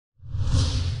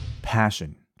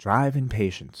passion, drive, and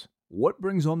patience. What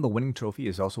brings home the winning trophy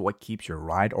is also what keeps your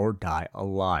ride or die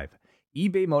alive.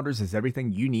 eBay Motors has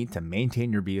everything you need to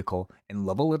maintain your vehicle and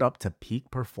level it up to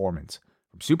peak performance.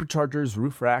 From superchargers,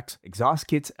 roof racks, exhaust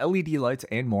kits, LED lights,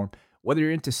 and more, whether you're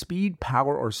into speed,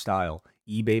 power, or style,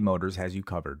 eBay Motors has you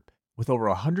covered. With over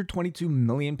 122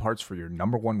 million parts for your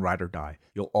number one ride or die,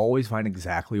 you'll always find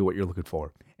exactly what you're looking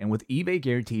for. And with eBay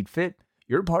Guaranteed Fit,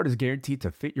 your part is guaranteed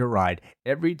to fit your ride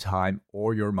every time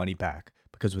or your money back.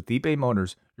 Because with eBay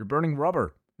Motors, you're burning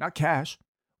rubber, not cash.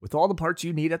 With all the parts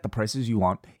you need at the prices you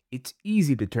want, it's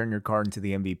easy to turn your car into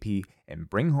the MVP and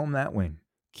bring home that win.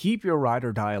 Keep your ride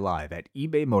or die alive at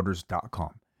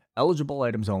ebaymotors.com. Eligible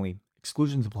items only.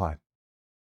 Exclusions apply.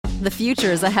 The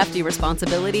future is a hefty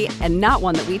responsibility and not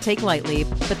one that we take lightly.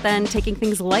 But then taking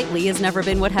things lightly has never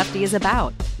been what Hefty is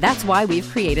about. That's why we've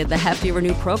created the Hefty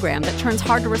Renew program that turns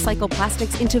hard-to-recycle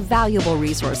plastics into valuable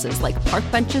resources like park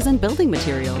benches and building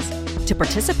materials. To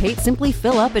participate, simply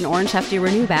fill up an orange Hefty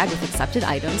Renew bag with accepted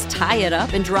items, tie it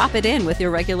up, and drop it in with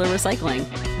your regular recycling.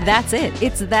 That's it.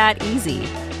 It's that easy.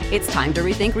 It's time to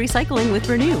rethink recycling with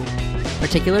Renew.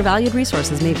 Particular valued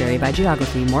resources may vary by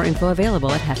geography. More info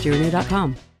available at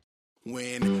heftyrenew.com.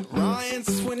 When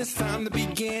it's time to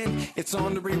begin, it's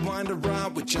on the Rewind to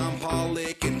Ride with John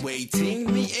Pollock and Waiting.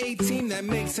 The A-Team that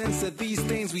makes sense of these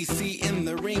things we see in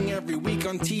the ring every week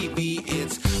on TV.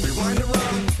 It's Rewind to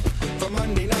Ride for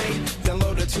Monday night.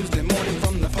 Download it Tuesday morning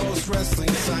from the Post Wrestling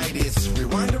site. It's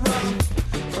Rewind to Ride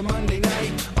for Monday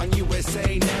night on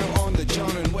USA Now on the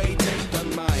John and Wai Take the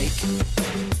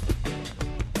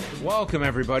Mic. Welcome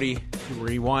everybody to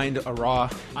Rewind a Raw.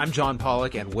 I'm John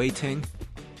Pollock and Waiting.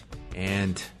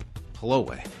 And hello,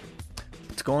 Way.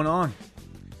 What's going on?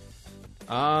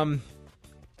 I'm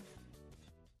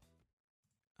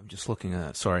just looking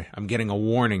at. Sorry, I'm getting a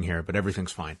warning here, but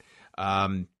everything's fine.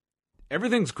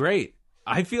 Everything's great.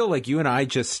 I feel like you and I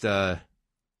just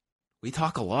we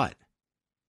talk a lot.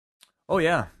 Oh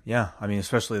yeah. I mean,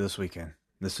 especially this weekend.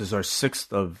 This is our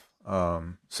sixth of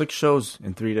 6 shows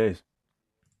in 3 days.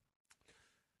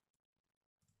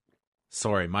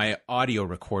 Sorry, my audio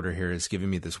recorder here is giving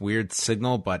me this weird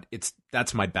signal, but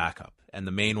that's my backup, and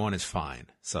the main one is fine.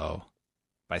 So,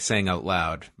 by saying out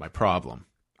loud my problem,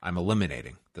 I'm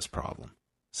eliminating this problem.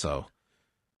 So,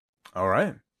 all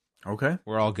right, okay,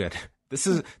 we're all good. This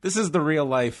is the real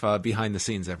life behind the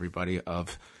scenes, everybody,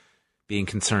 of being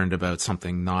concerned about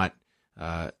something not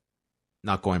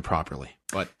going properly.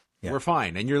 But We're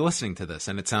fine, and you're listening to this,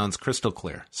 and it sounds crystal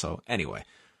clear. So, anyway,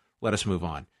 let us move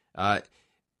on.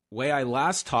 Way I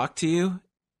last talked to you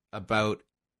about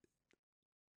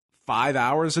 5.5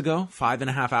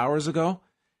 hours ago.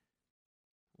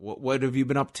 What have you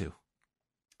been up to?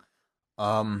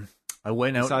 I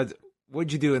went out. Besides,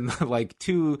 what'd you do in the, like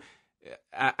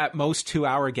at most 2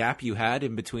 hour gap you had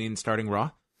in between starting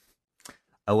Raw?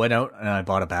 I went out and I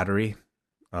bought a battery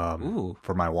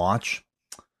for my watch.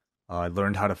 I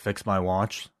learned how to fix my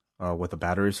watch with a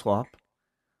battery swap.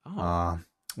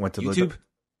 Went to YouTube.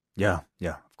 Yeah,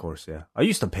 of course, yeah. I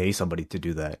used to pay somebody to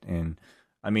do that, and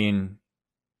I mean,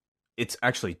 it's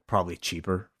actually probably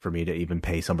cheaper for me to even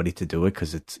pay somebody to do it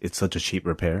because it's such a cheap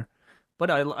repair. But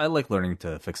I like learning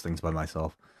to fix things by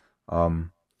myself.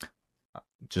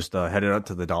 Just headed out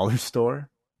to the dollar store,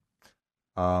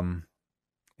 and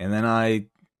then I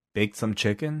baked some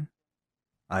chicken.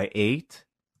 I ate,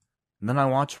 and then I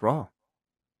watched Raw.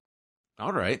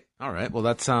 All right. Well,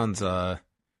 that sounds all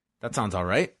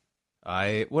right.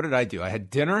 What did I do? I had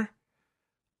dinner.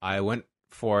 I went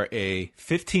for a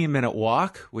 15-minute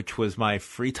walk, which was my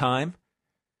free time.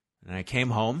 And I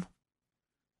came home.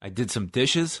 I did some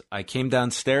dishes. I came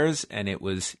downstairs, and it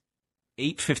was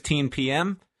 8:15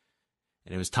 p.m.,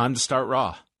 and it was time to start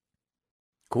Raw.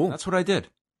 Cool. That's what I did.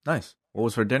 Nice. What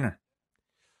was for dinner?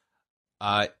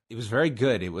 It was very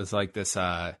good. It was like this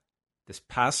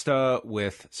pasta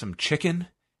with some chicken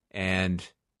and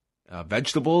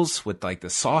vegetables with like the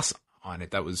sauce on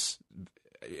it. It was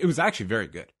actually very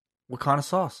good. What kind of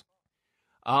sauce?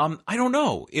 I don't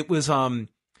know. It was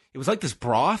like this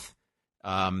broth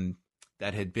that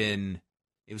had been.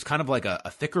 It was kind of like a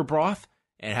thicker broth,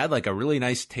 and it had like a really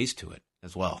nice taste to it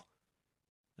as well.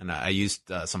 And I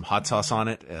used some hot sauce on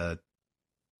it.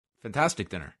 Fantastic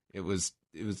dinner. It was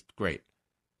great.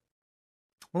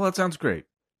 Well, that sounds great.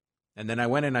 And then I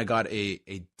went and I got a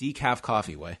decaf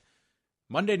coffee. Way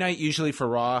Monday night, usually for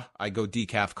Raw, I go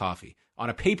decaf coffee. On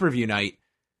a pay-per-view night,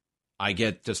 I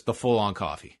get just the full-on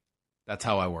coffee. That's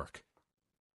how I work.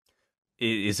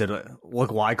 Is it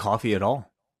why coffee at all?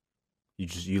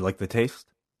 You like the taste?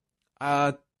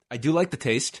 I do like the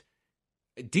taste.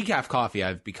 Decaf coffee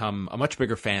I've become a much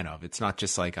bigger fan of. It's not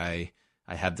just like I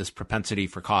I have this propensity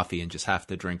for coffee and just have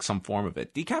to drink some form of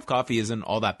it. Decaf coffee isn't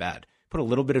all that bad. Put a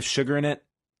little bit of sugar in it.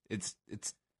 It's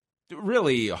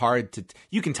really hard to,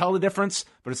 you can tell the difference,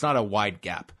 but it's not a wide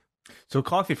gap. So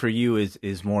coffee for you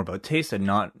is more about taste and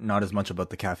not as much about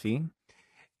the caffeine?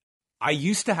 I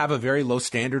used to have a very low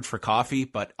standard for coffee,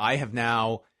 but I have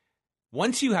now,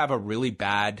 once you have a really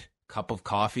bad cup of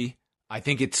coffee, I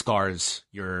think it scars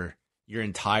your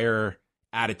entire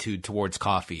attitude towards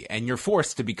coffee, and you're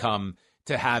forced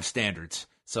to have standards.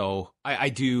 So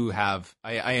I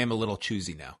am a little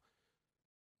choosy now.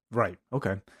 Right.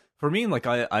 Okay. For me, like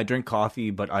I drink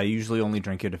coffee, but I usually only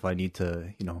drink it if I need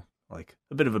to, like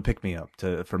a bit of a pick me up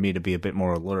for me to be a bit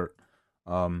more alert.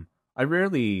 I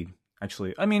rarely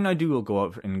actually, I mean, I do go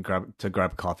out and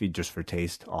grab coffee just for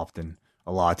taste, often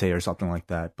a latte or something like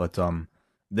that. But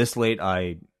this late,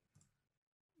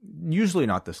 usually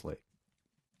not this late.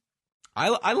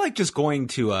 I like just going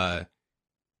to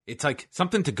it's like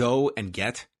something to go and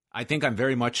get. I think I'm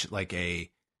very much like a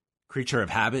creature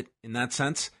of habit in that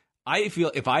sense. I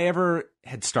feel if I ever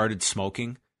had started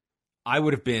smoking, I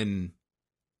would have been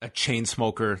a chain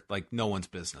smoker like no one's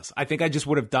business. I think I just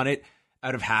would have done it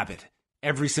out of habit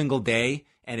every single day,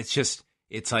 and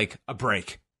it's like a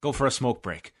break. Go for a smoke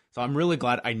break. So I'm really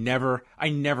glad I never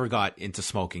got into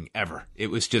smoking ever.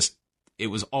 It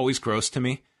was always gross to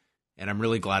me, and I'm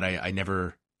really glad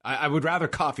I would rather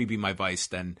coffee be my vice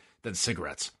than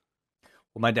cigarettes.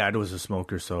 Well, my dad was a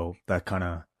smoker, so that kind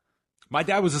of... My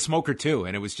dad was a smoker too,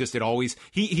 and it was just,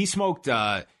 he smoked,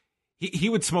 he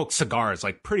would smoke cigars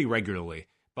like pretty regularly,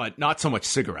 but not so much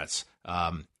cigarettes.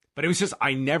 But it was just,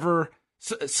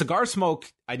 cigar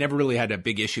smoke, I never really had a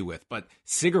big issue with, but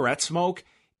cigarette smoke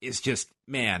is just,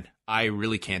 man, I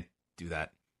really can't do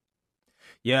that.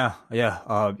 Yeah.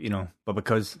 But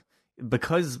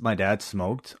because my dad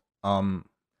smoked,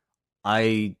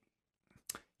 like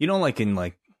in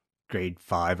like grade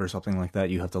 5 or something like that,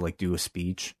 you have to like do a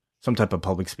speech, some type of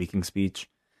public speaking speech.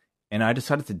 And I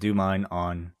decided to do mine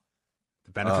on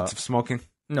the benefits of smoking.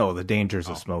 No, the dangers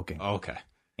of smoking. Oh, okay.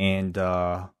 And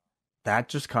that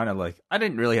just kind of like, I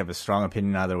didn't really have a strong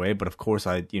opinion either way, but of course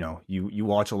you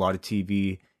watch a lot of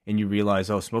TV and you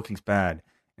realize, oh, smoking's bad.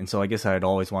 And so I guess I had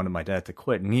always wanted my dad to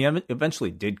quit, and he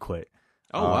eventually did quit.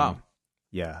 Oh, wow.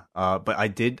 Yeah. But I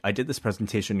did this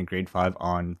presentation in grade 5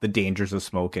 on the dangers of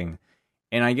smoking.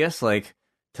 And I guess like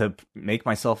to make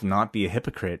myself not be a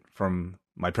hypocrite from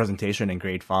my presentation in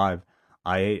grade 5,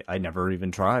 I never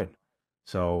even tried.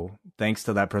 So thanks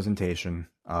to that presentation,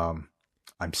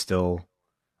 I've still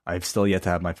yet to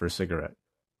have my first cigarette.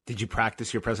 Did you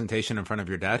practice your presentation in front of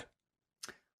your dad?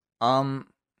 I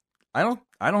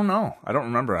don't know. I don't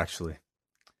remember, actually.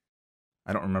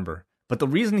 I don't remember. But the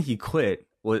reason he quit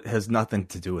has nothing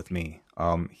to do with me.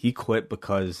 He quit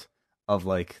because of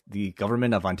like the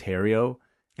government of Ontario.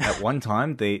 At one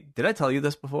time, did I tell you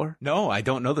this before? No, I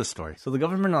don't know this story. So the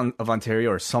government of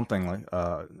Ontario or something like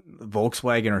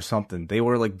Volkswagen or something, they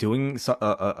were like doing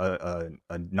a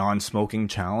non-smoking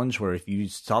challenge where if you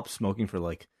stop smoking for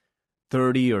like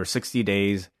 30 or 60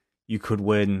 days, you could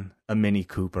win a Mini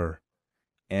Cooper.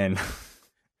 And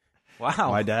wow,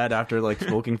 my dad, after like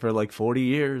smoking for like 40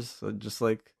 years, just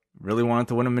like really wanted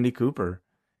to win a Mini Cooper.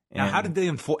 And now, how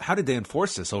did they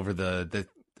enforce this over the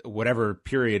whatever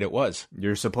period it was?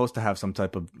 You're supposed to have some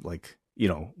type of like,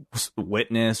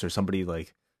 witness or somebody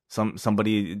like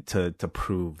somebody to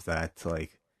prove that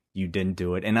like you didn't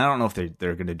do it. And I don't know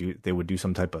if they would do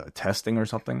some type of testing or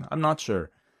something. I'm not sure.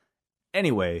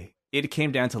 Anyway, it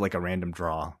came down to like a random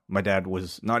draw. My dad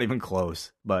was not even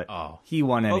close, but he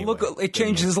won anyway. Oh, look, it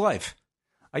changed his life.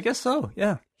 I guess so.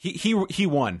 Yeah. He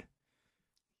won.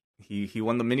 He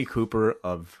won the Mini Cooper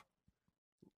of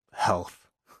health.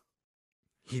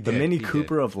 The Mini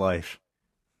Cooper of life.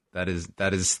 That is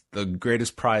the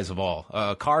greatest prize of all.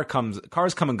 Cars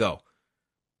come and go,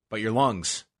 but your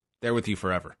lungs, they're with you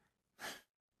forever.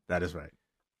 That is right.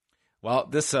 Well,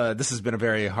 this has been a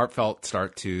very heartfelt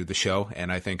start to the show,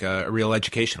 and I think a real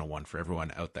educational one for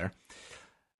everyone out there.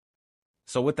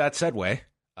 So with that said, we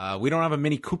don't have a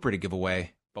Mini Cooper to give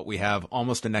away, but we have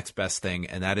almost the next best thing,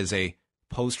 and that is a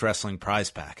post-wrestling prize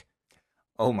pack.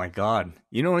 Oh my God.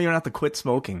 You don't have to quit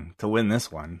smoking to win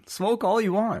this one. Smoke all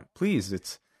you want. Please.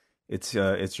 It's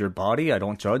your body. I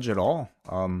don't judge at all.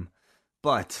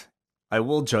 But I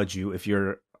will judge you if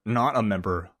you're not a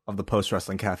member of the Post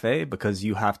Wrestling Cafe, because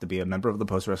you have to be a member of the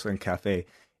Post Wrestling Cafe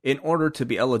in order to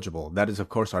be eligible. That is, of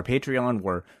course, our Patreon,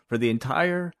 where for the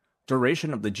entire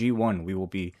duration of the G1, we will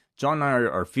be, John and I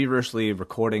are feverishly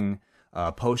recording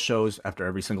post shows after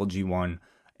every single G1.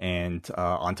 And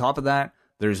on top of that,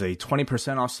 There's a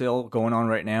 20% off sale going on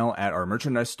right now at our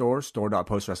merchandise store,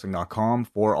 store.postwrestling.com,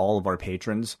 for all of our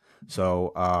patrons.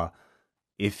 So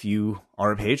if you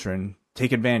are a patron,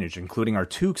 take advantage, including our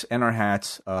toques and our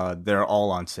hats. They're all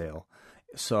on sale.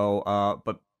 So,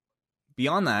 but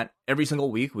beyond that, every single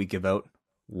week we give out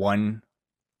one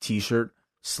t-shirt,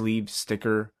 sleeve,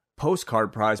 sticker,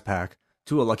 postcard prize pack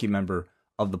to a lucky member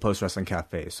of the Post Wrestling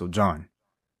Cafe. So, John.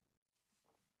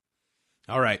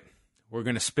 All right. We're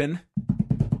going to spin.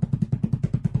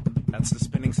 That's the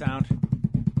spinning sound.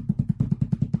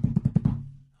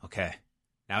 Okay.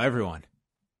 Now, everyone,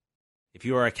 if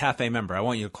you are a cafe member, I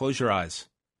want you to close your eyes.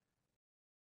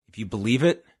 If you believe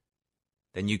it,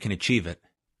 then you can achieve it.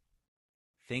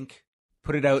 Think,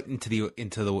 put it out into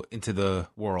the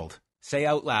world. Say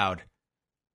out loud,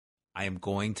 I am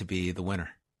going to be the winner.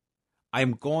 I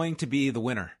am going to be the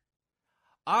winner.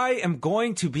 I am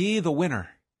going to be the winner.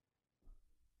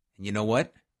 And you know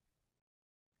what?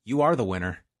 You are the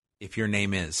winner if your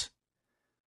name is.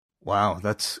 Wow,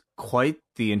 that's quite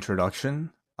the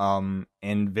introduction, and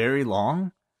very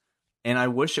long. And I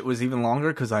wish it was even longer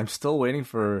because I'm still waiting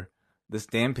for this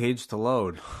damn page to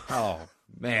load. Oh,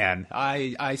 man.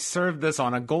 I served this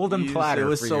on a golden platter. It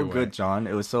was for so you, good, John.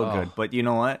 It was so good. But you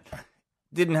know what?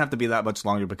 Didn't have to be that much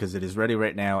longer because it is ready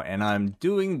right now, and I'm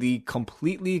doing the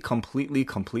completely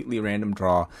random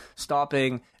draw,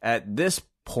 stopping at this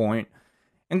point.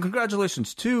 And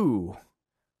congratulations to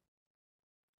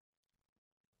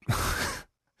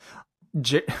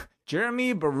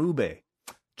Jeremy Berube.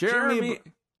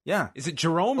 Yeah. Is it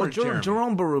Jerome or Jeremy?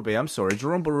 Jerome Berube. I'm sorry.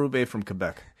 Jerome Berube from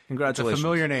Quebec. Congratulations. It's a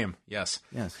familiar name. Yes.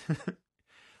 Yes.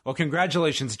 Well,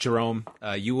 congratulations, Jerome.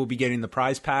 You will be getting the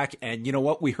prize pack. And you know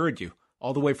what? We heard you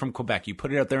all the way from Quebec. You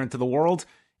put it out there into the world,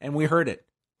 and we heard it.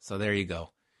 So there you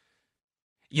go.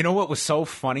 You know what was so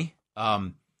funny?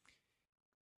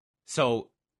 So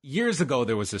years ago,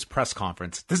 there was this press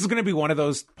conference. This is going to be one of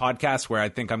those podcasts where I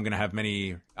think I'm going to have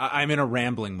I'm in a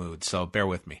rambling mood, so bear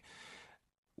with me.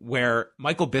 Where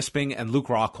Michael Bisping and Luke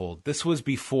Rockhold, this was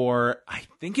before, I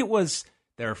think it was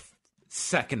their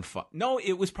second fight. No,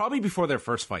 it was probably before their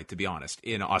first fight, to be honest,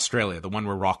 in Australia, the one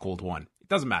where Rockhold won. It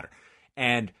doesn't matter.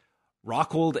 And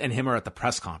Rockhold and him are at the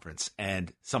press conference,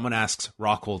 and someone asks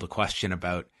Rockhold a question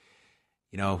about,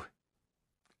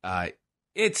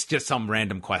 it's just some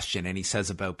random question, and he says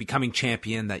about becoming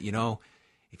champion that,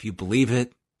 if you believe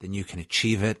it, then you can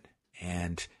achieve it.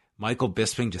 And Michael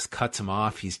Bisping just cuts him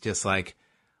off. He's just like,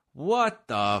 what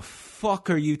the fuck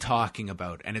are you talking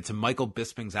about? And it's in Michael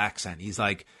Bisping's accent. He's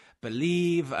like,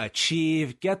 believe,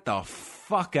 achieve, get the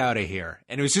fuck out of here.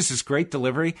 And it was just this great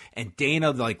delivery, and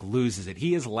Dana loses it.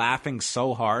 He is laughing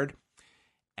so hard.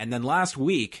 And then last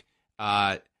week,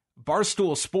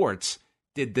 Barstool Sports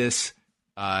did this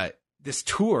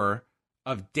tour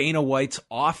of Dana White's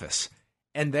office,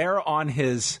 and there on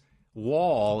his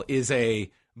wall is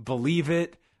a believe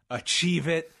it, achieve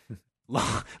it,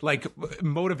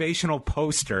 motivational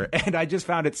poster. And I just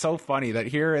found it so funny that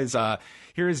here is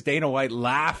Dana White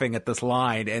laughing at this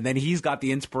line, and then he's got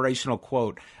the inspirational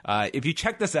quote. If you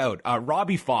check this out,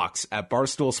 Robbie Fox at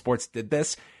Barstool Sports did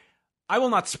this. I will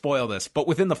not spoil this, but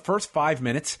within the first 5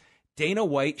 minutes, Dana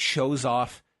White shows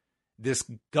off this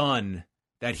gun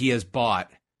that he has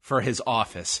bought for his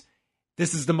office.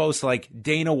 This is the most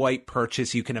Dana White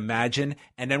purchase you can imagine.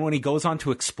 And then when he goes on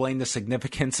to explain the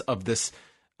significance of this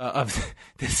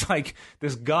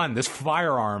gun, this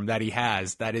firearm that he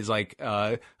has, that is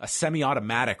a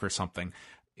semi-automatic or something.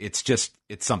 It's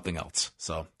something else.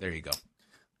 So there you go.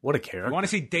 What a character. You want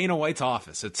to see Dana White's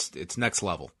office. It's next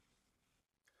level.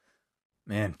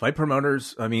 Man, fight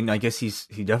promoters, I mean, I guess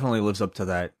he definitely lives up to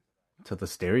the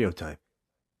stereotype.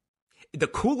 The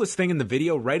coolest thing in the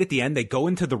video, right at the end, they go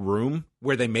into the room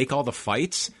where they make all the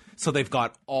fights. So they've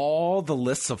got all the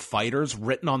lists of fighters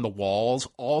written on the walls,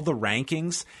 all the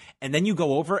rankings. And then you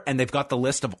go over and they've got the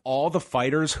list of all the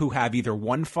fighters who have either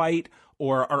one fight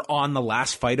or are on the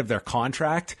last fight of their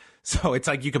contract. So it's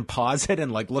you can pause it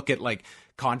and look at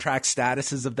contract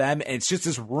statuses of them. And it's just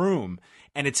this room.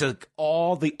 And it's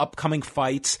all the upcoming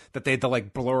fights that they had to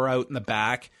blur out in the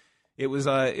back. It was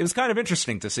kind of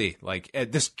interesting to see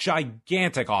this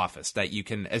gigantic office that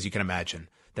as you can imagine,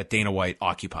 that Dana White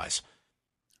occupies.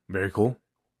 Very cool.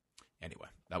 Anyway,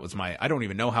 that was I don't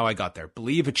even know how I got there.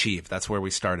 Believe, achieve. That's where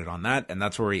we started on that, and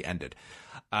that's where we ended.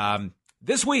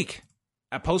 This week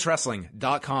at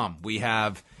postwrestling.com, we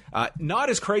have not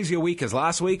as crazy a week as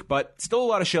last week, but still a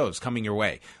lot of shows coming your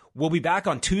way. We'll be back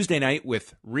on Tuesday night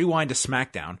with Rewind to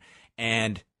SmackDown,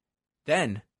 and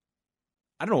then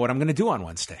I don't know what I'm going to do on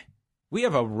Wednesday. We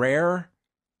have a rare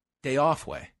day off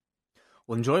way.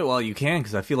 Well, enjoy it while you can,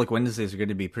 because I feel like Wednesdays are going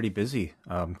to be pretty busy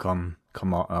come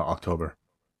October.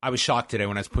 I was shocked today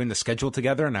when I was putting the schedule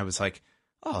together, and I was like,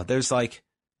 oh, there's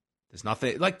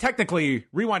nothing. Like, technically,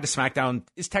 Rewind to SmackDown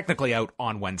is technically out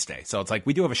on Wednesday. So it's like,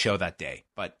 we do have a show that day.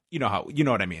 But you know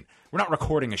what I mean. We're not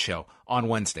recording a show on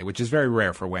Wednesday, which is very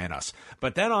rare for Way and Us.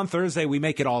 But then on Thursday, we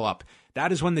make it all up.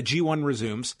 That is when the G1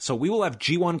 resumes. So we will have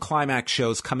G1 Climax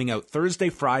shows coming out Thursday,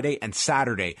 Friday, and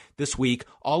Saturday this week.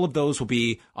 All of those will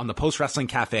be on the Post Wrestling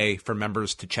Cafe for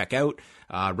members to check out.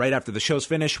 Right after the show's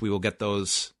finish, we will get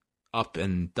those up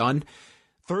and done.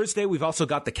 Thursday, we've also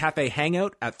got the Cafe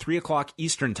Hangout at 3 o'clock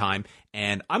Eastern Time,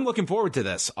 and I'm looking forward to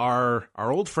this. Our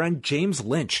old friend James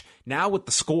Lynch, now with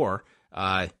The Score,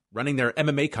 running their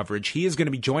MMA coverage, he is going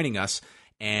to be joining us,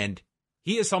 and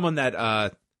he is someone that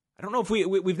I don't know if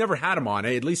we've never had him on,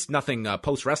 at least nothing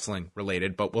post-wrestling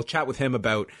related, but we'll chat with him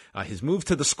about his move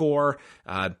to The Score,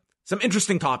 some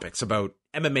interesting topics about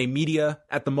MMA media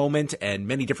at the moment and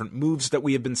many different moves that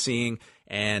we have been seeing.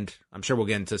 And I'm sure we'll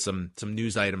get into some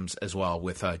news items as well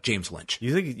with James Lynch.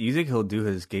 You think he'll do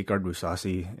his Gateguard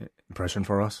Musasi impression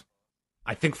for us?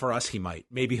 I think for us he might.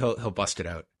 Maybe he'll bust it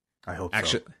out. I hope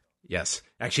so. Yes.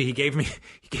 Actually, he gave me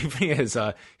his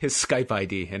Skype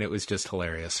ID, and it was just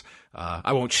hilarious.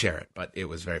 I won't share it, but it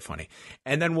was very funny.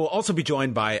 And then we'll also be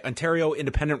joined by Ontario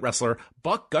independent wrestler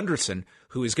Buck Gunderson,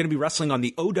 who is going to be wrestling on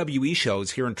the OWE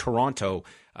shows here in Toronto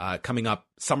coming up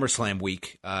SummerSlam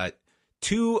week.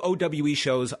 2 OWE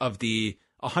shows of the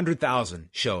 100,000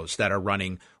 shows that are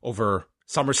running over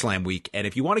SummerSlam week. And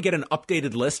if you want to get an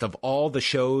updated list of all the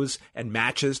shows and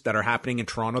matches that are happening in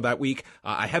Toronto that week,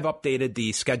 I have updated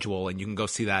the schedule, and you can go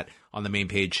see that on the main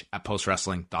page at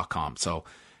postwrestling.com. So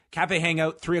Cafe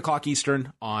Hangout, 3 o'clock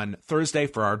Eastern on Thursday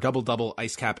for our double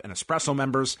Ice Cap and Espresso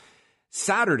members.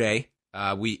 Saturday,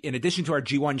 in addition to our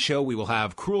G1 show, we will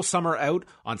have Cruel Summer out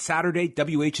on Saturday.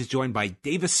 WH is joined by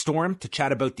Davis Storm to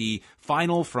chat about the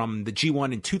final from the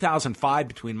G1 in 2005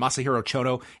 between Masahiro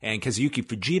Chono and Kazuyuki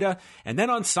Fujita. And then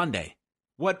on Sunday,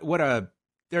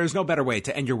 there is no better way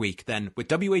to end your week than with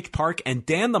WH Park and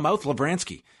Dan the Mouth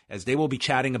Lavransky, as they will be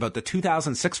chatting about the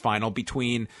 2006 final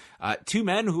between two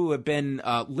men who have been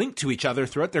linked to each other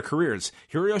throughout their careers,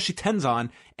 Hiroyoshi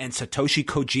Tenzan and Satoshi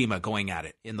Kojima, going at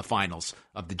it in the finals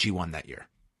of the G1 that year.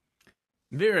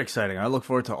 Very exciting. I look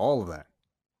forward to all of that.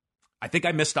 I think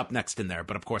I missed Up Next in there,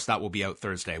 but of course that will be out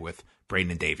Thursday with Braden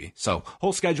and Davey. So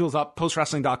whole schedule's up,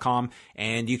 postwrestling.com,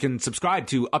 and you can subscribe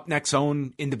to Up Next's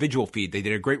own individual feed. They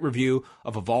did a great review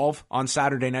of Evolve on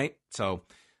Saturday night, so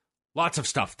lots of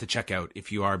stuff to check out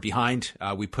if you are behind.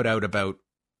 We put out about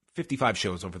 55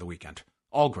 shows over the weekend.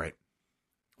 All great.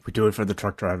 We do it for the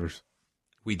truck drivers.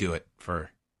 We do it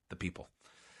for the people.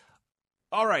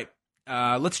 All right,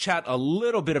 let's chat a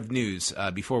little bit of news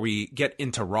before we get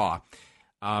into Raw.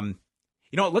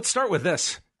 Let's start with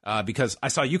this, because I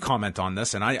saw you comment on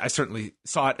this, and I certainly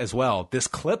saw it as well. This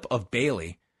clip of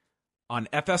Bayley on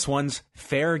FS1's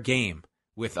Fair Game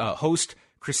with host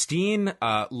Christine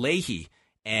Leahy,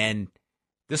 and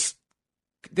this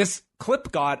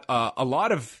clip got a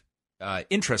lot of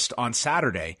interest on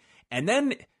Saturday, and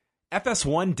then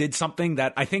FS1 did something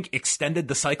that I think extended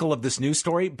the cycle of this news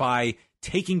story by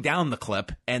taking down the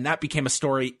clip, and that became a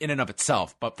story in and of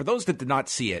itself. But for those that did not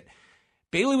see it,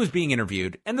 Bayley was being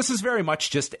interviewed, and this is very much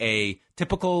just a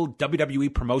typical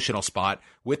WWE promotional spot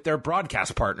with their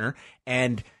broadcast partner,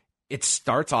 and it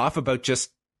starts off about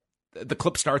the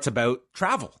clip starts about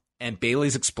travel, and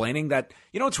Bayley's explaining that,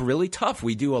 it's really tough.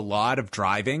 We do a lot of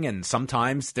driving, and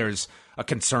sometimes there's a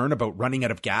concern about running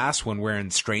out of gas when we're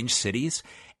in strange cities,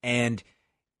 and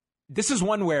this is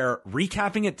one where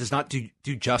recapping it does not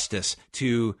do justice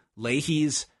to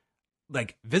Leahy's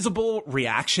visible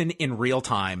reaction in real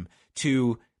time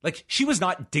to, she was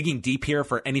not digging deep here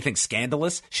for anything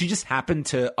scandalous. She just happened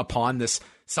to upon this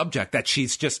subject that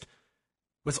she's just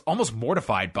was almost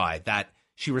mortified by, that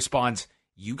she responds,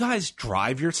 you guys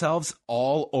drive yourselves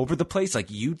all over the place.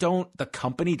 The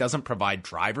company doesn't provide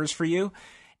drivers for you.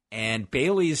 And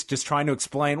Bayley's just trying to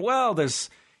explain, well, there's,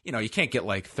 you can't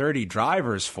get 30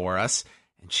 drivers for us.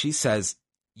 And she says,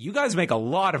 you guys make a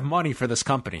lot of money for this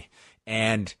company.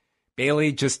 And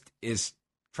Bayley just is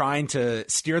trying to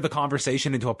steer the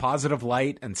conversation into a positive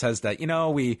light and says that,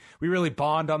 we really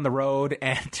bond on the road,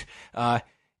 and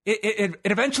it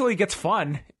eventually gets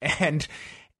fun. And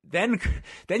then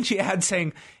she adds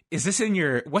saying, what's in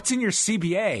your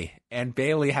CBA? And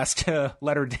Bayley has to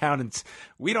let her down, and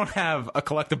we don't have a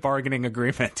collective bargaining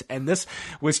agreement. And this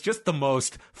was just the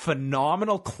most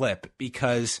phenomenal clip,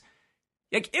 because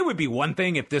it would be one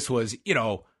thing if this was,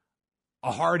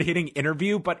 a hard-hitting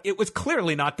interview, but it was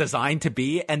clearly not designed to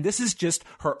be, and this is just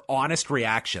her honest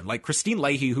reaction. Like Christine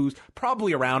Leahy, who's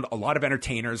probably around a lot of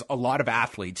entertainers, a lot of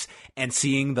athletes, and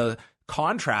seeing the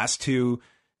contrast to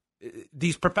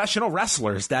these professional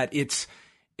wrestlers, that it's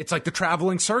like the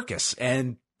traveling circus,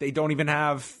 and they don't even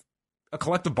have a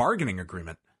collective bargaining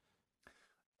agreement.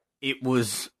 It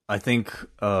was, I think,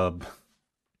 a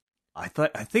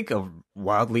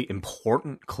wildly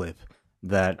important clip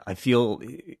that I feel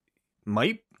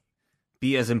might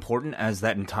be as important as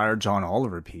that entire John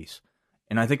Oliver piece.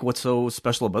 And I think what's so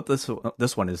special about this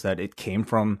one is that it came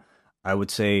from, I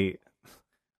would say,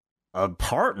 a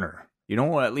partner,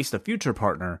 or at least a future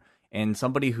partner, and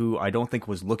somebody who I don't think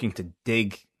was looking to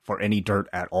dig for any dirt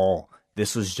at all.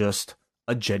 This was just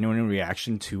a genuine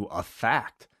reaction to a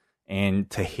fact. And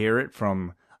to hear it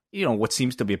from, what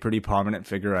seems to be a pretty prominent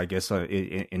figure, I guess,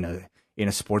 in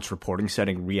a sports reporting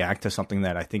setting, react to something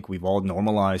that I think we've all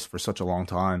normalized for such a long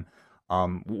time,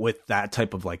 with that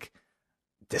type of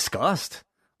disgust.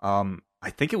 I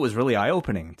think it was really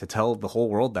eye-opening to tell the whole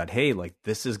world that, hey,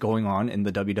 this is going on in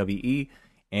the WWE,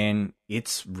 and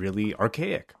it's really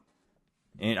archaic.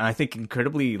 And I think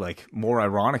incredibly more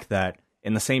ironic that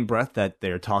in the same breath that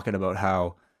they're talking about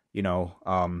how,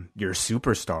 your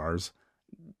superstars,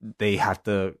 they have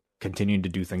to continue to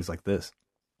do things like this.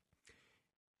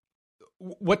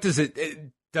 What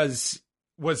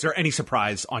was there any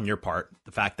surprise on your part,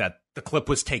 the fact that the clip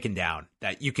was taken down,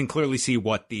 that you can clearly see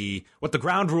what the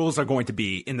ground rules are going to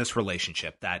be in this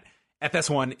relationship, that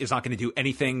FS1 is not going to do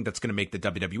anything that's going to make the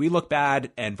WWE look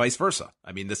bad, and vice versa?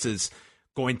 I mean, this is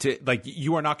going to,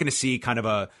 you are not going to see kind of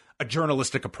a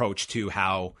journalistic approach to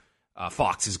how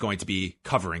Fox is going to be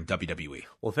covering WWE.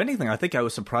 Well, if anything, I think I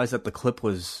was surprised that the clip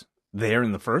was there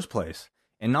in the first place.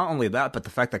 And not only that, but the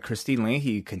fact that Christine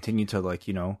Leahy continued to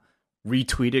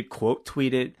retweet it, quote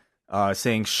tweet it,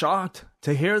 saying, shocked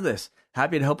to hear this.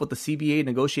 Happy to help with the CBA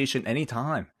negotiation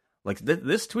anytime.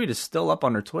 This tweet is still up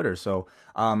on her Twitter. So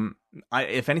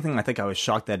if anything, I think I was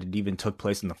shocked that it even took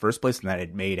place in the first place and that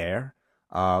it made air.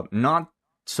 Not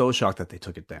so shocked that they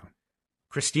took it down.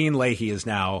 Christine Leahy is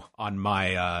now on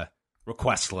my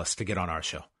request list to get on our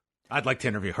show. I'd like to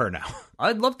interview her now.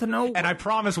 I'd love to know. And I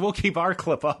promise we'll keep our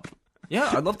clip up. Yeah,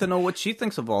 I'd love to know what she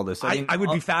thinks of all this. I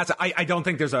would be fast. I don't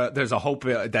think there's a hope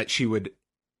that she would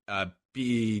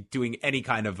be doing any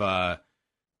kind of that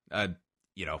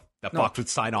Fox would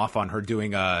sign off on her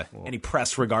doing any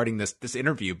press regarding this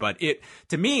interview. But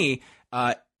to me,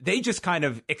 they just kind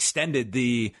of extended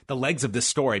the legs of this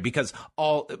story, because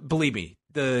believe me,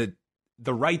 the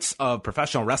rights of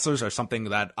professional wrestlers are something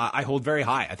that I hold very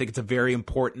high. I think it's a very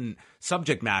important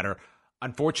subject matter.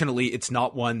 Unfortunately, it's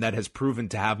not one that has proven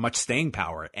to have much staying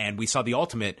power. And we saw the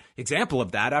ultimate example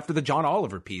of that after the John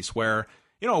Oliver piece, where,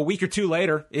 a week or two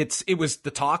later, it was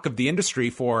the talk of the industry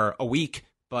for a week,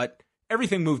 but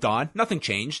everything moved on, nothing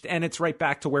changed, and it's right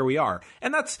back to where we are.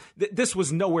 And this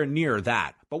was nowhere near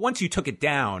that. But once you took it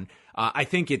down, I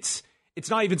think it's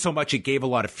not even so much it gave a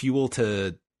lot of fuel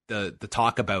to the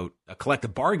talk about a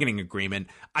collective bargaining agreement.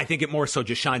 I think it more so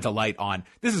just shines a light on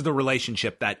this is the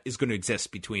relationship that is going to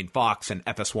exist between Fox and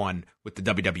FS1 with the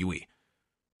WWE.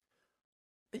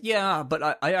 Yeah,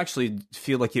 but I actually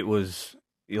feel like it was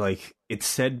it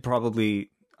said probably.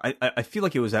 I feel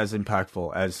like it was as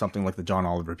impactful as something like the John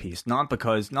Oliver piece. Not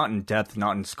in depth,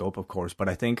 not in scope, of course, but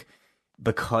I think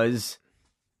because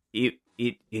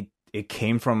it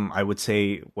came from, I would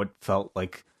say, what felt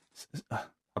like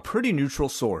a pretty neutral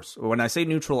source. When I say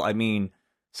neutral, I mean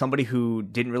somebody who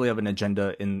didn't really have an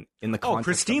agenda in the context. Oh,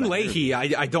 Christine Leahy,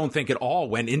 I don't think at all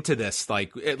went into this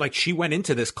like she went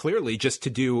into this clearly just to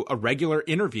do a regular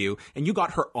interview, and you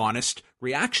got her honest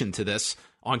reaction to this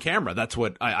on camera. That's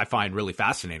what I find really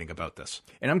fascinating about this.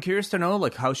 And I'm curious to know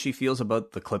how she feels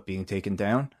about the clip being taken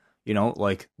down.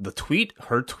 The tweet,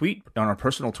 her tweet on her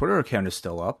personal Twitter account is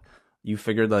still up. You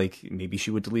figured maybe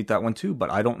she would delete that one too, but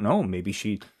I don't know. Maybe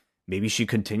she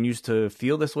continues to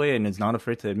feel this way and is not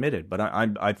afraid to admit it. But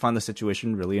I find the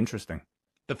situation really interesting.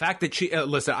 The fact that she,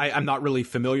 listen, I'm not really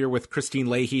familiar with Christine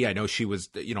Leahy. I know she was,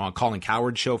 on Colin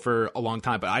Cowherd's show for a long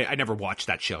time, but I never watched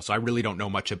that show, so I really don't know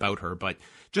much about her. But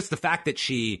just the fact that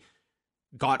she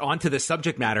got onto this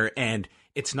subject matter, and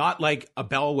it's not like a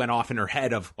bell went off in her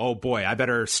head of, oh boy, I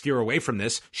better steer away from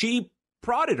this. She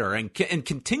prodded her and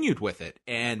continued with it.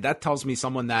 And that tells me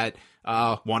someone that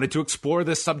wanted to explore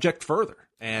this subject further.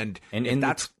 And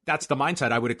that's the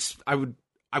mindset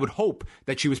I would hope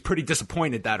that she was pretty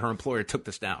disappointed that her employer took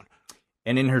this down.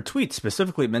 And in her tweet,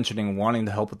 specifically mentioning wanting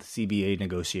to help with the CBA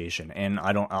negotiation. And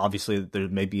obviously there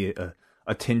may be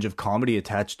a tinge of comedy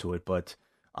attached to it, but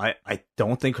I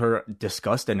don't think her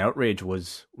disgust and outrage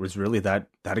was really that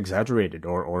exaggerated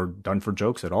or done for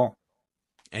jokes at all.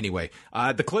 Anyway,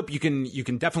 the clip, you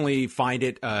can definitely find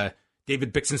it.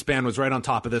 David Bixenspan was right on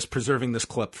top of this, preserving this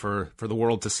clip for the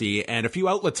world to see. And a few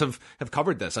outlets have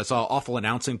covered this. I saw Awful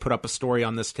Announcing put up a story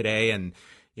on this today, and,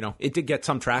 it did get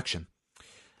some traction.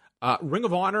 Ring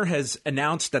of Honor has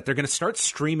announced that they're going to start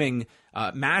streaming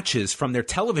matches from their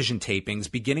television tapings,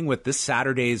 beginning with this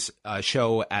Saturday's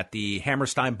show at the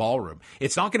Hammerstein Ballroom.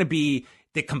 It's not going to be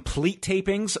the complete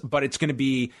tapings, but it's going to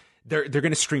be they're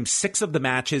going to stream 6 of the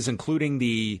matches, including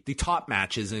the top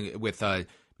matches with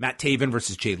Matt Taven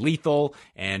versus Jay Lethal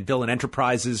and Villain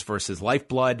Enterprises versus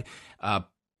Lifeblood.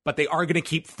 But they are going to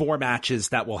keep 4 matches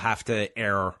that will have to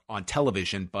air on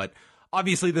television. But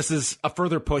obviously, this is a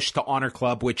further push to Honor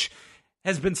Club, which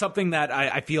has been something that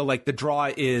I feel like the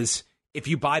draw is, if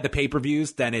you buy the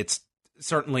pay-per-views, then it's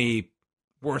certainly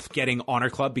worth getting Honor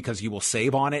Club because you will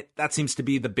save on it. That seems to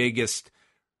be the biggest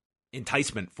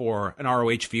enticement for an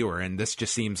ROH viewer, and this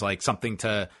just seems like something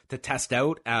to test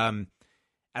out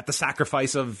at the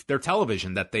sacrifice of their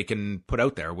television that they can put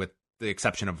out there, with the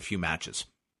exception of a few matches.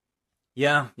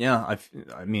 Yeah.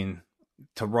 I mean,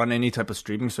 to run any type of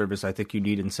streaming service, I think you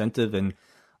need incentive, and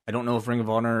I don't know if Ring of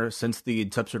Honor, since the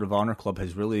inception of Honor Club,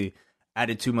 has really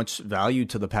added too much value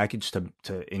to the package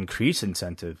to increase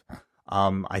incentive.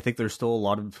 I think there's still a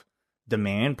lot of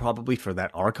demand probably for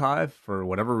that archive for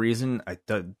whatever reason. I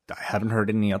haven't heard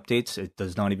any updates. It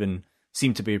does not even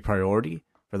seem to be a priority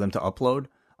for them to upload.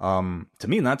 To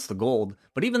me, that's the gold.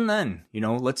 But even then,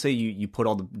 let's say you put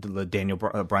all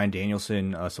the Bryan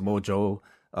Danielson, Samoa Joe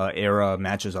era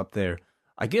matches up there.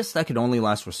 I guess that could only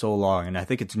last for so long, and I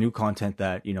think it's new content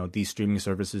that these streaming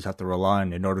services have to rely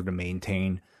on in order to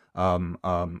maintain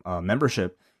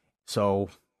membership. So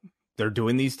they're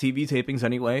doing these TV tapings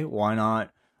anyway. Why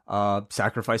not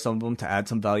sacrifice some of them to add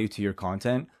some value to your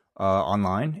content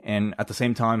online, and at the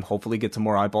same time, hopefully get some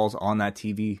more eyeballs on that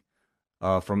TV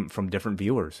from different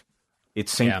viewers.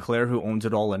 It's St. Clair who owns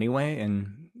it all anyway,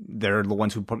 and they're the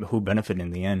ones who benefit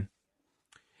in the end.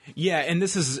 Yeah, and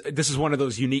this is one of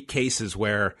those unique cases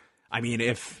where, I mean,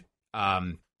 if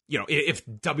if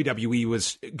WWE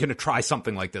was going to try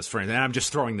something like this, and I'm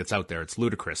just throwing this out there, it's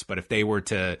ludicrous, but if they were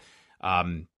to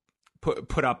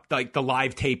put up like the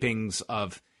live tapings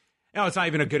of, it's not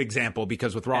even a good example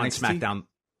because with Raw NXT? and SmackDown,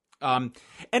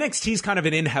 NXT is kind of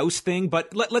an in-house thing,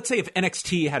 but let's say if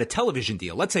NXT had a television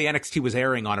deal, let's say NXT was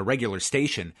airing on a regular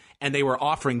station and they were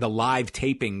offering the live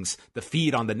tapings, the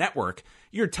feed on the network,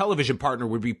 your television partner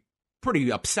would be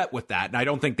pretty upset with that, and I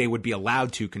don't think they would be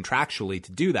allowed to contractually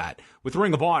to do that. With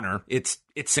Ring of Honor, it's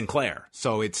Sinclair,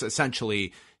 so it's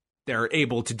essentially they're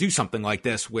able to do something like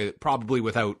this probably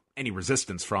without any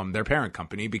resistance from their parent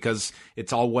company because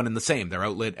it's all one and the same, their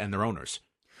outlet and their owners.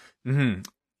 Mm-hmm.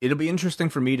 It'll be interesting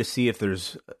for me to see if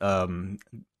there's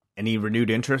any renewed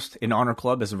interest in Honor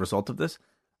Club as a result of this.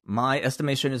 My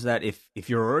estimation is that if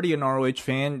you're already an ROH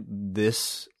fan,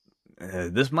 this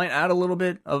might add a little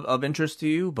bit of interest to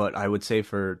you, but I would say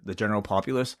for the general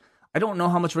populace, I don't know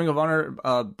how much Ring of Honor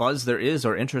buzz there is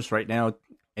or interest right now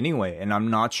anyway, and I'm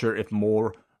not sure if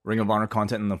more Ring of Honor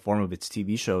content in the form of its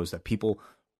TV shows that people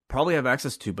probably have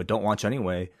access to but don't watch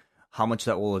anyway, how much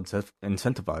that will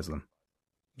incentivize them.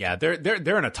 Yeah,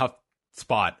 they're in a tough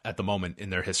spot at the moment in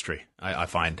their history, I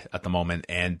find, at the moment.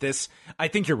 And this, I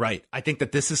think you're right. I think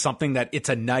that this is something that it's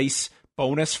a nice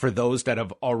bonus for those that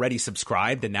have already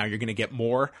subscribed, and now you're going to get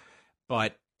more.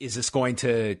 But is this going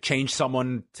to change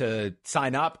someone to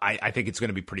sign up? I think it's going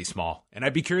to be pretty small. And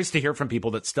I'd be curious to hear from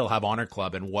people that still have Honor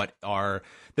Club and what are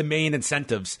the main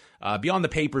incentives beyond the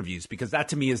pay-per-views, because that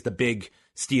to me is the big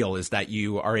steal, is that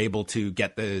you are able to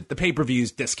get the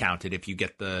pay-per-views discounted if you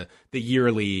get the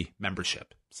yearly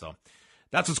membership. So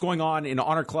that's what's going on in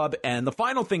Honor Club. And the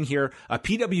final thing here,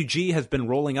 PWG has been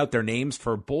rolling out their names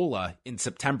for BOLA in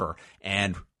September.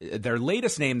 And their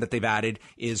latest name that they've added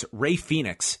is Ray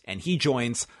Phoenix. And he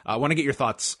joins. I want to get your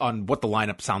thoughts on what the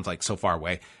lineup sounds like so far,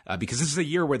 Way, because this is a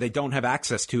year where they don't have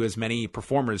access to as many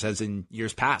performers as in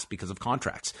years past because of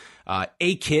contracts.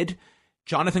 A-Kid,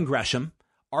 Jonathan Gresham,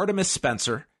 Artemis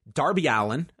Spencer, Darby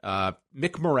Allin,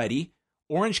 Mick Moretti,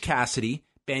 Orange Cassidy,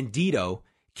 Bandito,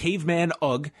 Caveman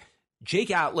Ugg,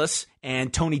 Jake Atlas,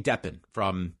 and Tony Deppen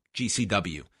from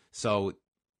GCW. So,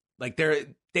 like,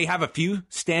 they have a few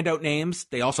standout names.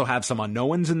 They also have some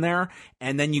unknowns in there.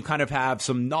 And then you kind of have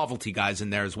some novelty guys in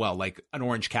there as well, like an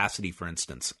Orange Cassidy, for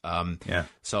instance. Yeah.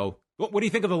 So, what do you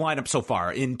think of the lineup so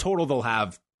far? In total, they'll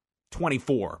have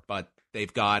 24, but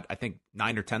they've got, I think,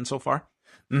 9 or 10 so far.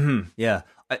 Yeah.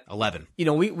 11.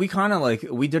 We kind of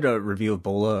we did a review of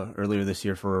Bola earlier this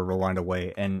year for Rewind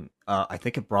Away, and I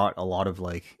think it brought a lot of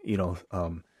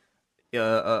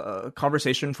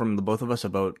conversation from the both of us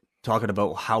about talking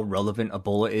about how relevant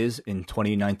Ebola is in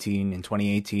 2019 and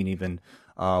 2018, even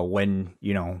when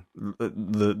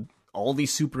all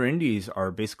these super indies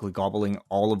are basically gobbling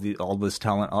all this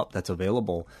talent up that's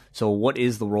available. So what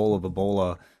is the role of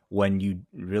Ebola when you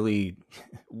really,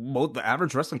 the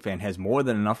average wrestling fan has more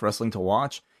than enough wrestling to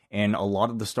watch, and a lot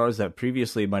of the stars that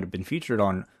previously might have been featured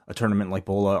on a tournament like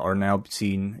Bola are now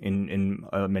seen in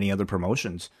many other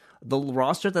promotions. The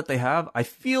roster that they have, I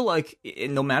feel like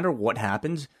no matter what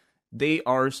happens, they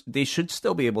should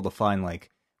still be able to find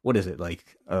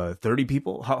 30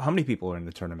 people? How many people are in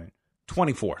the tournament?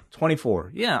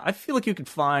 24. Yeah, I feel like you could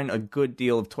find a good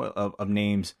deal of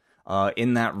names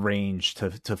in that range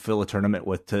to fill a tournament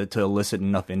with, to elicit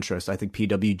enough interest. I think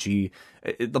PWG,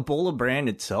 the Bola brand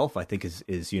itself, I think is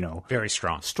very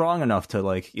strong enough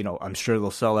to I'm sure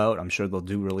they'll sell out. I'm sure they'll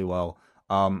do really well.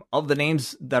 Of the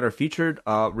names that are featured,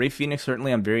 Ray Phoenix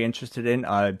certainly I'm very interested in.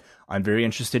 I'm very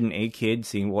interested in A-Kid,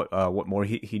 seeing what more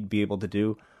he'd be able to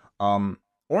do.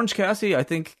 Orange Cassidy, I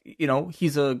think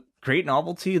he's a great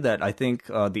novelty that I think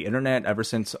the internet ever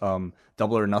since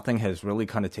Double or Nothing has really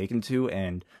kind of taken to,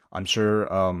 and I'm sure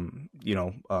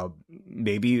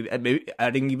maybe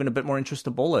adding even a bit more interest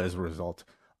to Bola as a result.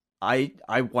 I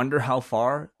wonder how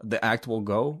far the act will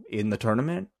go in the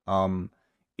tournament. I'd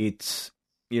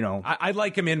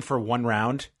like him in for one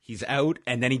round. He's out,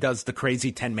 and then he does the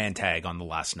crazy 10-man tag on the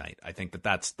last night. I think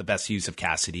that's the best use of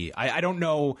Cassidy. I don't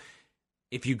know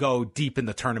if you go deep in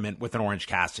the tournament with an Orange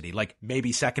Cassidy,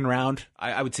 maybe second round.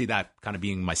 I would see that kind of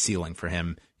being my ceiling for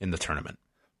him in the tournament.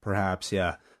 Perhaps,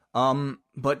 yeah.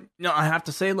 But no, I have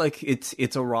to say,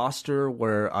 it's a roster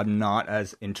where I'm not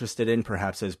as interested in,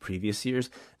 perhaps, as previous years.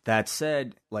 That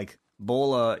said,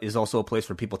 Bola is also a place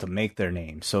for people to make their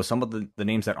names. So some of the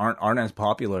names that aren't as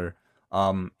popular,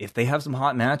 if they have some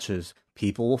hot matches,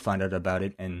 people will find out about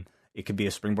it, and it could be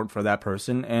a springboard for that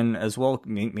person, and as well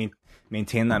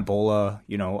maintain that Bola,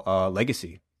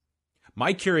 legacy.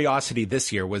 My curiosity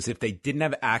this year was if they didn't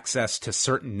have access to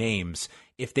certain names,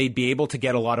 if they'd be able to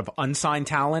get a lot of unsigned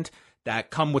talent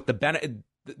that come with the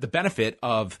benefit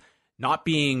of not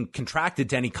being contracted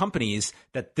to any companies,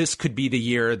 that this could be the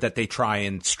year that they try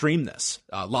and stream this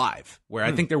live, where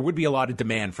I think there would be a lot of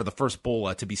demand for the first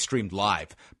Bola to be streamed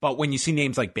live. But when you see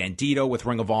names like Bandito with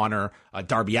Ring of Honor,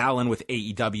 Darby Allin with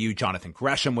AEW, Jonathan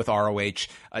Gresham with ROH,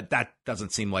 that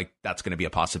doesn't seem like that's going to be a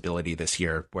possibility this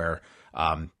year, where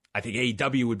I think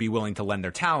AEW would be willing to lend their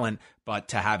talent, but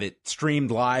to have it streamed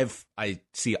live, I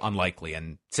see unlikely.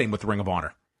 And same with Ring of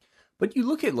Honor. But you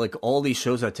look at all these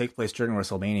shows that take place during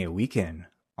WrestleMania weekend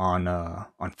on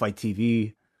Fight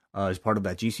TV as part of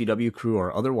that GCW crew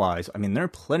or otherwise. I mean, there are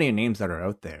plenty of names that are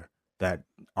out there that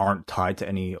aren't tied to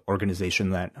any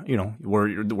organization that where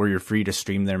you're free to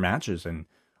stream their matches, and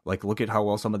look at how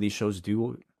well some of these shows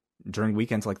do during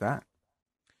weekends like that.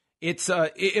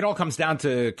 It all comes down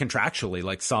to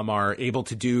contractually. Some are able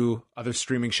to do other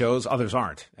streaming shows, others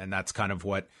aren't, and that's kind of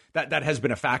what that has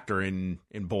been a factor in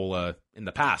Bola in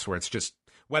the past, where it's just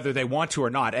whether they want to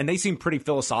or not, and they seem pretty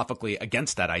philosophically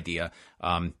against that idea.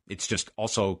 It's just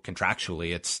also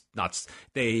contractually, it's not.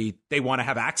 They want to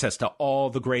have access to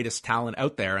all the greatest talent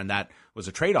out there, and that was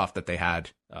a trade-off that they had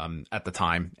at the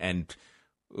time, and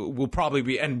will probably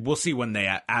be, and we'll see when they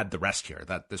add the rest here,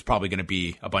 that there's probably going to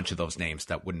be a bunch of those names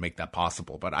that wouldn't make that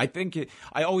possible. But I think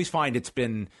I always find it's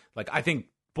been I think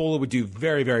Bola would do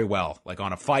very, very well,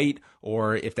 on a Fight,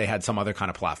 or if they had some other kind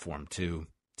of platform to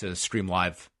stream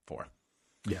live for.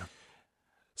 Yeah.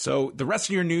 So the rest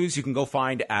of your news you can go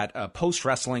find at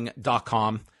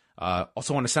postwrestling.com.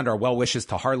 Also want to send our well wishes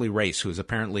to Harley Race, who is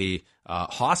apparently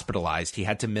hospitalized. He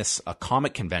had to miss a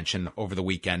comic convention over the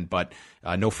weekend, but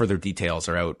no further details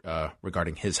are out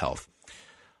regarding his health.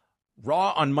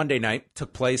 Raw on Monday night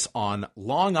took place on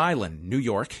Long Island, New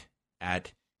York,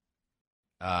 at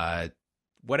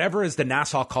whatever is the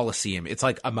Nassau Coliseum. It's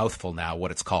a mouthful now what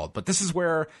it's called, but this is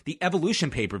where the Evolution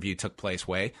pay-per-view took place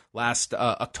last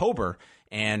October,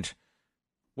 and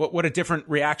what a different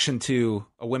reaction to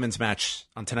a women's match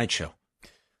on tonight's show.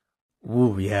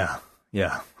 Ooh, yeah.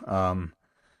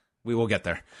 We will get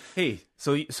there. Hey,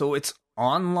 so it's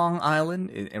on Long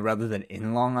Island rather than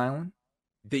in Long Island?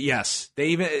 Yes, they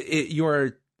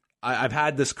even I've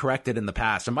had this corrected in the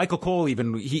past, and Michael Cole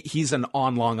he's an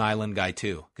on Long Island guy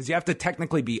too, because you have to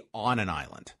technically be on an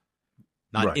island,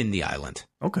 not right in the island.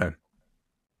 Okay,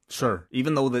 sure.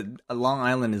 Even though the Long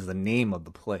Island is the name of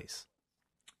the place.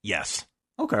 Yes.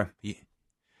 Okay.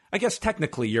 I guess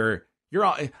technically you're You're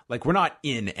on, like, we're not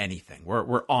in anything.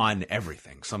 We're on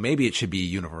everything. So maybe it should be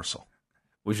universal.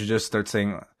 We should just start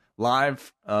saying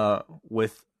live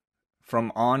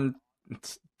from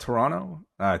Toronto.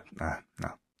 No.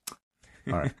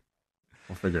 All right.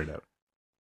 We'll figure it out.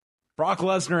 Brock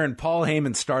Lesnar and Paul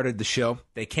Heyman started the show.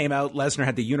 They came out. Lesnar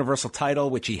had the Universal title,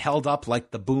 which he held up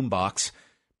like the boombox,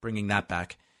 bringing that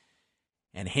back.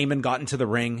 And Heyman got into the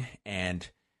ring and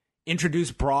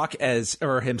introduced Brock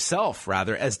himself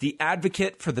as the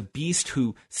advocate for the Beast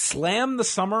who slammed the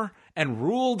Summer and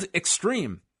ruled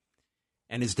Extreme,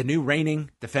 and is the new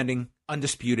reigning, defending,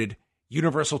 undisputed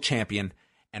Universal Champion.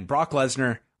 And Brock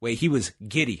Lesnar, he was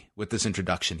giddy with this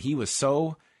introduction. He was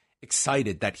so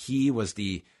excited that he was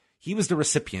the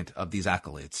recipient of these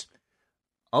accolades.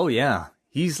 Oh yeah,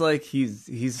 he's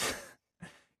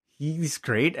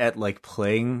great at like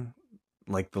playing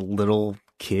like the little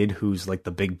kid who's like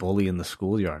the big bully in the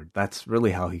schoolyard. That's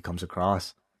really how he comes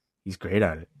across. He's great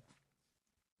at it.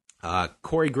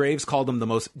 Corey Graves called him the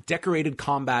most decorated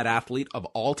combat athlete of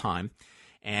all time,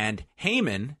 and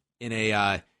Heyman, in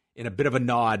a bit of a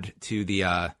nod to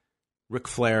the Ric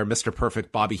Flair, Mr.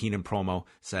 Perfect, Bobby Heenan promo,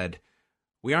 said,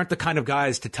 "We aren't the kind of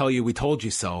guys to tell you we told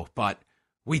you so, but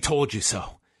we told you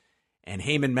so." And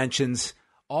Heyman mentions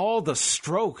all the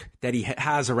stroke that he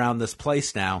has around this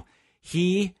place now.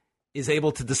 He is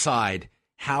able to decide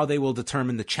how they will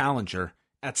determine the challenger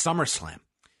at SummerSlam.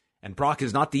 And Brock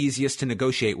is not the easiest to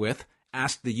negotiate with.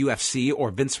 Ask the UFC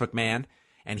or Vince McMahon,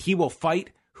 and he will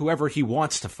fight whoever he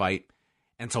wants to fight.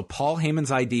 And so Paul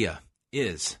Heyman's idea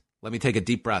is, let me take a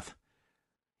deep breath,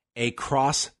 a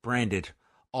cross-branded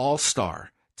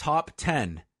all-star top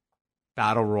 10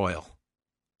 battle royal.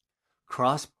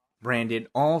 Cross-branded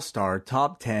all-star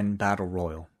top 10 battle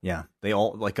royal. Yeah, they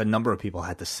all, like a number of people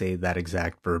had to say that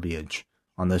exact verbiage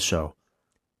on this show.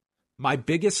 My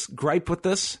biggest gripe with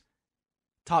this,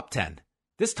 top 10.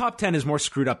 This top 10 is more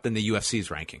screwed up than the UFC's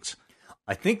rankings.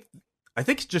 I think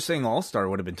just saying all-star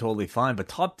would have been totally fine, but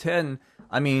top 10,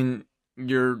 I mean,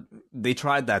 they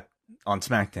tried that on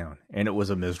SmackDown and it was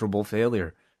a miserable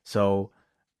failure. So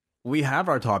we have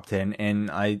our top 10, and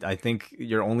I think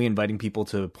you're only inviting people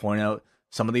to point out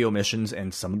some of the omissions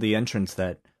and some of the entrants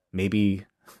that maybe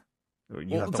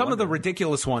some of the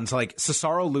ridiculous ones, like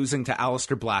Cesaro losing to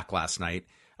Aleister Black last night,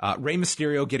 Rey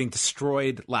Mysterio getting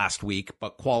destroyed last week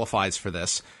but qualifies for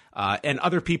this, and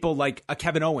other people like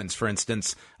Kevin Owens, for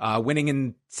instance, winning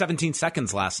in 17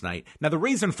 seconds last night. Now, the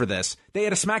reason for this, they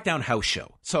had a SmackDown house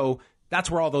show, so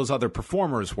that's where all those other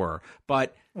performers were.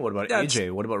 But what about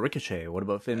AJ? What about Ricochet? What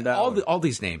about Finn Balor? All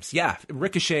these names. Yeah,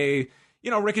 Ricochet.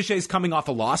 Ricochet's coming off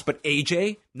a loss, but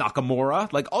AJ,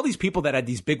 Nakamura, like all these people that had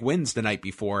these big wins the night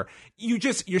before,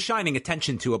 you're shining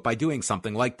attention to it by doing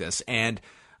something like this. And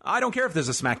I don't care if there's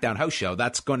a SmackDown house show.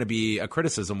 That's going to be a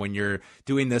criticism when you're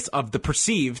doing this of the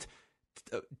perceived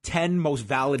 10 most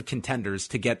valid contenders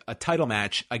to get a title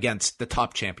match against the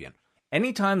top champion.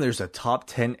 Anytime there's a top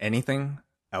 10 anything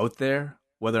out there,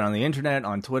 whether on the internet,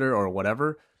 on Twitter, or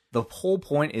whatever, the whole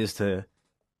point is to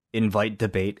invite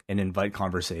debate and invite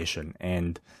conversation.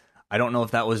 And I don't know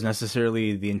if that was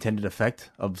necessarily the intended effect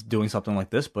of doing something like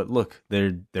this, but look,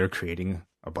 they're creating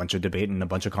a bunch of debate and a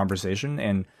bunch of conversation,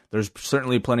 and there's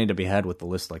certainly plenty to be had with the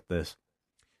list like this.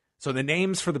 So the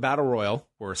names for the Battle Royal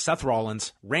were Seth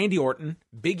Rollins, Randy Orton,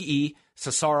 Big E,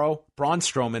 Cesaro, Braun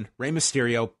Strowman, Rey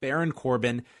Mysterio, Baron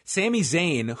Corbin, Sami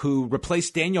Zayn, who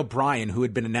replaced Daniel Bryan, who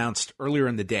had been announced earlier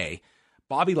in the day,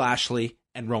 Bobby Lashley,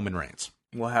 and Roman Reigns.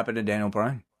 What happened to Daniel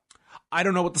Bryan? I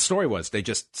don't know what the story was. They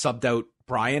just subbed out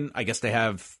Bryan. I guess they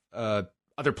have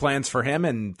other plans for him,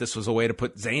 and this was a way to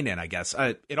put Zayn in, I guess.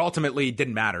 It ultimately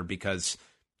didn't matter because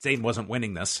Zayn wasn't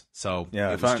winning this, so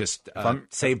yeah, it was just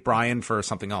save Bryan for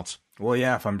something else. Well,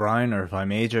 yeah, if I'm Bryan or if I'm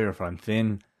AJ or if I'm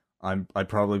Finn, I'd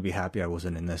probably be happy I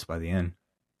wasn't in this by the end.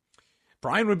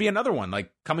 Bryan would be another one,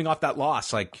 like coming off that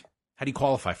loss. Like, how do you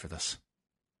qualify for this?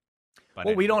 But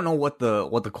anyway. We don't know what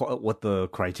the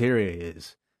criteria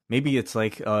is. Maybe it's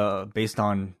like based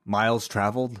on miles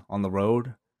traveled on the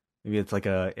road. Maybe it's like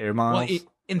air miles. Well,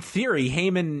 in theory,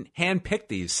 Heyman handpicked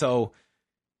these, so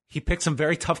he picked some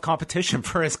very tough competition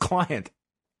for his client.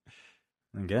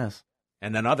 I guess.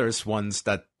 And then ones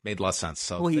that made less sense.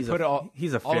 So well, he's a fair all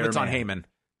of it's man. on Heyman.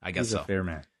 I guess he's a fair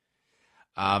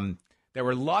man. There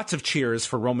were lots of cheers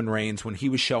for Roman Reigns when he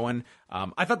was showing.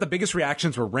 I thought the biggest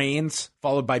reactions were Reigns,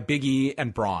 followed by Big E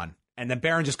and Braun. And then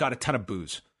Baron just got a ton of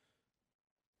boos.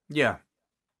 Yeah.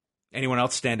 Anyone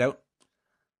else stand out?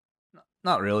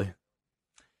 Not really.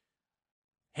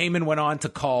 Heyman went on to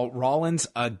call Rollins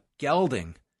a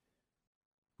gelding,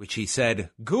 which he said,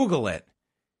 Google it.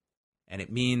 And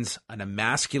it means an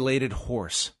emasculated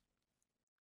horse.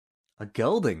 A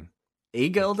gelding? A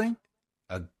gelding?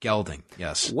 A gelding,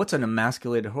 yes. What's an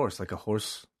emasculated horse? Like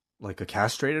a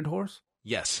castrated horse?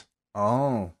 Yes.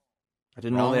 Oh. I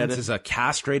didn't know Rollins that. is a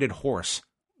castrated horse.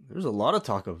 There's a lot of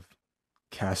talk of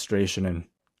castration and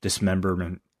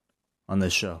dismemberment on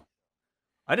this show.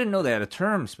 I didn't know they had a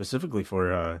term specifically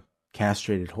for a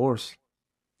castrated horse.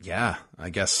 Yeah, I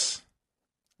guess.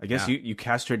 Yeah. you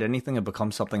castrate anything and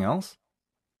become something else?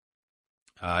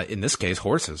 In this case,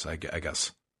 horses, I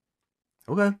guess.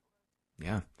 Okay.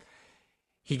 Yeah.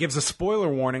 He gives a spoiler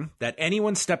warning that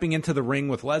anyone stepping into the ring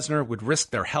with Lesnar would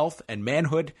risk their health and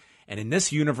manhood, and in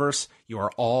this universe, you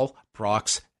are all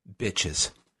Brock's bitches.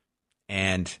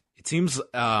 And it seems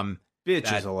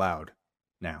Bitch is allowed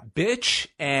now. bitch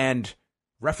and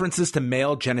references to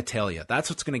male genitalia. That's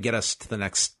what's going to get us to the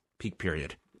next peak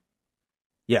period.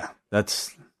 Yeah,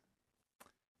 that's...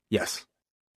 Yes.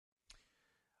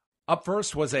 Up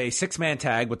first was a 6-man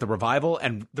tag with the Revival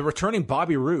and the returning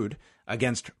Bobby Roode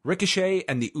against Ricochet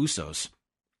and the Usos.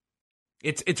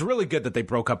 It's really good that they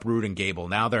broke up Roode and Gable.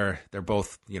 Now they're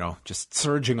both, just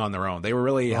surging on their own. They were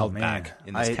really held back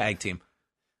in this tag team.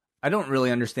 I don't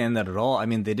really understand that at all. I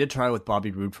mean, they did try with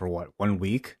Bobby Roode for 1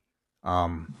 week?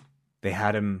 They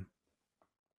had him...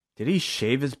 Did he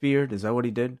shave his beard? Is that what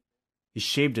he did? He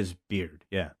shaved his beard,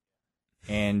 yeah.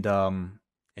 And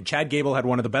Chad Gable had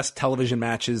one of the best television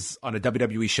matches on a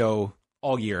WWE show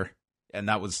all year, and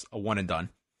that was a one and done.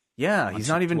 yeah, he's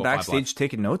not even 205 backstage Live.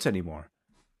 taking notes anymore.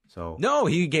 So No,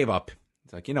 he gave up.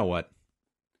 He's like, you know what?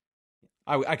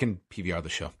 I can PVR the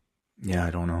show. yeah,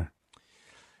 I don't know.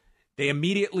 They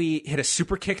immediately hit a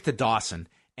super kick to Dawson,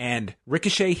 and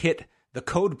Ricochet hit the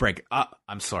code break.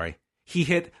 I'm sorry. He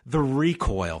hit the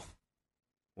recoil.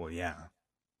 Well, yeah,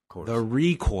 of course. The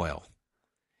recoil.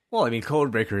 Well, I mean,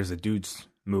 Codebreaker is a dude's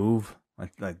move.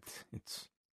 Like it's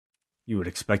you would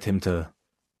expect him to.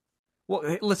 Well,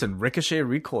 hey, listen, Ricochet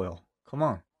recoil. Come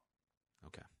on.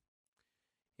 Okay.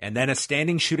 And then a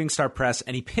standing shooting star press,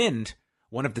 and he pinned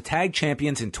one of the tag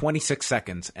champions in 26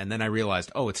 seconds. And then I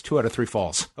realized, it's 2 out of 3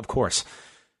 falls. Of course.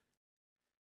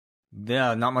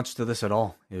 Yeah, not much to this at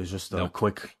all. It was just a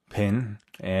quick pin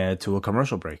to a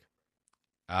commercial break.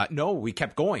 No, we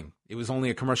kept going. It was only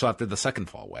a commercial after the second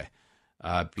fall away.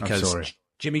 Because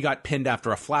Jimmy got pinned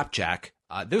after a flapjack.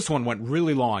 This one went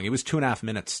really long. It was 2.5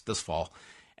 minutes this fall.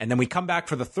 And then we come back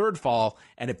for the third fall,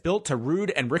 and it built to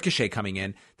Roode and Ricochet coming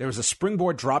in. There was a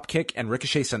springboard drop kick, and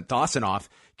Ricochet sent Dawson off.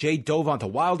 Jay dove onto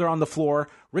Wilder on the floor.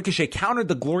 Ricochet countered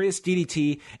the glorious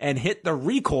DDT and hit the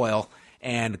recoil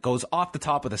and goes off the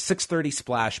top with a 630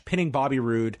 splash, pinning Bobby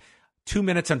Roode. 2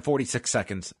 minutes and 46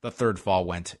 seconds, the third fall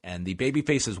went, and the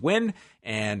babyfaces win,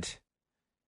 and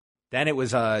then it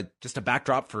was just a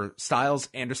backdrop for Styles,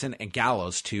 Anderson, and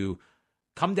Gallows to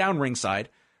come down ringside.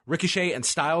 Ricochet and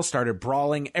Styles started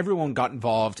brawling. Everyone got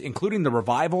involved, including the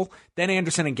Revival, then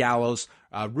Anderson and Gallows.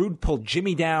 Roode pulled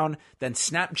Jimmy down, then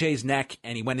snapped Jay's neck,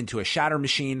 and he went into a shatter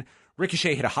machine.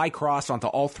 Ricochet hit a high cross onto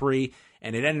all three,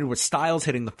 and it ended with Styles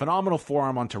hitting the phenomenal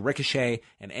forearm onto Ricochet,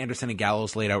 and Anderson and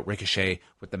Gallows laid out Ricochet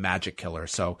with the Magic Killer.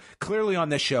 So clearly on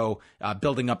this show,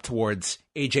 building up towards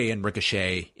AJ and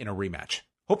Ricochet in a rematch.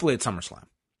 Hopefully at SummerSlam.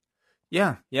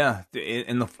 Yeah.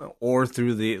 Or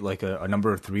through a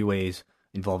number of 3-ways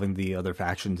involving the other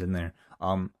factions in there.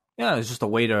 It's just a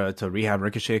way to rehab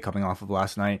Ricochet coming off of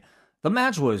last night. The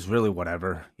match was really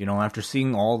whatever. After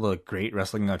seeing all the great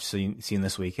wrestling I've seen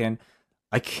this weekend,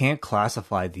 I can't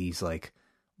classify these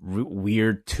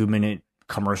weird 2-minute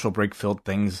commercial break filled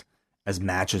things as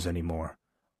matches anymore.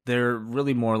 They're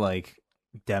really more like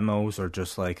demos or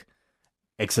just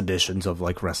exhibitions of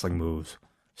wrestling moves.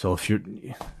 So if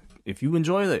you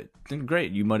enjoy it, then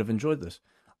great. You might have enjoyed this.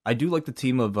 I do like the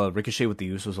team of Ricochet with the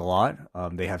Usos a lot.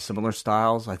 They have similar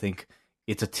styles. I think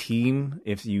it's a team,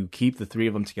 if you keep the three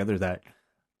of them together, that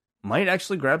might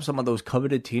actually grab some of those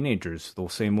coveted teenagers the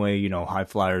same way, high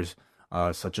flyers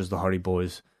such as the Hardy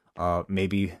Boys,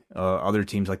 maybe other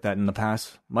teams like that in the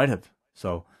past might have.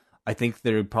 So I think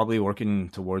they're probably working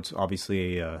towards,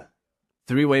 obviously, a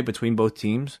 3-way between both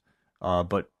teams,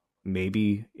 but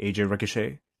maybe AJ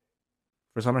Ricochet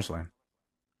for SummerSlam.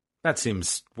 That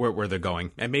seems where they're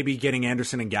going. And maybe getting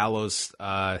Anderson and Gallows.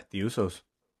 The Usos.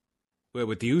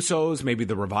 With the Usos, maybe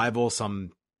the Revival,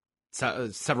 some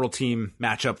several team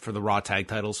matchup for the Raw tag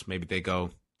titles. Maybe they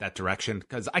go that direction.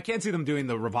 Because I can't see them doing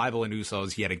the Revival and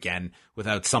Usos yet again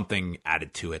without something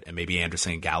added to it. And maybe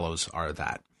Anderson and Gallows are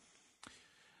that.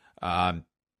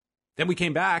 Then we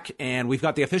came back and we've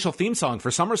got the official theme song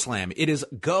for SummerSlam. It is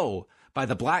Go by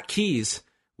the Black Keys,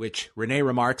 which Renee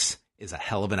remarks is a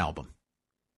hell of an album.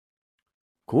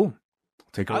 Cool.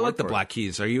 I like the Black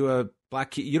Keys. Are you a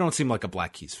Black Keys? You don't seem like a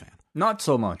Black Keys fan. Not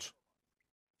so much.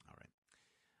 All right.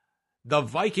 The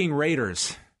Viking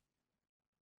Raiders.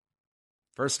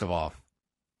 First of all,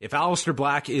 if Aleister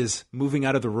Black is moving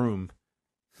out of the room,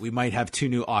 we might have 2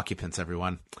 new occupants,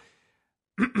 everyone.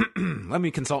 Let me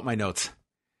consult my notes.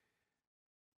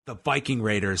 The Viking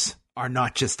Raiders are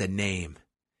not just a name.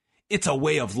 It's a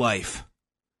way of life.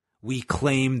 We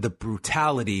claim the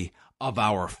brutality of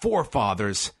our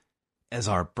forefathers as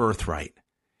our birthright,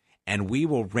 and we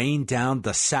will rain down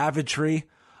the savagery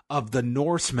of the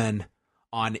Norsemen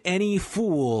on any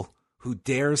fool who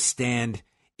dares stand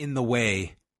in the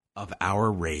way of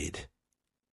our raid.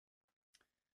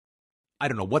 I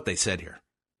don't know what they said here.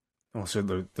 Oh, so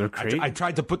they're crazy. I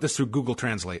tried to put this through Google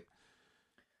Translate.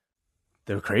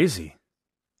 They're crazy.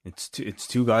 It's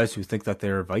two guys who think that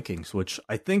they're Vikings, which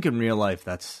I think in real life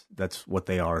that's what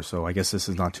they are. So I guess this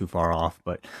is not too far off.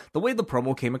 But the way the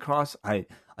promo came across, I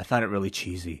found it really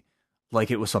cheesy,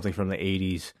 like it was something from the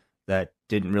 80s that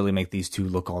didn't really make these two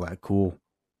look all that cool.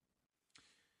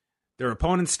 Their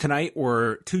opponents tonight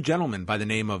were 2 gentlemen by the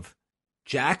name of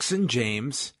Jackson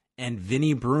James and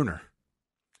Vinnie Bruner,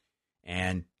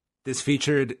 and this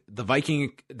featured the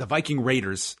Viking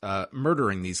Raiders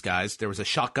murdering these guys. There was a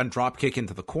shotgun drop kick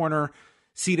into the corner,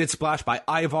 seated splash by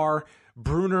Ivar.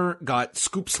 Bruner got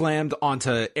scoop slammed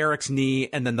onto Eric's knee,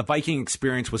 and then the Viking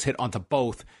Experience was hit onto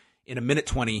both. In a minute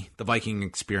 20, the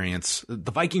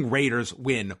Viking Raiders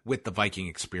win with the Viking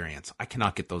Experience. I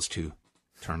cannot get those 2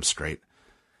 terms straight.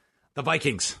 The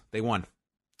Vikings, they won.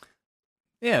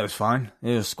 Yeah, it was fine.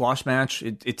 It was a squash match.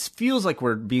 It feels like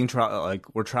we're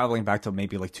we're traveling back to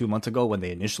maybe like 2 months ago when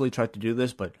they initially tried to do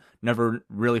this, but never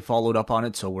really followed up on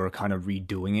it. So we're kind of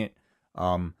redoing it.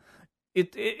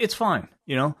 It's fine,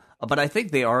 you know. But I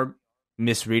think they are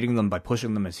misreading them by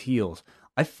pushing them as heels.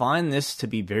 I find this to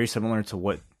be very similar to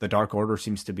what the Dark Order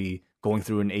seems to be going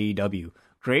through in AEW.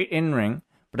 Great in ring,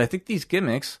 but I think these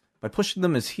gimmicks, by pushing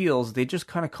them as heels, they just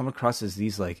kind of come across as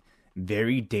these like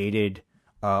very dated,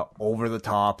 over the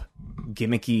top,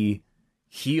 gimmicky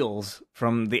heels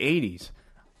from the 80s.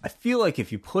 I feel like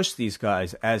if you push these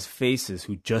guys as faces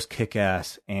who just kick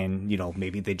ass and, you know,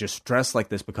 maybe they just dress like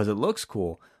this because it looks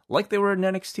cool, like they were in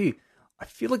NXT, I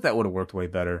feel like that would have worked way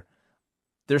better.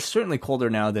 They're certainly colder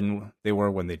now than they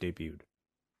were when they debuted.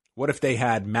 What if they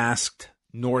had masked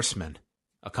Norsemen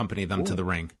accompany them to the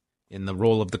ring in the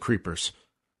role of the Creepers?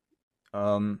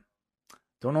 Don't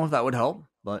know if that would help,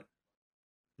 but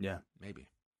yeah, maybe.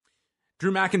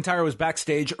 Drew McIntyre was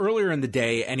backstage earlier in the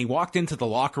day, and he walked into the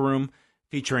locker room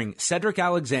featuring Cedric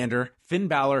Alexander, Finn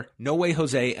Balor, No Way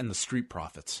Jose, and the Street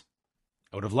Profits.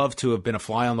 I would have loved to have been a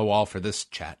fly on the wall for this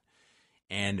chat.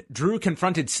 And Drew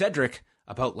confronted Cedric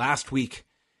about last week,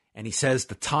 and he says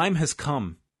the time has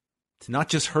come to not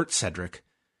just hurt Cedric,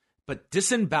 but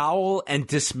disembowel and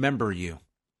dismember you.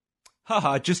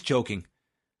 Haha, just joking.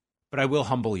 But I will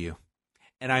humble you,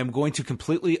 and I am going to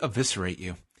completely eviscerate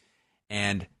you.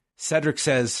 And Cedric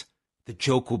says the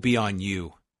joke will be on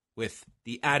you, with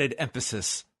the added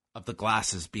emphasis of the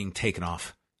glasses being taken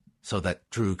off so that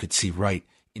Drew could see right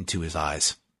into his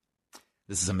eyes.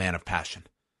 This is a man of passion.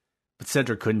 But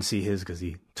Cedric couldn't see his because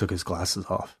he took his glasses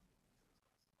off.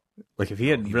 Like if he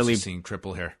had he really was seeing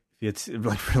triple hair, if he had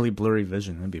like really blurry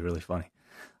vision, that'd be really funny.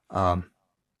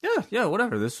 Yeah,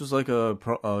 whatever. This was like a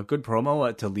good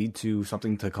promo to lead to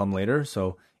something to come later.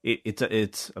 So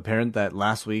it's apparent that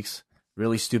last week's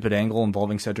really stupid angle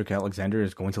involving Cedric Alexander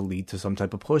is going to lead to some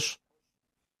type of push.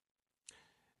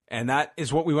 And that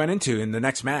is what we went into in the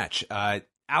next match.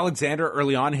 Alexander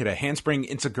early on hit a handspring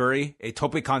enziguri, a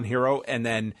Tope Con Hero, and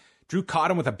then Drew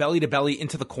caught him with a belly-to-belly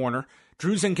into the corner.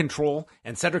 Drew's in control,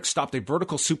 and Cedric stopped a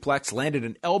vertical suplex, landed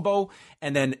an elbow,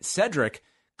 and then Cedric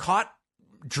caught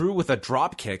Drew with a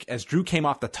drop kick as Drew came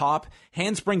off the top.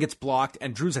 Handspring gets blocked,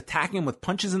 and Drew's attacking him with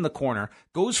punches in the corner,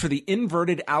 goes for the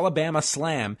inverted Alabama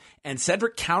slam, and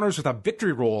Cedric counters with a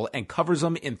victory roll and covers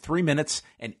him in 3 minutes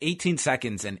and 18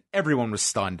 seconds, and everyone was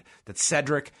stunned that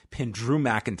Cedric pinned Drew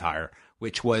McIntyre,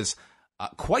 which was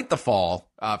quite the fall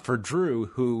for Drew,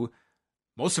 who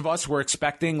most of us were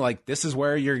expecting, like, this is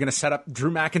where you're going to set up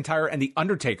Drew McIntyre and The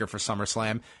Undertaker for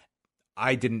SummerSlam.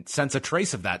 I didn't sense a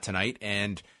trace of that tonight,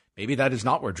 and maybe that is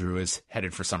not where Drew is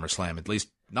headed for SummerSlam, at least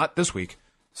not this week.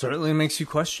 Certainly makes you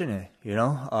question it, you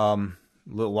know?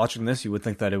 Watching this, you would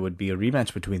think that it would be a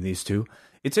rematch between these two.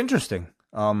 It's interesting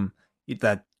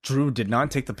that Drew did not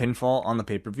take the pinfall on the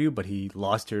pay-per-view, but he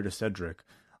lost here to Cedric.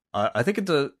 I think it's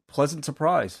a pleasant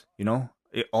surprise, you know?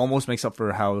 It almost makes up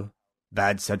for how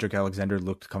bad Cedric Alexander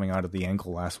looked coming out of the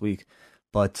ankle last week.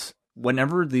 But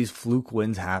whenever these fluke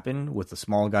wins happen with a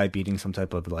small guy beating some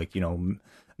type of, like, you know,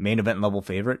 main event level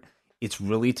favorite, it's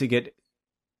really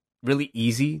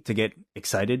easy to get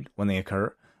excited when they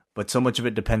occur. But so much of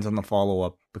it depends on the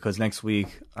follow-up, because next week,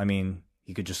 I mean,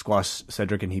 he could just squash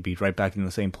Cedric and he'd be right back in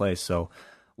the same place. So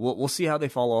we'll see how they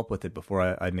follow up with it before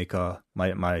I make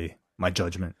my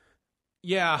judgment.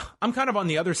 Yeah, I'm kind of on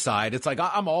the other side. It's like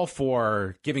I'm all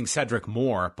for giving Cedric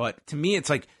more, but to me,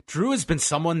 it's like Drew has been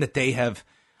someone that they have,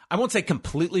 I won't say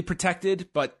completely protected,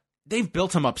 but they've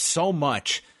built him up so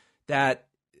much that,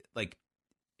 like,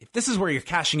 if this is where you're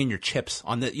cashing in your chips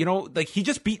on the, like he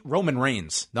just beat Roman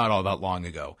Reigns not all that long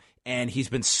ago, and he's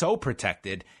been so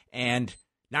protected, and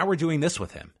now we're doing this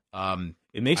with him.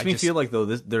 It makes me feel like, though,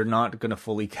 they're not going to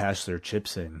fully cash their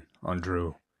chips in on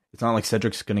Drew. It's not like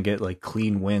Cedric's going to get like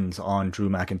clean wins on Drew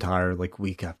McIntyre like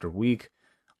week after week.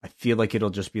 I feel like it'll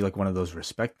just be like one of those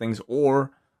respect things,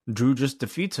 or Drew just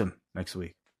defeats him next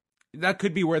week. That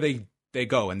could be where they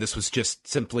go, and this was just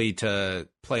simply to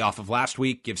play off of last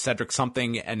week, give Cedric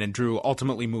something, and then Drew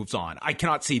ultimately moves on. I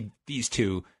cannot see these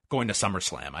two going to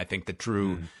SummerSlam. I think that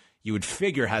Drew, you would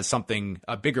figure, has something,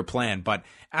 a bigger plan, but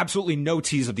absolutely no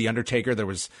tease of The Undertaker. There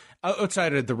was,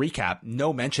 outside of the recap,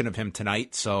 no mention of him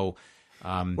tonight, so...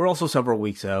 we're also several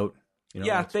weeks out.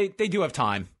 Yeah, they do have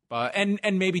time. And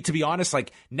maybe, to be honest,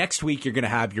 like next week you're going to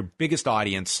have your biggest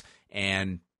audience,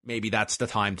 and maybe that's the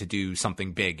time to do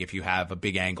something big if you have a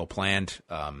big angle planned.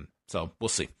 So we'll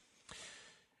see.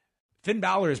 Finn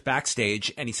Balor is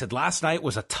backstage, and he said last night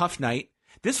was a tough night.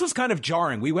 This was kind of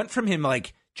jarring. We went from him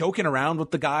like joking around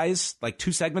with the guys like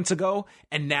 2 segments ago,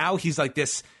 and now he's like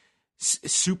this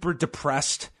super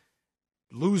depressed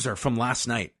loser from last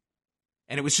night.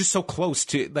 And it was just so close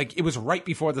to, like, it was right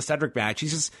before the Cedric match.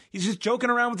 He's just joking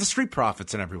around with the Street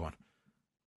Profits and everyone.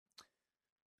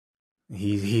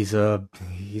 He's a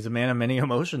man of many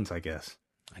emotions, I guess.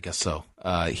 I guess so.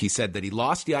 He said that he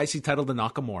lost the IC title to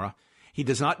Nakamura. He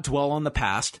does not dwell on the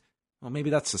past. Well, maybe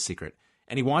that's the secret.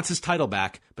 And he wants his title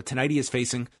back, but tonight he is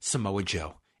facing Samoa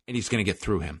Joe, and he's going to get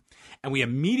through him. And we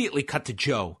immediately cut to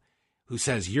Joe, who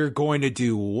says, "You're going to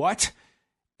do what?"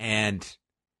 And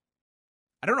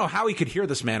I don't know how he could hear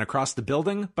this man across the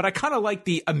building, but I kind of like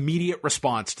the immediate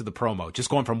response to the promo, just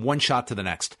going from one shot to the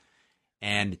next.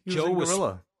 And Joe was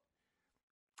gorilla.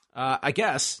 I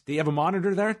guess. Did he have a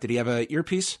monitor there? Did he have an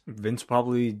earpiece? Vince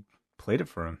probably played it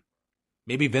for him.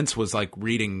 Maybe Vince was like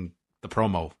reading the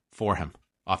promo for him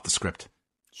off the script.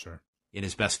 Sure. In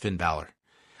his best Finn Balor.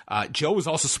 Joe was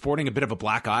also sporting a bit of a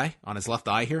black eye on his left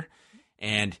eye here,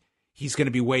 and he's going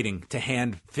to be waiting to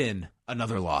hand Finn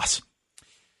another loss.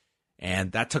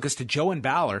 And that took us to Joe and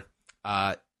Balor.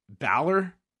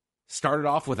 Balor started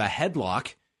off with a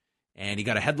headlock, and he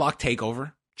got a headlock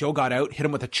takeover. Joe got out, hit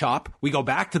him with a chop. We go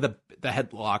back to the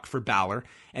headlock for Balor,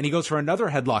 and he goes for another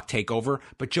headlock takeover,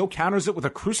 but Joe counters it with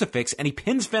a crucifix, and he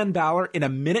pins Finn Balor in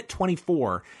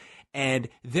 1:24, and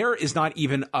there is not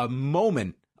even a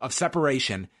moment of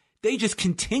separation. They just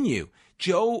continue.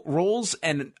 Joe rolls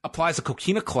and applies a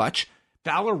coquina clutch.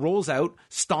 Balor rolls out,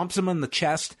 stomps him on the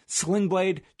chest, sling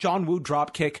blade, John Woo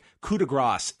dropkick, coup de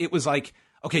grace. It was like,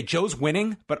 okay, Joe's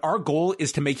winning, but our goal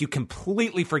is to make you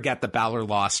completely forget that Balor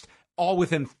lost, all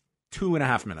within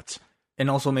 2.5 minutes.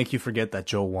 And also make you forget that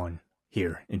Joe won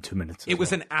here in 2 minutes. It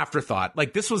was an afterthought.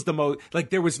 Like, this was the most, like,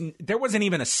 there wasn't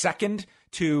even a second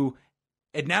to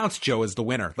announce Joe as the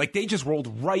winner. Like, they just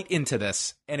rolled right into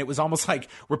this, and it was almost like,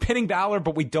 we're pinning Balor,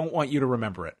 but we don't want you to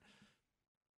remember it.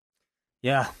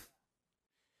 Yeah.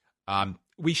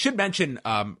 We should mention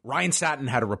Ryan Satin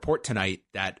had a report tonight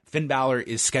that Finn Balor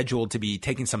is scheduled to be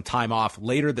taking some time off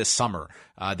later this summer.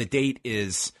 The date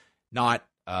is not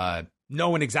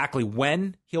known exactly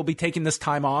when he'll be taking this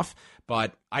time off,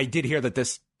 but I did hear that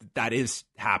that is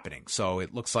happening. So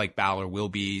it looks like Balor will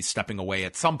be stepping away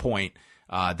at some point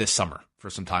this summer for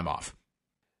some time off.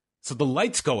 So the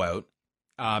lights go out,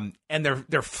 and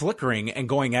they're flickering and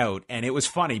going out, and it was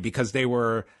funny because they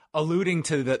were alluding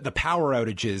to the power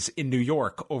outages in New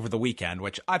York over the weekend,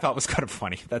 which I thought was kind of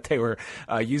funny that they were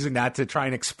using that to try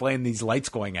and explain these lights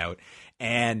going out.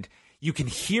 And you can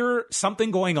hear something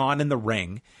going on in the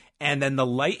ring, and then the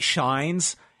light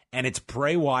shines, and it's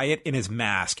Bray Wyatt in his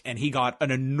mask, and he got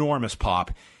an enormous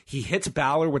pop. He hits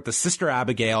Balor with the Sister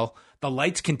Abigail. The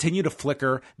lights continue to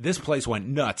flicker. This place went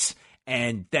nuts,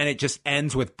 and then it just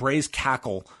ends with Bray's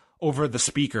cackle over the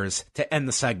speakers to end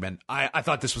the segment. I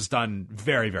thought this was done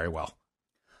very, very well.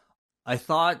 I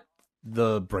thought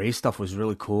the Bray stuff was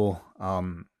really cool.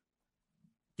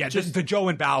 Yeah, just the Joe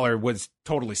and Balor was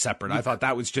totally separate. I thought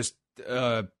that was just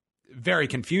very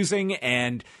confusing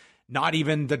and not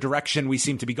even the direction we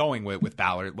seem to be going with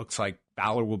Balor. It looks like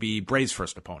Balor will be Bray's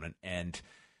first opponent. And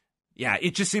yeah,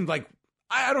 it just seemed like,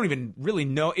 I don't even really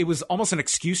know. It was almost an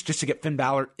excuse just to get Finn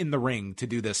Balor in the ring to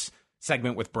do this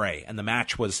segment with Bray. And the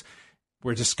match was,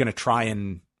 we're just going to try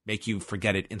and make you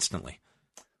forget it instantly.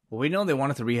 Well, we know they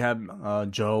wanted to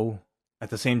rehab Joe. At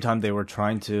the same time, they were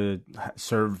trying to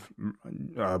serve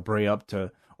Bray up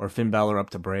to, or Finn Balor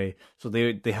up to Bray. So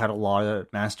they had a lot of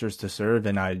masters to serve,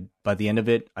 and by the end of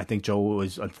it, I think Joe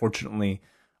was unfortunately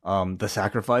the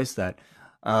sacrifice that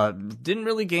didn't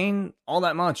really gain all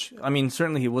that much. I mean,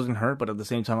 certainly he wasn't hurt, but at the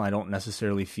same time, I don't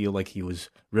necessarily feel like he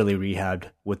was really rehabbed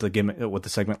with the gimmick, with the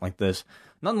segment like this.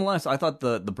 Nonetheless, I thought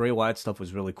the Bray Wyatt stuff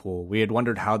was really cool. We had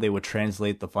wondered how they would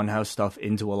translate the Funhouse stuff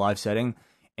into a live setting,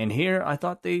 and here I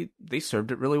thought they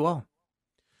served it really well.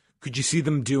 Could you see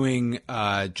them doing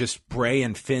just Bray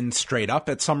and Finn straight up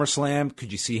at SummerSlam?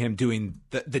 Could you see him doing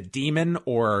the Demon?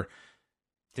 Or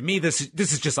to me, this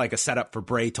is just like a setup for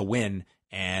Bray to win.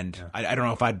 And I don't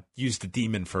know if I'd use the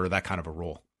Demon for that kind of a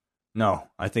role. No,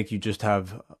 I think you just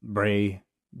have Bray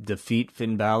defeat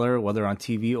Finn Balor, whether on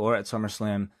TV or at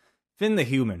SummerSlam. Finn the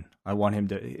Human, I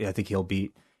think he'll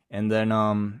beat. And then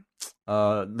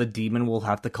the Demon will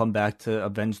have to come back to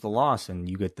avenge the loss, and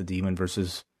you get the Demon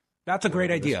versus... That's a great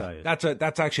idea.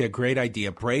 That's actually a great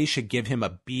idea. Bray should give him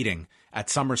a beating at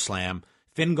SummerSlam.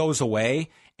 Finn goes away,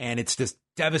 and it's this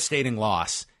devastating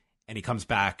loss, and he comes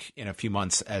back in a few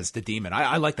months as the Demon.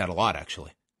 I like that a lot,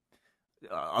 actually.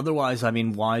 Otherwise, I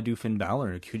mean, why do Finn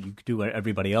Balor? You could do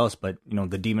everybody else, but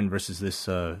the Demon versus this.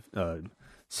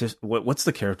 What's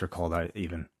the character called?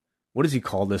 Even what does he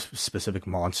call this specific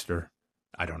monster?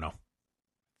 I don't know.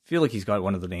 I feel like he's got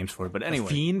one of the names for it, but anyway,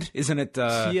 the Fiend, isn't it?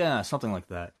 Yeah, something like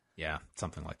that. Yeah,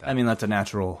 something like that. I mean, that's a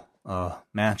natural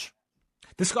match.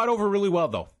 This got over really well,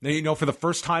 though. For the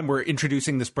first time, we're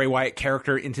introducing this Bray Wyatt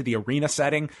character into the arena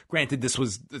setting. Granted, this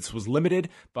was limited,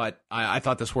 but I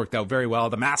thought this worked out very well.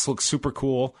 The mask looks super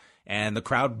cool, and the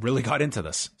crowd really got into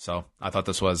this. So I thought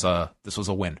this was a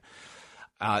win.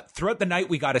 Throughout the night,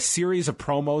 we got a series of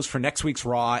promos for next week's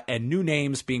Raw, and new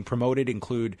names being promoted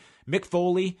include Mick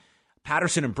Foley,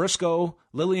 Patterson and Briscoe,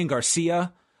 Lillian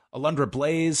Garcia, Alundra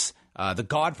Blaze. The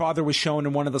Godfather was shown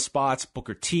in one of the spots,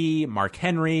 Booker T, Mark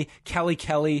Henry, Kelly,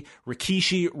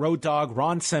 Rikishi, Road Dogg,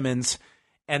 Ron Simmons,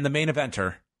 and the main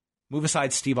eventer, move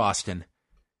aside Steve Austin,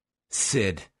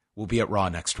 Sid, will be at Raw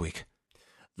next week.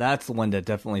 That's the one that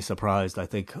definitely surprised, I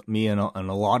think, me and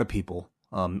a lot of people.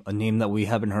 A name that we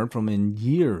haven't heard from in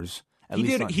years. He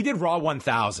did Raw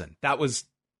 1000. That was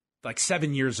like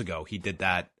 7 years ago. He did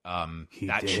that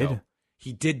show.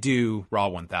 He did do Raw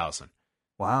 1000.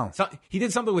 Wow. So he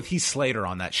did something with Heath Slater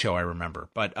on that show, I remember.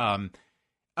 But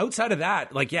outside of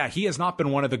that, he has not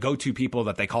been one of the go-to people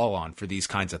that they call on for these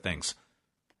kinds of things.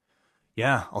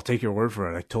 Yeah, I'll take your word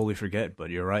for it. I totally forget,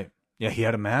 but you're right. Yeah, he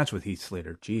had a match with Heath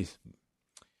Slater. Jeez.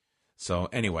 So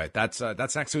anyway, that's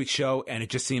next week's show, and it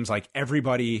just seems like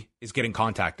everybody is getting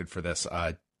contacted for this.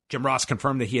 Jim Ross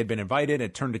confirmed that he had been invited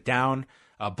and turned it down.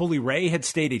 Bully Ray had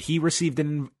stated he received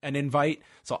an invite.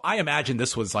 So I imagine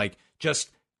this was like just...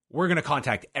 we're going to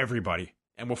contact everybody,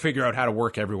 and we'll figure out how to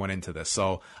work everyone into this.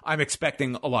 So I'm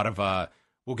expecting a lot of,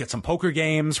 we'll get some poker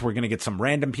games. We're going to get some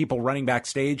random people running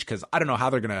backstage, because I don't know how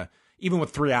they're going to, even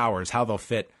with 3 hours, how they'll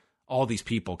fit all these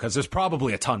people, because there's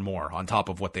probably a ton more on top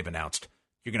of what they've announced.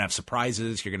 You're going to have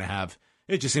surprises. You're going to have,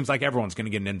 it just seems like everyone's going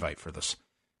to get an invite for this.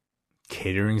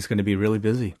 Catering's going to be really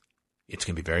busy. It's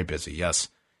going to be very busy, yes.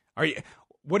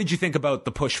 What did you think about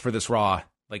the push for this Raw?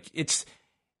 Like, it's,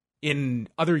 in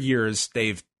other years,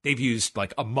 they've used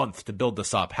like a month to build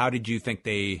this up. How did you think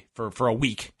for a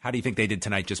week, how do you think they did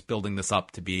tonight just building this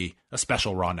up to be a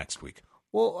special Raw next week?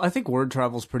 Well, I think word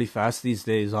travels pretty fast these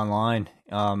days online.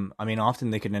 I mean,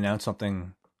 often they can announce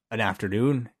something an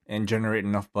afternoon and generate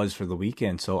enough buzz for the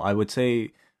weekend. So I would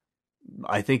say,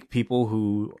 I think people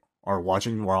who are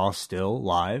watching Raw still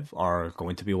live are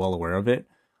going to be well aware of it.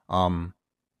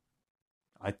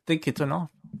 I think it's enough.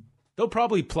 They'll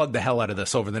probably plug the hell out of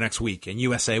this over the next week, and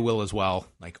USA will as well.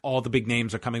 Like, all the big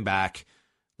names are coming back,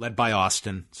 led by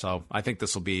Austin. So I think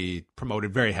this will be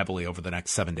promoted very heavily over the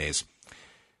next 7 days.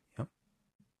 Yep.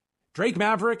 Drake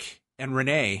Maverick and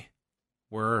Renee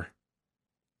were...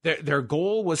 Their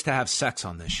goal was to have sex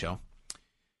on this show.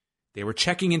 They were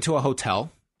checking into a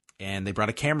hotel, and they brought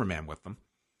a cameraman with them,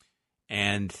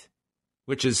 and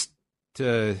which is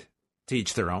to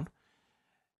each their own.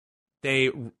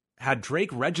 They had Drake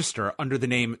register under the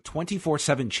name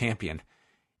 24/7 Champion,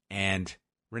 and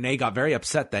Renee got very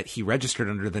upset that he registered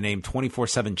under the name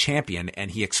 24/7 Champion, and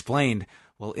he explained,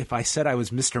 well, if I said I was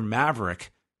Mr.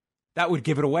 Maverick, that would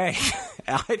give it away.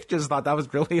 I just thought that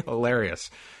was really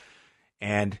hilarious.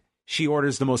 And she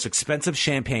orders the most expensive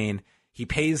champagne. He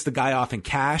pays the guy off in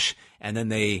cash, and then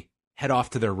they head off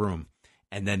to their room.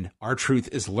 And then R-Truth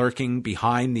is lurking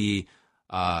behind the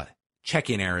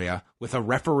check-in area with a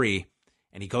referee,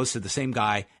 and he goes to the same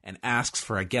guy and asks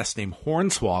for a guest named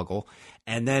Hornswoggle,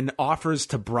 and then offers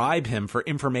to bribe him for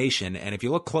information. And if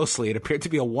you look closely, it appeared to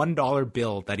be a $1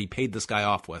 bill that he paid this guy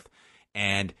off with.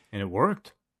 And it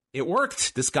worked. It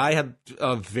worked. This guy had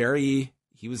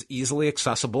he was easily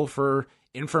accessible for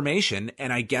information,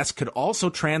 and I guess could also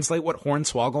translate what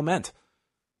Hornswoggle meant.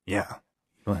 Yeah.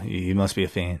 Well, he must be a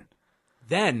fan.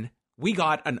 Then we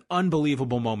got an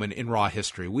unbelievable moment in Raw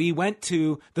history. We went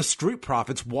to the Street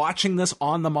Profits watching this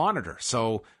on the monitor.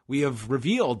 So we have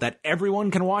revealed that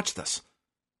everyone can watch this.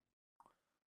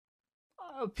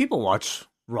 People watch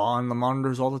Raw on the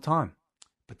monitors all the time.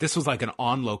 But this was like an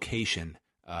on-location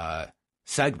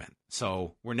segment.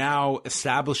 So we're now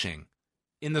establishing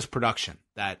in this production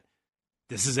that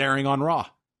this is airing on Raw.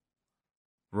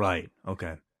 Right.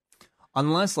 Okay.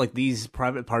 Unless like these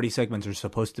private party segments are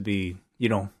supposed to be,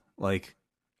 like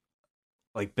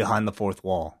behind the fourth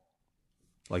wall.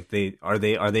 Like they are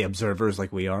they observers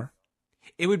like we are?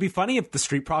 It would be funny if the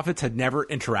Street Profits had never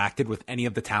interacted with any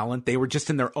of the talent. They were just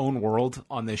in their own world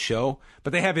on this show,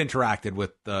 but they have interacted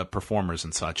with the performers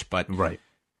and such. But right.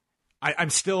 I'm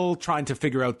still trying to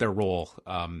figure out their role.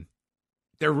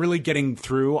 They're really getting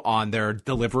through on their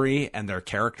delivery and their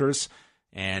characters.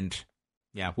 And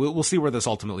yeah, we'll see where this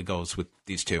ultimately goes with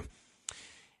these two.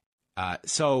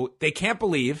 So they can't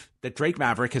believe that Drake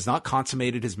Maverick has not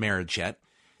consummated his marriage yet.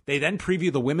 They then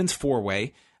preview the women's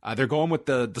four-way. They're going with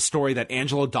the story that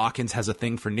Angelo Dawkins has a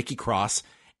thing for Nikki Cross.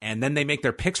 And then they make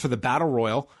their picks for the Battle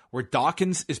Royal, where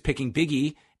Dawkins is picking Big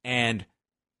E and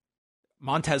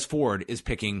Montez Ford is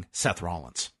picking Seth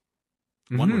Rollins.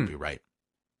 One would be right.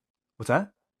 What's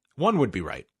that? One would be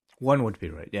right. One would be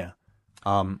right, yeah.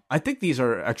 I think these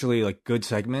are actually like good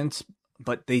segments,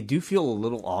 but they do feel a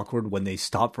little awkward when they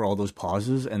stop for all those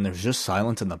pauses and there's just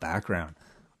silence in the background.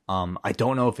 I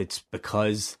don't know if it's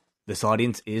because this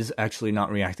audience is actually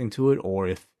not reacting to it or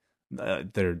if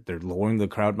they're lowering the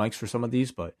crowd mics for some of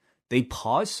these, but they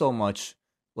pause so much,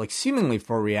 like seemingly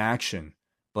for reaction,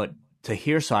 but to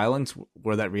hear silence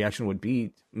where that reaction would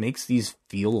be makes these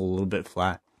feel a little bit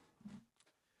flat.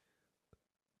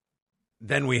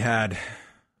 Then we had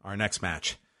our next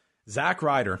match. Zack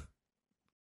Ryder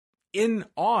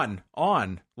on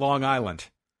Long Island.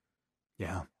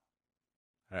 Yeah.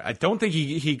 I don't think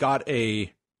he got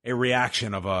a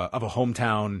reaction of a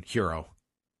hometown hero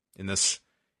in this.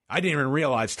 I didn't even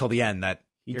realize till the end that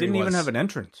he didn't even have an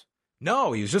entrance.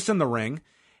 No, he was just in the ring,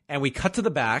 and we cut to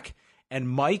the back, and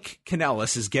Mike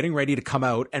Kanellis is getting ready to come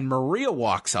out, and Maria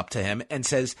walks up to him and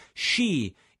says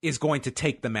she is going to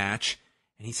take the match,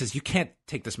 and he says, "You can't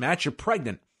take this match. You're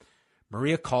pregnant."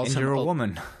 Maria calls him. And you're a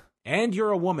woman. And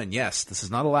you're a woman. Yes, this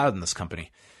is not allowed in this company.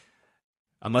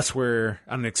 Unless we're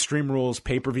on an Extreme Rules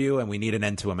pay-per-view and we need an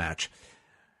end to a match.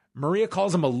 Maria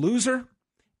calls him a loser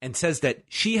and says that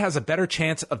she has a better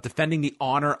chance of defending the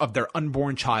honor of their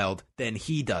unborn child than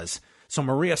he does. So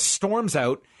Maria storms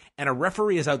out, and a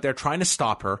referee is out there trying to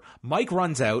stop her. Mike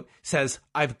runs out, says,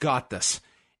 "I've got this."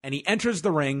 And he enters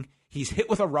the ring. He's hit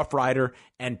with a Rough Rider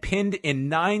and pinned in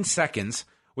 9 seconds,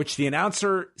 which the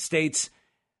announcer states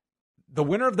the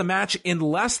winner of the match in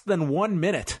less than 1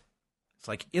 minute. It's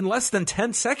like in less than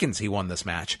 10 seconds he won this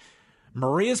match.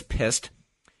 Maria's pissed,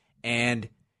 and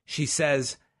she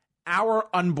says, "Our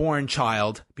unborn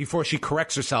child," before she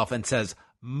corrects herself and says,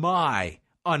 "My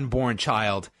unborn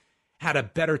child had a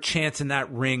better chance in that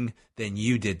ring than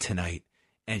you did tonight."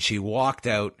 And she walked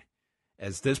out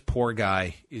as this poor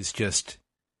guy is just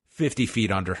 50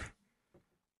 feet under.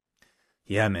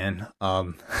 Yeah, man.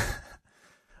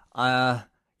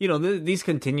 These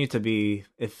continue to be,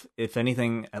 if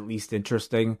anything, at least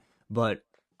interesting. But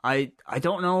I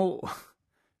don't know.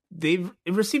 They've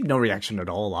received no reaction at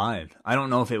all live. I don't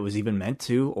know if it was even meant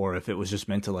to, or if it was just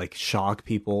meant to like shock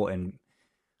people. And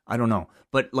I don't know.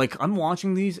 But like I'm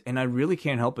watching these, and I really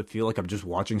can't help but feel like I'm just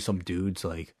watching some dude's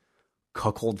like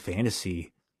cuckold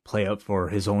fantasy play out for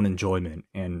his own enjoyment.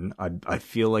 And I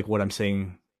feel like what I'm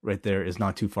saying right there is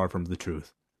not too far from the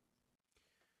truth.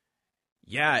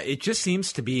 Yeah, it just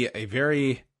seems to be a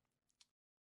very,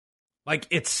 like,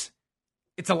 it's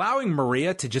allowing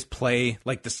Maria to just play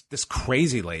like this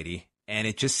crazy lady, and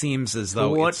it just seems as though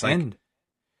what it's like, end?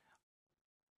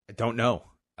 I don't know.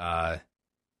 I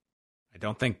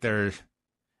don't think they're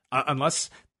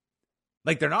unless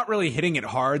like they're not really hitting it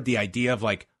hard. The idea of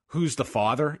like who's the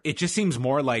father, it just seems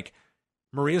more like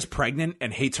Maria's pregnant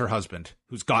and hates her husband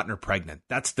who's gotten her pregnant.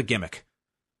 That's the gimmick.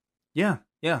 Yeah.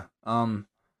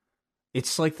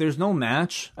 It's like there's no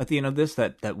match at the end of this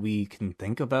that we can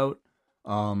think about.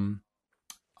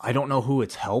 I don't know who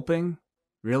it's helping,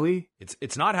 really.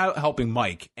 It's not helping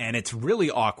Mike, and it's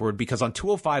really awkward because on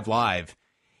 205 Live,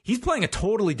 he's playing a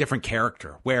totally different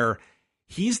character where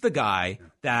he's the guy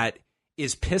that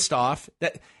is pissed off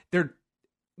that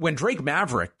when Drake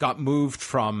Maverick got moved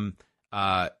from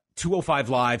 205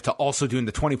 Live to also doing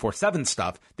the 24/7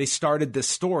 stuff, they started this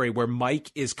story where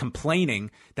Mike is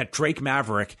complaining that Drake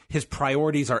Maverick, his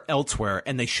priorities are elsewhere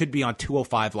and they should be on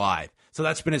 205 Live. So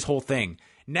that's been his whole thing.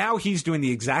 Now he's doing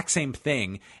the exact same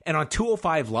thing. And on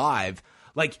 205 Live,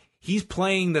 like, he's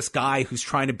playing this guy who's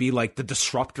trying to be like the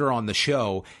disruptor on the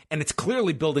show. And it's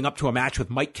clearly building up to a match with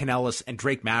Mike Kanellis and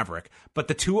Drake Maverick. But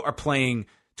the two are playing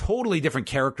totally different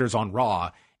characters on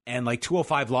Raw. And like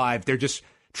 205 Live, they're just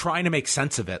trying to make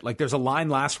sense of it. Like, there's a line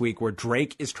last week where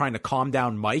Drake is trying to calm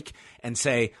down Mike and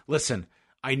say, listen,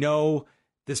 I know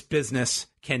this business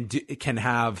can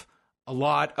have a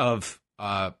lot of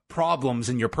problems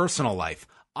in your personal life.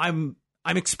 I'm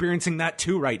experiencing that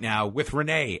too right now with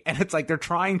Renee. And it's like they're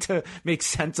trying to make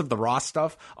sense of the Raw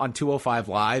stuff on 205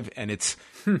 Live. And it's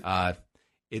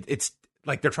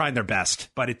like they're trying their best,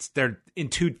 but they're in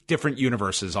two different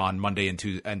universes on Monday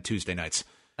and Tuesday nights.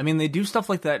 I mean, they do stuff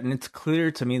like that, and it's clear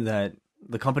to me that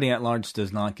the company at large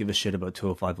does not give a shit about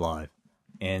 205 Live.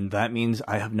 And that means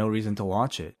I have no reason to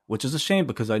watch it, which is a shame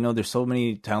because I know there's so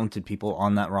many talented people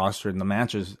on that roster in the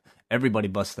matches. Everybody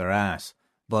busts their ass.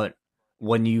 But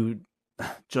when you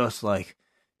just like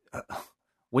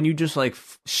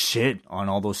shit on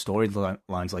all those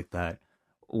storylines like that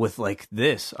with like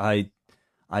this, I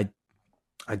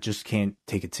just can't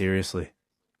take it seriously.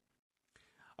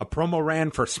 A promo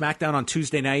ran for SmackDown on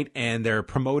Tuesday night, and they're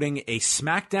promoting a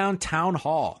SmackDown Town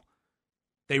Hall.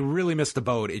 They really missed the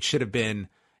boat. It should have been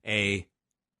a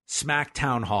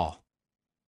SmackTown Hall.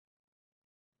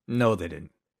 No, they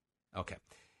didn't. Okay.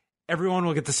 Everyone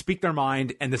will get to speak their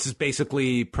mind, and this is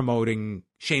basically promoting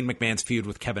Shane McMahon's feud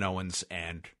with Kevin Owens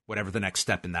and whatever the next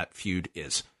step in that feud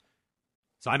is.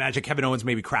 So I imagine Kevin Owens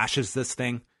maybe crashes this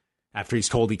thing after he's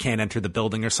told he can't enter the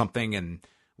building or something, and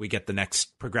we get the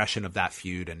next progression of that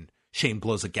feud, and Shane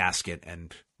blows a gasket,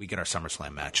 and we get our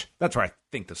SummerSlam match. That's where I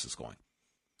think this is going.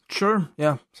 Sure,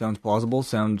 yeah. Sounds plausible.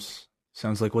 Sounds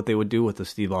like what they would do with the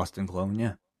Steve Austin clone,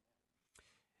 yeah.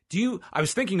 I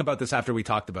was thinking about this after we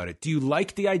talked about it. Do you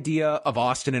like the idea of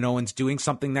Austin and Owens doing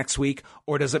something next week,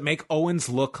 or does it make Owens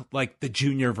look like the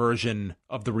junior version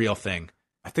of the real thing?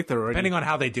 I think they're already... Depending on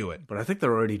how they do it. But I think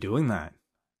they're already doing that.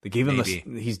 They gave him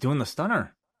he's doing the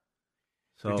stunner.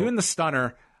 So they're doing the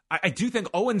stunner. I do think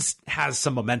Owens has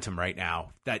some momentum right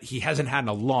now that he hasn't had in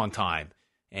a long time,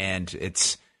 and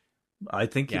it's. I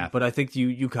think, yeah. But I think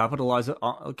you capitalize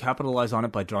on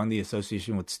it by drawing the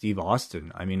association with Steve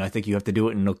Austin. I mean, I think you have to do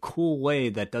it in a cool way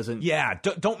that doesn't. Yeah,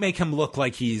 don't make him look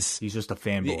like he's just a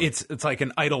fanboy. It's like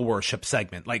an idol worship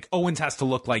segment. Like Owens has to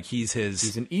look like he's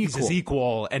his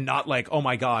equal, and not like, oh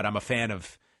my god, I'm a fan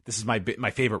of this is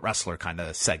my favorite wrestler kind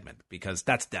of segment, because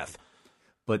that's death.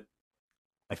 But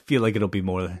I feel like it'll be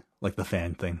more like the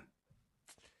fan thing.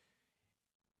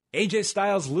 AJ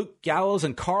Styles, Luke Gallows,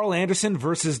 and Carl Anderson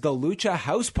versus the Lucha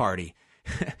House Party.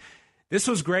 This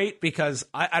was great because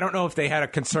I don't know if they had a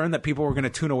concern that people were going to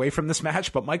tune away from this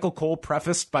match, but Michael Cole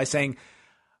prefaced by saying,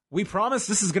 we promise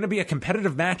this is going to be a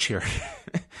competitive match here.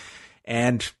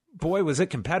 And boy, was it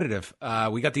competitive.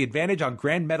 We got the advantage on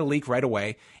Grand Metalik right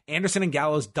away. Anderson and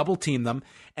Gallows double team them.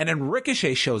 And then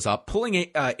Ricochet shows up, pulling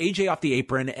AJ off the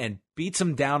apron and beats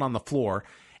him down on the floor.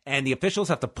 And the officials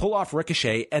have to pull off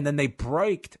Ricochet, and then they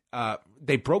broke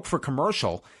for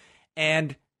commercial.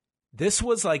 And this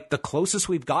was like the closest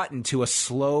we've gotten to a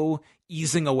slow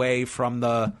easing away from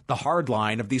the hard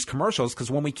line of these commercials.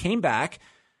 Because when we came back,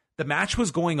 the match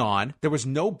was going on. There was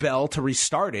no bell to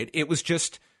restart it. It was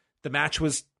just the match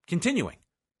was continuing.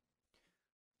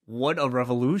 What a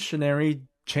revolutionary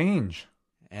change.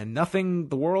 And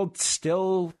the world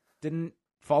still didn't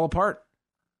fall apart.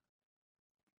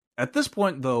 At this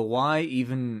point, though, why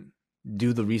even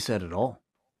do the reset at all?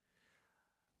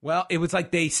 Well, it was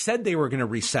like they said they were going to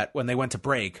reset when they went to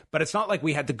break, but it's not like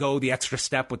we had to go the extra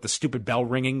step with the stupid bell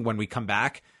ringing when we come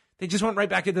back. They just went right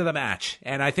back into the match.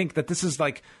 And I think that this is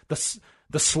like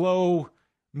the slow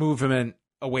movement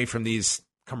away from these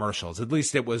commercials. At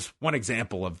least it was one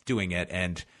example of doing it.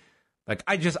 And like,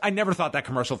 I never thought that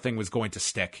commercial thing was going to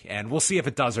stick, and we'll see if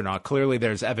it does or not. Clearly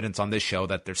there's evidence on this show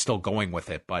that they're still going with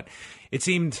it, but it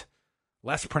seemed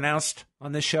less pronounced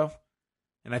on this show.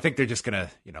 And I think they're just going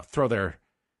to, throw their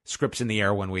scripts in the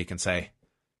air one week and say,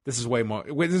 this is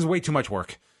way too much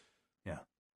work. Yeah.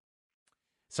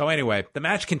 So anyway, the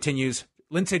match continues.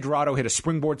 Lince Dorado hit a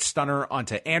springboard stunner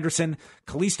onto Anderson.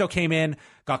 Kalisto came in,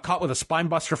 got caught with a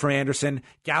spinebuster from Anderson.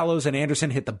 Gallows and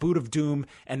Anderson hit the boot of doom,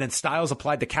 and then Styles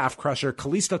applied the calf crusher.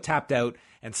 Kalisto tapped out,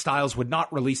 and Styles would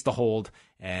not release the hold,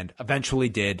 and eventually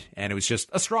did. And it was just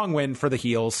a strong win for the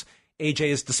heels. AJ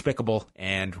is despicable,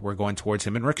 and we're going towards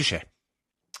him and Ricochet.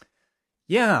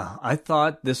 Yeah, I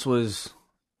thought this was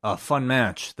a fun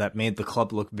match that made the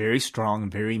club look very strong,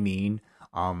 very mean.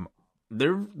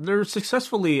 They're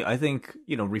successfully, I think,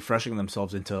 refreshing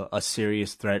themselves into a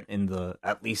serious threat in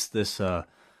at least this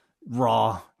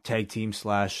Raw tag team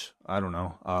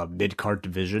 / mid card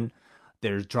division.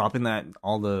 They're dropping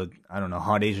all the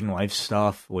hot Asian wife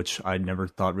stuff, which I never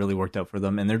thought really worked out for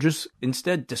them, and they're just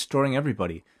instead destroying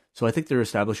everybody. So I think they're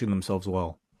establishing themselves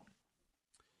well.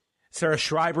 Sarah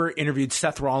Schreiber interviewed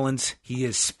Seth Rollins. He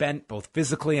is spent both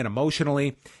physically and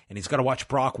emotionally, and he's got to watch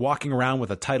Brock walking around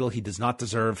with a title he does not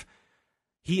deserve.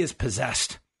 He is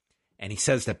possessed, and he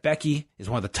says that Becky is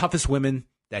one of the toughest women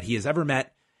that he has ever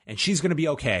met, and she's going to be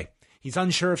okay. He's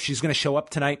unsure if she's going to show up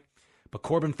tonight, but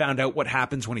Corbin found out what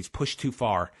happens when he's pushed too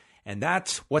far, and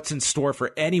that's what's in store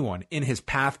for anyone in his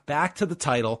path back to the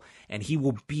title, and he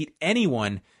will beat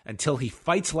anyone until he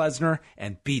fights Lesnar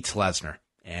and beats Lesnar.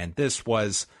 And this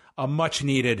was a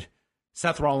much-needed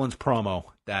Seth Rollins promo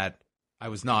that I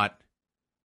was not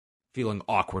feeling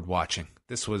awkward watching.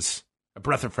 This was a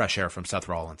breath of fresh air from Seth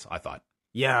Rollins, I thought.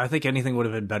 Yeah, I think anything would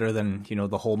have been better than,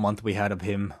 the whole month we had of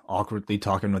him awkwardly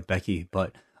talking with Becky.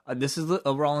 But this is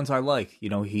a Rollins I like.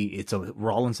 It's a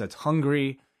Rollins that's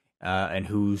hungry and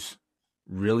who's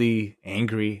really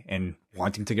angry and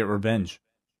wanting to get revenge.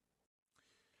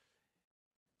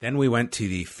 Then we went to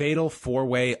the fatal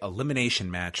 4-way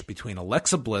elimination match between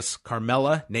Alexa Bliss,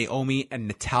 Carmella, Naomi, and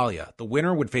Natalya. The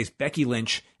winner would face Becky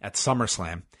Lynch at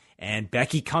SummerSlam. And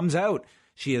Becky comes out.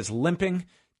 She is limping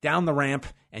down the ramp,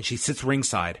 and she sits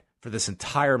ringside for this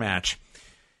entire match.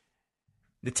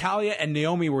 Natalya and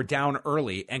Naomi were down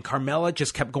early, and Carmella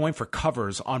just kept going for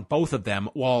covers on both of them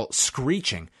while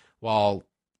screeching, while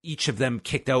each of them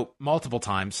kicked out multiple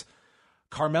times.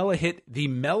 Carmella hit the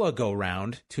Mela go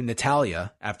round to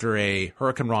Natalya after a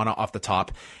Hurricane Rana off the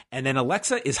top. And then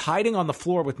Alexa is hiding on the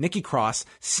floor with Nikki Cross,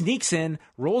 sneaks in,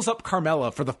 rolls up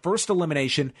Carmella for the first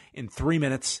elimination in 3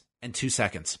 minutes and 2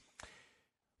 seconds.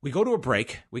 We go to a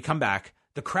break. We come back.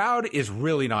 The crowd is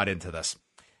really not into this.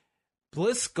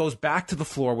 Bliss goes back to the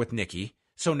floor with Nikki.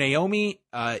 So Naomi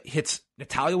hits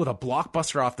Natalya with a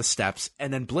blockbuster off the steps.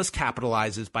 And then Bliss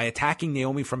capitalizes by attacking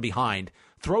Naomi from behind,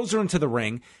 throws her into the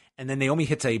ring. And then Naomi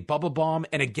hits a Bubba Bomb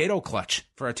and a Gato Clutch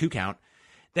for a 2 count.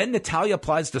 Then Natalya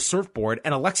applies the surfboard,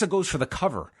 and Alexa goes for the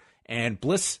cover. And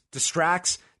Bliss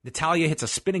distracts. Natalya hits a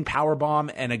spinning power bomb,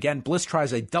 and again, Bliss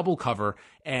tries a double cover,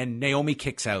 and Naomi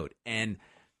kicks out. And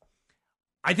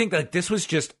I think that this was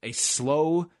just a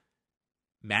slow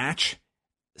match.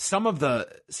 Some of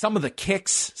the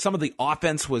kicks, some of the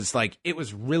offense was it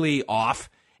was really off.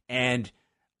 And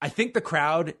I think the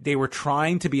crowd, they were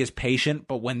trying to be as patient,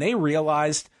 but when they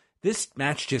realized this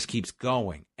match just keeps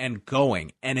going, and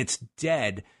it's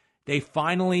dead, they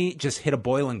finally just hit a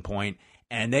boiling point,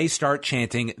 and they start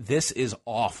chanting, "This is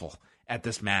awful," at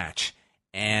this match.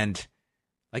 And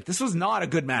this was not a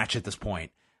good match at this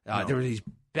point. No. There were these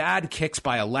bad kicks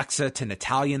by Alexa to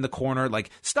Natalya in the corner,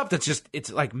 stuff that's just,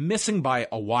 it's missing by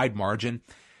a wide margin.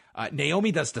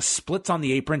 Naomi does the splits on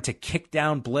the apron to kick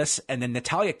down Bliss, and then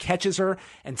Natalya catches her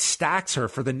and stacks her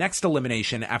for the next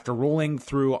elimination after rolling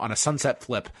through on a sunset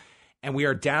flip. And we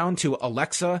are down to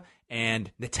Alexa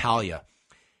and Natalya.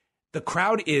 The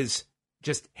crowd is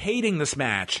just hating this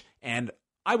match, and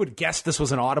I would guess this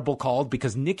was an audible call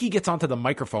because Nikki gets onto the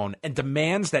microphone and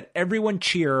demands that everyone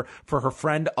cheer for her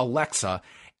friend Alexa.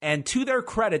 And to their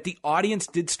credit, the audience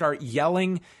did start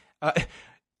yelling.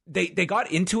 They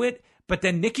got into it, but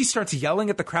then Nikki starts yelling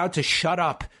at the crowd to shut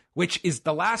up, which is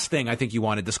the last thing I think you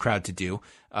wanted this crowd to do.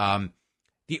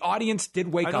 The audience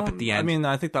did wake up at the end. I mean,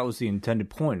 I think that was the intended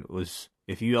point, was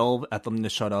if you yell at them to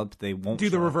shut up, they won't do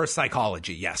the reverse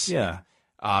psychology, yes. Yeah.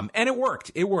 And it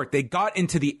worked. It worked. They got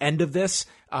into the end of this.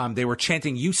 They were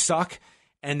chanting, "You suck."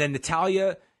 And then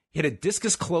Natalya hit a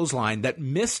discus clothesline that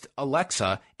missed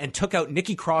Alexa and took out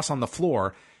Nikki Cross on the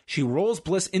floor. She rolls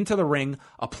Bliss into the ring,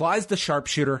 applies the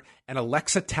sharpshooter, and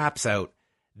Alexa taps out.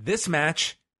 This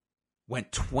match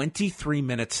went 23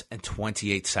 minutes and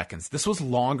 28 seconds. This was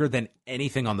longer than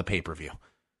anything on the pay-per-view.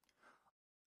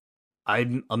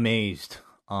 I'm amazed.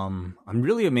 I'm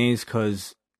really amazed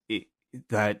because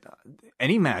that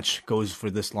any match goes for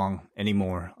this long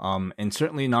anymore. And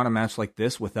certainly not a match like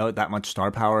this without that much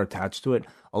star power attached to it.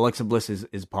 Alexa Bliss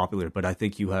is popular, but I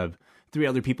think you have 3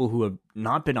 other people who have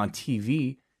not been on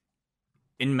TV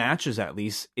in matches, at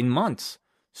least in months.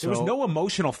 There was no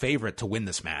emotional favorite to win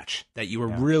this match that you were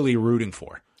really rooting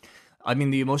for. I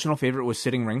mean, the emotional favorite was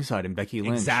sitting ringside and Becky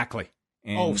Lynch. Exactly.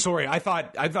 And sorry. I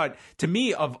thought to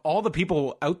me, of all the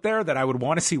people out there that I would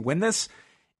want to see win this,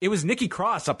 it was Nikki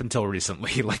Cross up until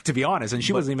recently, like, to be honest, and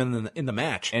she wasn't even in the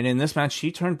match. And in this match,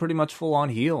 she turned pretty much full on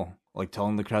heel, like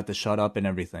telling the crowd to shut up and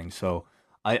everything. So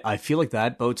I feel like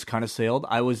that boat's kind of sailed.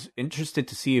 I was interested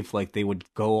to see if like they would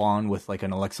go on with like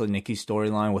an Alexa Nikki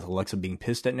storyline with Alexa being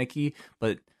pissed at Nikki,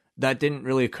 but that didn't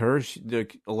really occur.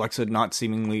 Alexa not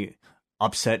seemingly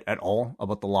upset at all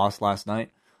about the loss last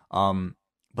night.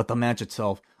 But the match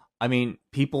itself, I mean,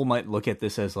 people might look at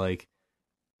this as like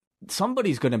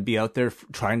somebody's going to be out there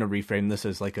trying to reframe this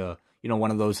as like a, one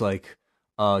of those like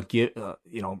audiences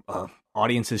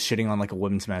shitting on like a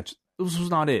women's match. This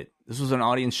was not it. This was an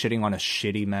audience shitting on a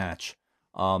shitty match.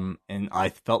 And I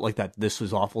felt like that this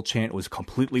was awful chant was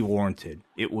completely warranted.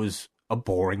 It was a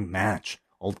boring match.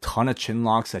 A ton of chin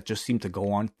locks that just seemed to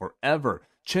go on forever.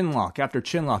 Chin lock after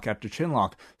chin lock after chin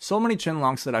lock. So many chin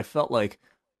locks that I felt like,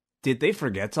 did they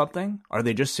forget something? Are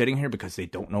they just sitting here because they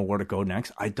don't know where to go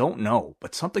next? I don't know,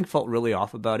 but something felt really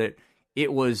off about it.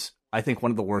 It was, I think,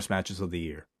 one of the worst matches of the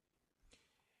year.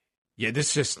 Yeah,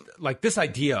 this just, like, this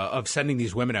idea of sending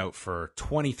these women out for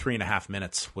 23 and a half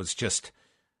minutes was just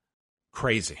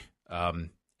crazy. And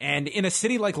in a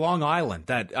city like Long Island,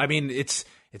 that, I mean, it's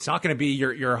not going to be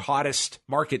your hottest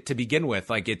market to begin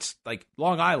with. Like, it's like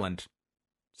Long Island,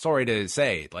 sorry to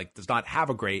say, like, does not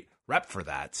have a great rep for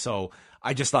that. So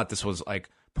I just thought this was like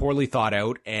poorly thought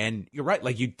out. And you're right,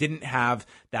 like, you didn't have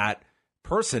that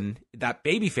person, that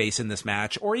babyface in this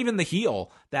match, or even the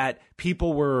heel that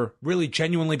people were really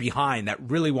genuinely behind,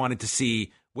 that really wanted to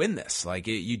see win this. Like,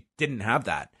 you didn't have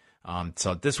that.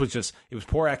 So this was just, it was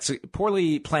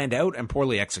poorly planned out and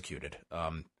poorly executed.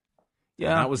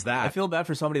 Yeah, that was that. I feel bad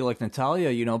for somebody like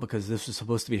Natalya, because this was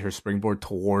supposed to be her springboard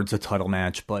towards a title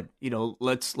match. But,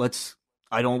 let's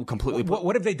I don't completely.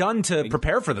 What have they done to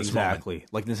prepare for this exactly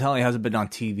moment? Like, Natalya hasn't been on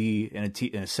TV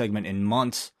in a segment in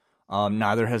months.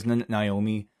 Neither has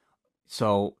Naomi.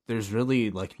 So there's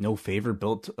really like no favor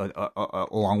built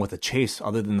along with the chase,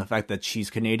 other than the fact that she's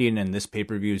Canadian and this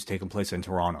pay-per-view is taking place in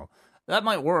Toronto. That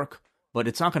might work, but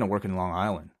it's not going to work in Long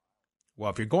Island.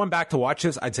 Well, if you're going back to watch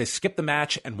this, I'd say skip the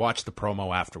match and watch the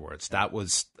promo afterwards. That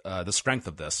was the strength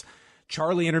of this.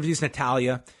 Charlie interviews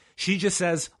Natalya. She just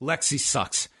says, Lexi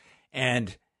sucks.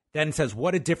 And then says,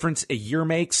 what a difference a year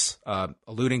makes,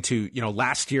 alluding to,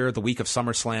 last year, the week of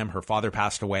SummerSlam, her father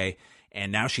passed away.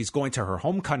 And now she's going to her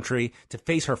home country to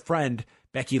face her friend,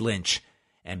 Becky Lynch.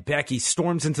 And Becky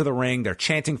storms into the ring. They're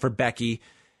chanting for Becky.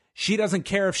 She doesn't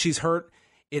care if she's hurt.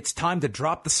 It's time to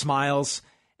drop the smiles,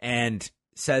 and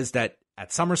says that at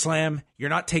SummerSlam, you're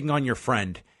not taking on your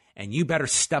friend, and you better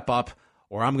step up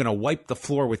or I'm going to wipe the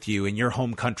floor with you in your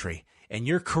home country. And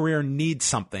your career needs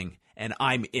something, and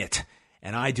I'm it.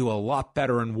 And I do a lot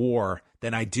better in war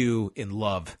than I do in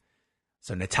love.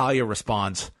 So Natalya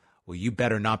responds, well, you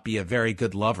better not be a very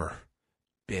good lover,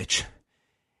 bitch.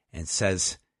 And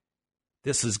says,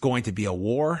 this is going to be a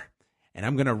war, and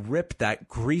I'm going to rip that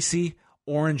greasy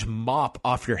orange mop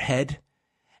off your head,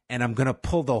 and I'm going to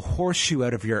pull the horseshoe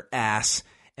out of your ass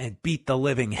and beat the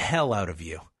living hell out of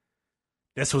you.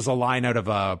 This was a line out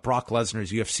of Brock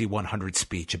Lesnar's UFC 100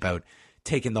 speech about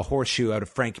taking the horseshoe out of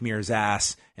Frank Mir's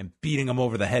ass and beating him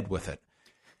over the head with it.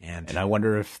 And I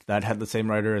wonder if that had the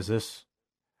same writer as this.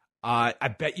 I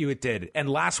bet you it did. And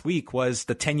last week was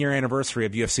the 10-year anniversary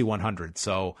of UFC 100.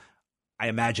 So I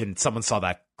imagine someone saw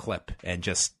that clip and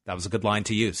just, that was a good line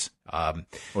to use.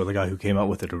 Or the guy who came out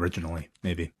with it originally,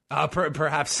 maybe.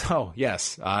 Perhaps so,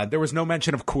 yes. There was no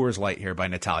mention of Coors Light here by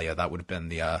Natalya. That would have been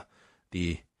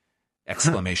the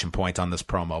exclamation point on this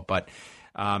promo. But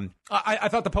I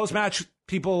thought the post-match,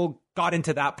 people got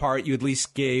into that part. You at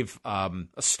least gave a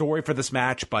story for this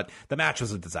match, but the match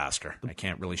was a disaster. I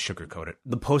can't really sugarcoat it.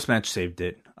 The post-match saved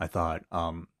it, I thought.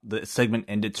 The segment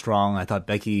ended strong. I thought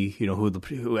Becky,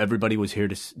 who everybody was here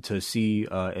to see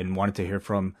and wanted to hear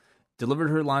from, delivered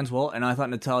her lines well, and I thought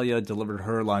Natalya delivered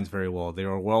her lines very well. They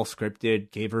were well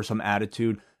scripted, gave her some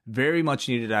attitude, very much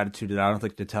needed attitude that I don't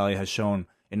think Natalya has shown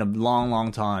in a long,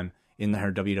 long time in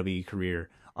her WWE career.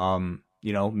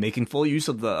 Making full use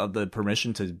of the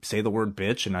permission to say the word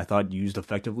bitch, and I thought used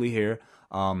effectively here,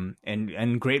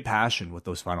 and great passion with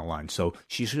those final lines. So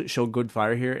she showed good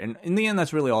fire here, and in the end,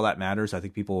 that's really all that matters. I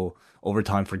think people over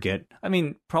time forget. I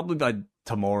mean, probably by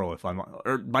tomorrow,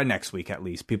 or by next week at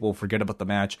least, people will forget about the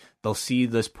match. They'll see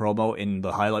this promo in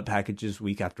the highlight packages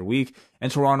week after week,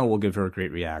 and Toronto will give her a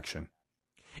great reaction.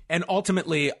 And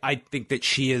ultimately, I think that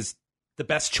she is the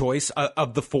best choice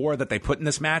of the four that they put in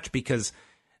this match, because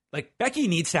like Becky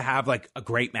needs to have like a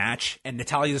great match, and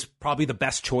Natalya's probably the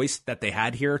best choice that they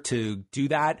had here to do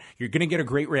that. You're going to get a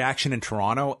great reaction in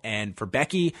Toronto, and for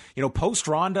Becky, post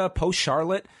Ronda, post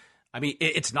Charlotte, I mean,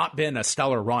 it's not been a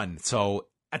stellar run. So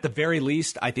at the very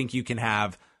least, I think you can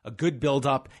have a good build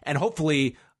up and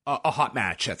hopefully a hot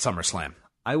match at SummerSlam.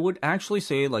 I would actually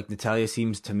say like Natalya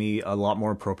seems to me a lot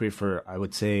more appropriate for, I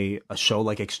would say, a show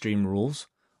like Extreme Rules.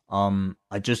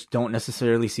 I just don't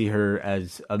necessarily see her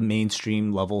as a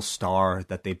mainstream level star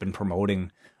that they've been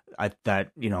promoting. I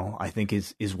think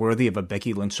is worthy of a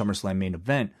Becky Lynch SummerSlam main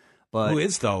event. But who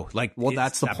is though? Like, well,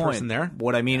 that's the point. Person there.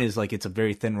 What I mean is like it's a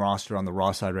very thin roster on the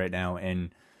Raw side right now,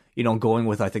 and going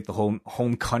with I think the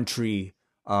home country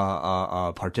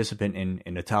participant in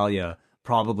Natalya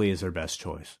probably is their best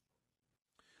choice.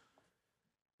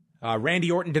 Randy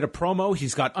Orton did a promo.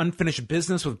 He's got unfinished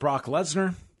business with Brock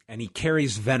Lesnar, and he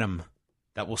carries venom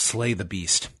that will slay the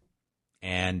beast.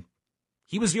 And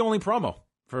he was the only promo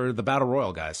for the Battle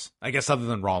Royal, guys. I guess other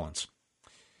than Rollins.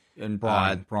 And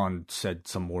Braun said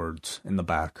some words in the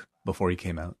back before he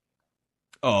came out.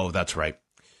 Oh, that's right.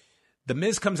 The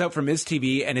Miz comes out for Miz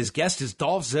TV, and his guest is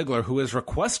Dolph Ziggler, who has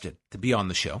requested to be on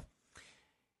the show.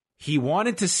 He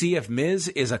wanted to see if Miz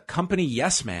is a company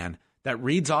yes man that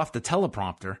reads off the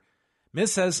teleprompter.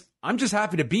 Miz says, "I'm just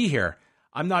happy to be here.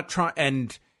 I'm not trying."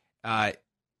 And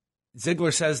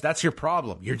Ziggler says, "That's your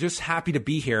problem. You're just happy to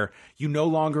be here. You no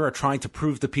longer are trying to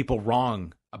prove the people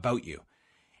wrong about you."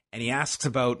 And he asks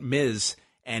about Miz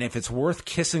and if it's worth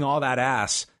kissing all that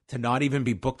ass to not even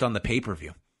be booked on the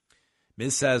pay-per-view.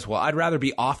 Miz says, "Well, I'd rather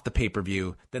be off the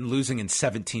pay-per-view than losing in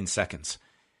 17 seconds.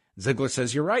 Ziggler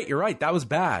says, You're right. That was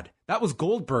bad. That was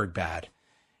Goldberg bad."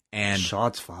 And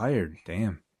shots fired.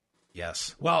 Damn.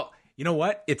 Yes. Well, you know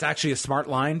what? It's actually a smart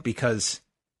line, because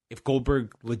if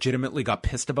Goldberg legitimately got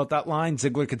pissed about that line,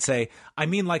 Ziggler could say, "I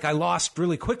mean, like I lost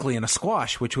really quickly in a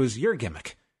squash, which was your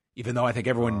gimmick." Even though I think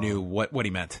everyone knew what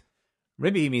he meant.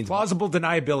 Maybe he means plausible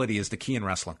deniability is the key in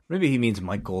wrestling. Maybe he means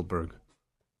Mike Goldberg.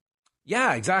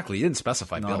 Yeah, exactly. He didn't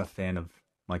specify. Not Bill. a fan of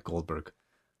Mike Goldberg.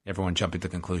 Everyone jumping to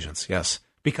conclusions. Yes,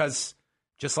 because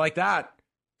just like that,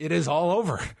 it is all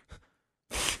over.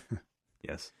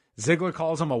 Yes. Ziggler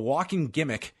calls him a walking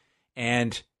gimmick,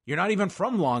 and you're not even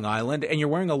from Long Island, and you're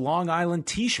wearing a Long Island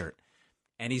t-shirt.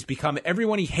 And he's become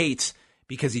everyone he hates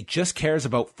because he just cares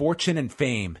about fortune and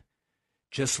fame,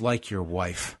 just like your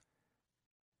wife.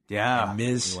 Yeah. And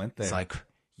Miz is like,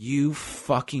 "You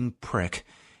fucking prick."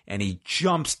 And he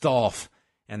jumps Dolph,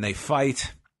 and they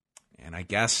fight. And I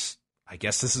guess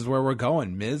this is where we're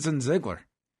going. Miz and Ziggler.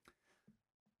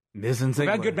 We've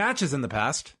had good matches in the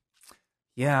past.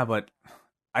 Yeah, but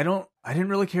I didn't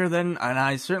really care then, and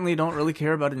I certainly don't really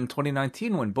care about it in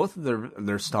 2019 when both of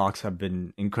their stocks have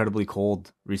been incredibly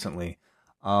cold recently.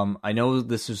 I know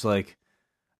this is like,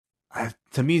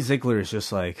 to me, Ziggler is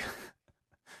just like,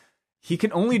 he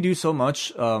can only do so much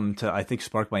to, I think,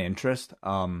 spark my interest.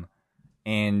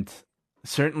 And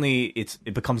certainly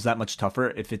it becomes that much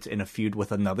tougher if it's in a feud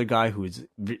with another guy who is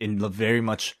in the very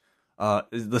much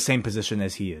the same position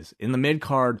as he is. In the mid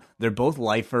card, they're both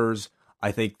lifers.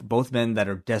 I think both men that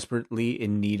are desperately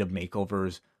in need of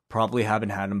makeovers, probably haven't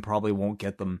had them, probably won't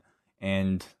get them.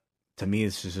 And to me,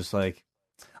 it's just like,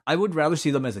 I would rather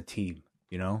see them as a team,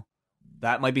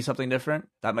 That might be something different.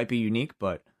 That might be unique.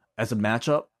 But as a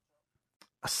matchup,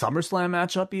 a SummerSlam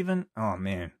matchup even, oh,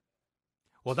 man.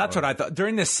 Well, that's what I thought.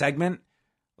 During this segment,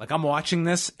 like I'm watching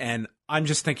this and I'm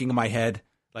just thinking in my head,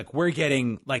 like we're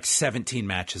getting like 17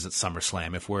 matches at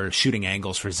SummerSlam if we're shooting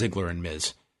angles for Ziggler and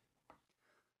Miz.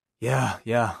 Yeah.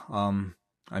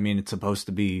 I mean, it's supposed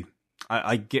to be.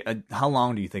 I get. How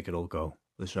long do you think it'll go?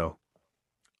 The show.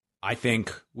 I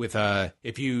think with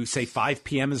if you say 5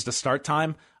 p.m. is the start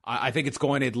time, I think it's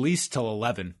going at least till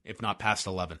 11, if not past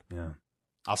 11. Yeah,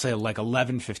 I'll say like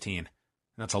 11:15.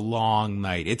 That's a long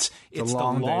night. It's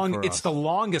the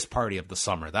longest party of the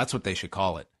summer. That's what they should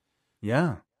call it.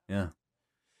 Yeah.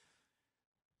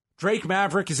 Drake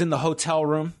Maverick is in the hotel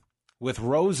room with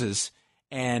roses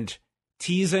and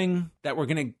teasing that we're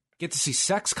going to get to see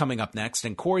sex coming up next.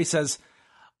 And Corey says,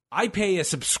 "I pay a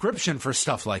subscription for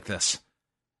stuff like this."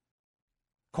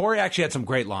 Corey actually had some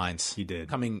great lines. He did.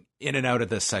 Coming in and out of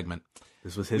this segment.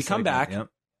 This was his We come segment. back.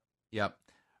 Yep.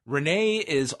 Renee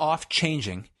is off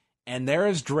changing. And there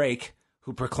is Drake,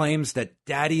 who proclaims that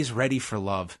Daddy's ready for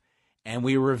love. And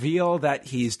we reveal that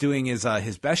he's doing his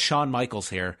best Shawn Michaels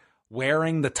here,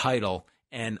 wearing the title,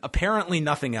 and apparently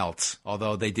nothing else,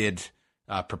 although they did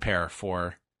prepare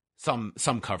for some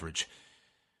coverage.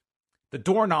 The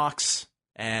door knocks,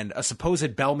 and a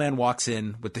supposed bellman walks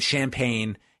in with the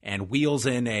champagne and wheels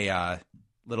in a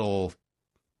little,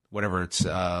 whatever it's...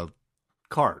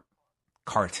 Cart.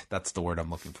 cart. That's the word I'm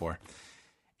looking for.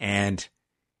 And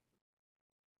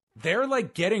they're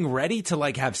like getting ready to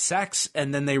like have sex,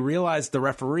 and then they realize the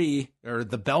referee or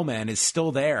the bellman is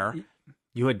still there.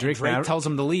 You had Drake tells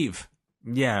him to leave.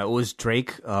 Yeah, it was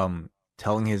Drake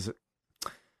telling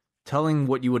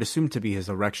what you would assume to be his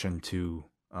erection to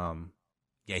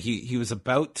Yeah, he was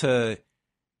about to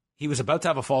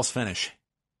have a false finish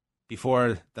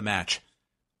before the match.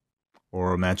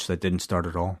 Or a match that didn't start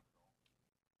at all.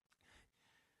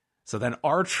 So then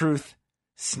R-Truth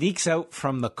sneaks out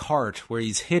from the cart where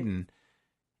he's hidden,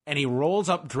 and he rolls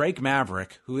up Drake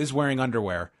Maverick, who is wearing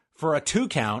underwear, for a 2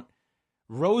 count.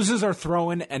 Roses are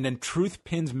thrown, and then Truth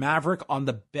pins Maverick on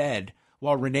the bed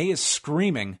while Renee is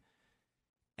screaming.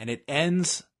 And it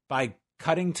ends by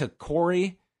cutting to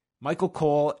Corey, Michael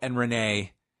Cole, and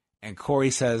Renee. And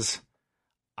Corey says,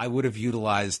 I would have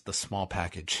utilized the small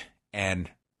package. And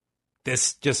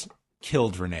this just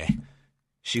killed Renee.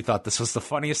 She thought this was the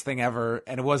funniest thing ever,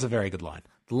 and it was a very good line.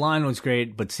 The line was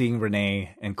great, but seeing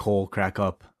Renee and Cole crack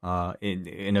up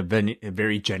in a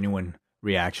very genuine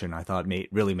reaction, I thought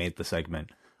really made the segment.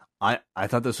 I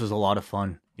thought this was a lot of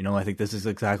fun. You know, I think this is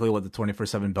exactly what the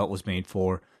 24/7 belt was made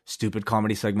for. Stupid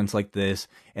comedy segments like this,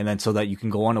 and then so that you can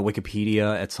go on a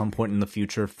Wikipedia at some point in the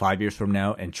future, 5 years from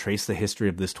now, and trace the history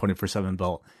of this 24/7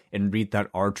 belt and read that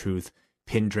R-Truth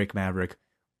pinned Drake Maverick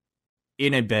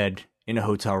in a bed in a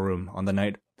hotel room on the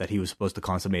night that he was supposed to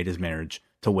consummate his marriage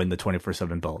to win the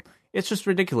 24/7 belt. It's just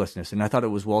ridiculousness, and I thought it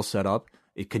was well set up.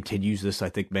 It continues this, I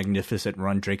think, magnificent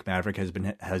run Drake Maverick has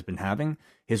been having.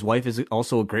 His wife is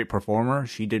also a great performer.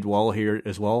 She did well here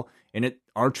as well, and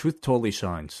R-Truth totally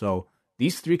shines. So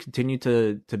these three continue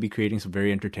to be creating some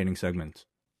very entertaining segments.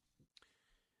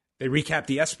 They recap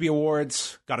the ESPY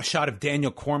Awards, got a shot of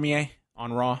Daniel Cormier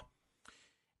on Raw,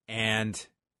 and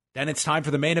then it's time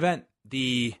for the main event,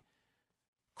 the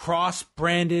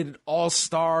cross-branded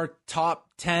all-star top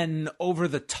 10 over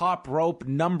the top rope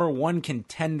number 1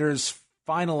 contenders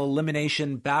final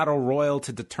elimination battle royal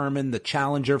to determine the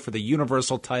challenger for the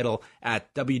Universal title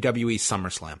at WWE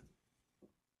SummerSlam.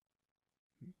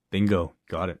 Bingo.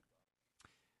 Got it.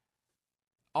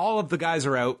 All of the guys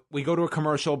are out. We go to a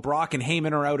commercial. Brock and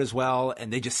Heyman are out as well,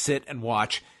 and they just sit and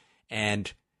watch.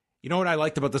 And you know what I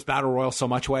liked about this battle royal so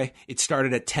much, Way? It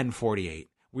started at 10:48.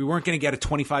 We weren't going to get a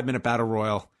 25-minute battle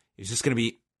royal. It was just going to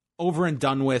be over and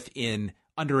done with in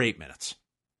under 8 minutes.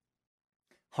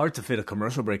 Hard to fit a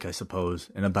commercial break, I suppose,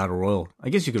 in a battle royal. I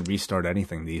guess you could restart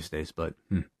anything these days, but...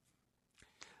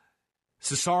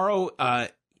 Cesaro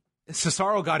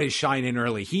got his shine in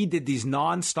early. He did these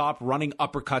non-stop running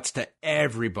uppercuts to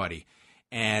everybody,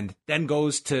 and then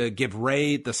goes to give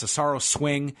Ray the Cesaro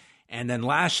swing, and then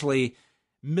Lashley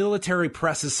military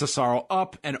presses Cesaro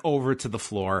up and over to the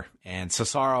floor. And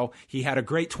Cesaro, he had a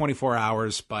great 24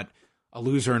 hours, but a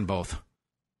loser in both.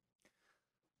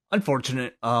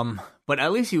 Unfortunate, but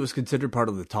at least he was considered part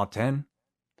of the top 10.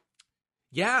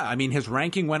 Yeah, I mean, his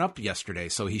ranking went up yesterday,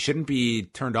 so he shouldn't be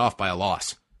turned off by a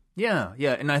loss. Yeah,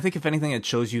 and I think if anything, it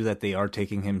shows you that they are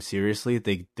taking him seriously.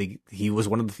 He was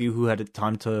one of the few who had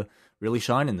time to really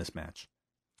shine in this match.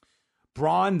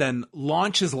 Braun then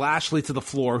launches Lashley to the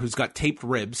floor, who's got taped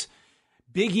ribs.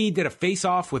 Big E did a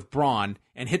face-off with Braun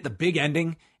and hit the big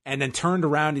ending, and then turned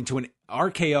around into an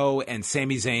RKO, and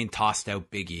Sami Zayn tossed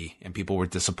out Big E, and people were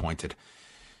disappointed.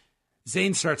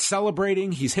 Zayn starts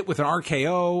celebrating. He's hit with an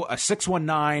RKO, a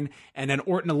 619, and then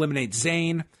Orton eliminates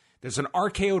Zayn. There's an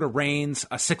RKO to Reigns,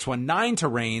 a 619 to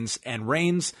Reigns, and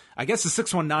Reigns, I guess the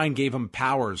 619 gave him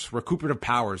powers, recuperative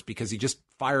powers, because he just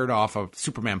fired off a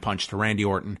Superman punch to Randy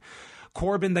Orton.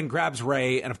 Corbin then grabs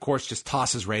Ray and, of course, just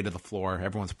tosses Ray to the floor.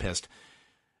 Everyone's pissed.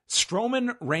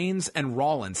 Strowman, Reigns, and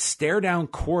Rollins stare down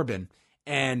Corbin,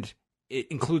 and it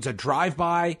includes a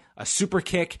drive-by, a super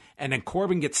kick, and then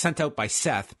Corbin gets sent out by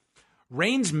Seth.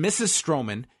 Reigns misses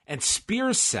Strowman and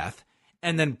spears Seth,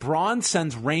 and then Braun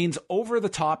sends Reigns over the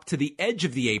top to the edge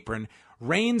of the apron.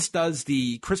 Reigns does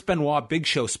the Chris Benoit Big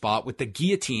Show spot with the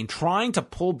guillotine, trying to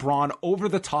pull Braun over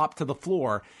the top to the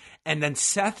floor, and then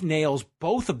Seth nails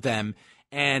both of them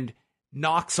and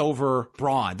knocks over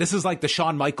Braun. This is like the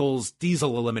Shawn Michaels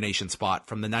Diesel elimination spot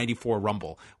from the 94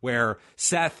 Rumble, where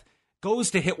Seth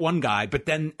goes to hit one guy, but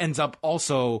then ends up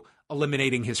also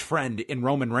eliminating his friend in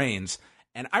Roman Reigns.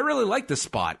 And I really like this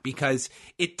spot because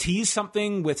it teased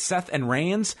something with Seth and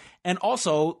Reigns. And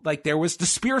also, like, there was the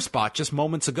spear spot just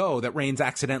moments ago that Reigns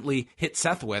accidentally hit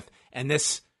Seth with. And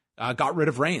this got rid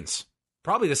of Reigns.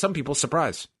 Probably to some people's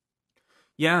surprise.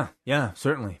 Yeah,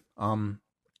 certainly. I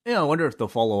wonder if they'll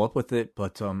follow up with it.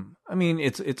 But, I mean,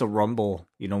 it's a Rumble,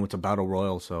 it's a Battle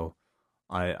Royal. So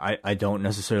I don't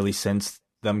necessarily sense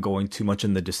them going too much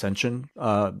in the dissension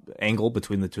angle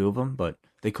between the two of them, but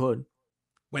they could.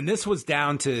 When this was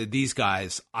down to these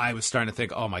guys, I was starting to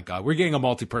think, oh my God, we're getting a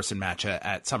multi-person match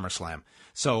at SummerSlam.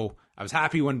 So I was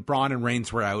happy when Braun and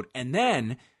Reigns were out. And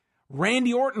then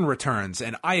Randy Orton returns,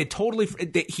 and I had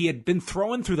he had been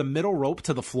thrown through the middle rope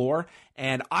to the floor,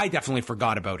 and I definitely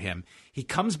forgot about him. He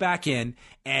comes back in,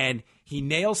 and he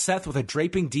nails Seth with a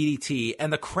draping DDT,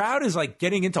 and the crowd is like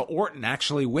getting into Orton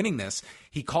actually winning this.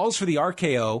 He calls for the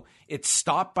RKO. It's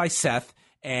stopped by Seth,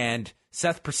 and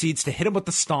Seth proceeds to hit him with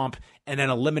the stomp and then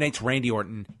eliminates Randy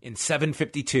Orton in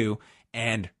 7:52,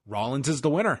 and Rollins is the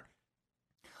winner.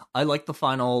 I like the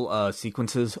final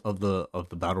sequences of the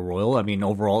battle royal. I mean,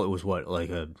 overall, it was felt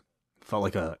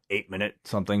like a 8-minute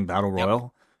something battle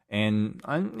royal, and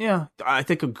I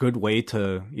think a good way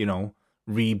to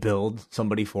rebuild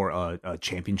somebody for a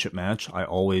championship match. I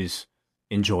always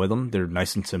enjoy them. They're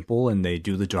nice and simple, and they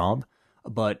do the job.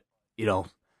 But I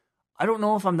don't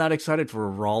know if I'm that excited for a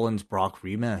Rollins Brock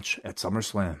rematch at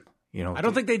SummerSlam. I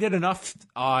don't think they did enough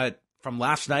from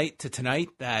last night to tonight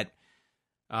that.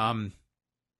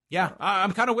 Yeah,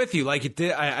 I'm kind of with you. Like it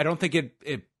did. I don't think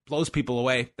it blows people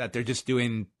away that they're just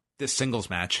doing this singles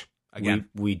match again.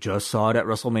 We just saw it at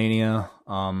WrestleMania.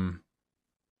 I'm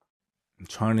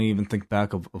trying to even think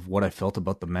back of what I felt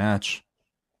about the match.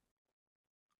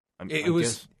 It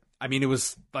was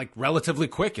like relatively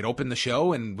quick. It opened the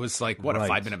show and was like, what, a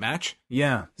 5-minute match?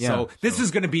 Yeah. So this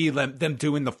is going to be them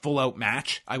doing the full out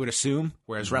match, I would assume.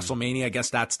 Whereas WrestleMania, I guess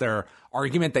that's their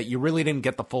argument, that you really didn't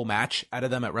get the full match out of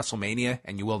them at WrestleMania,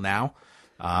 and you will now.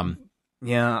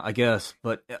 Yeah, I guess.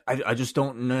 But I just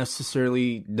don't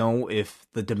necessarily know if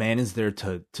the demand is there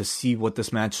to see what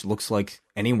this match looks like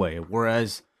anyway.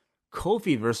 Whereas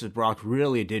Kofi versus Brock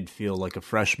really did feel like a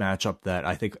fresh matchup that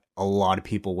I think a lot of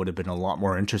people would have been a lot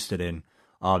more interested in,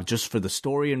 just for the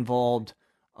story involved.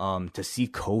 To see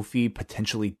Kofi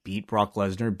potentially beat Brock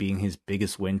Lesnar, being his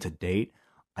biggest win to date,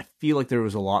 I feel like there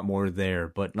was a lot more there.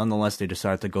 But nonetheless, they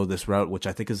decided to go this route, which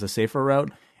I think is the safer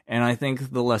route, and I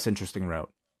think the less interesting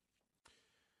route.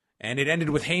 And it ended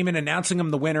with Heyman announcing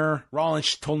him the winner.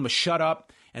 Rollins told him to shut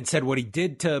up and said what he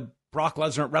did to Brock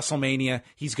Lesnar at WrestleMania,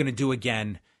 he's going to do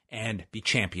again. And be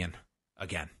champion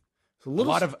again. A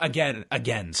lot of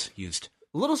agains used.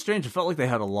 A little strange. It felt like they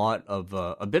had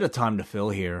a bit of time to fill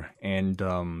here, and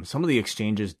some of the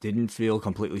exchanges didn't feel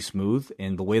completely smooth,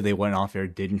 and the way they went off air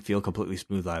didn't feel completely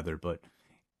smooth either. But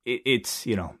it's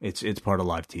part of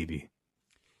live TV.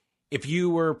 If you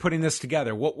were putting this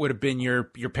together, what would have been your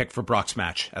pick for Brock's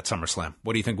match at SummerSlam?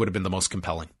 What do you think would have been the most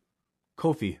compelling?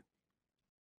 Kofi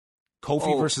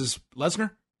versus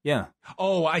Lesnar? Yeah.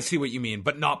 Oh, I see what you mean,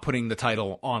 but not putting the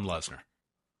title on Lesnar.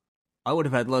 I would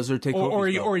have had Lesnar take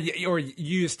Kofi's belt. Or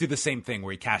you just do the same thing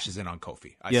where he cashes in on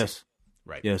Kofi. Yes. See.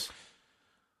 Right. Yes.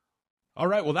 All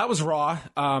right. Well, that was Raw.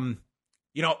 Coming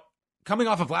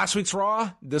off of last week's Raw,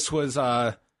 this was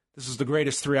the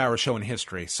greatest 3-hour show in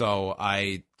history. So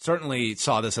I certainly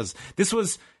saw this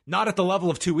was not at the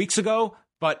level of 2 weeks ago,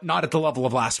 but not at the level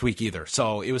of last week either.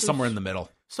 So it was somewhere in the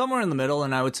middle. Somewhere in the middle,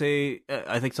 and I would say,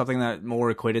 I think something that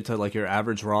more equated to like your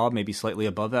average Raw, maybe slightly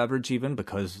above average even,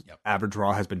 because average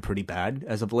Raw has been pretty bad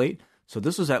as of late. So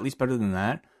this was at least better than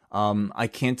that. I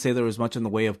can't say there was much in the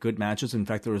way of good matches. In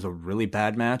fact, there was a really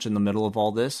bad match in the middle of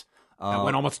all this. It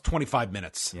went almost 25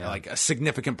 minutes. Yeah. Like a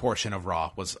significant portion of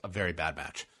Raw was a very bad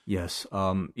match. Yes.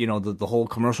 The whole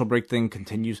commercial break thing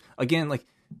continues. Again, like,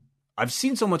 I've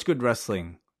seen so much good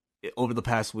wrestling over the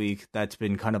past week that's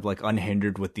been kind of like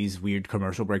unhindered with these weird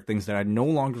commercial break things that I no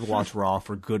longer watch Raw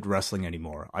for good wrestling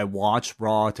anymore. I watch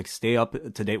Raw to stay up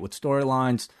to date with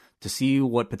storylines, to see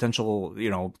what potential,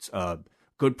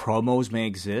 good promos may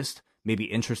exist, maybe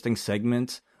interesting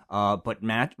segments. But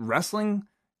wrestling,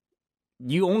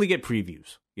 you only get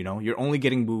previews. You're only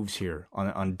getting moves here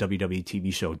on WWE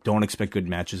TV show. Don't expect good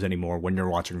matches anymore when you're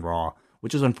watching Raw,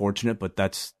 which is unfortunate, but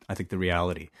that's, I think, the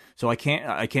reality. So I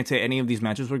can't say any of these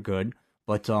matches were good,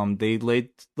 but they laid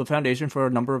the foundation for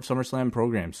a number of SummerSlam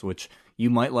programs, which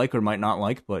you might like or might not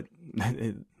like, but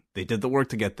they did the work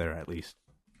to get there, at least.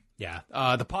 Yeah.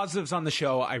 The positives on the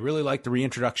show, I really like the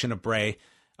reintroduction of Bray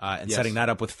and setting that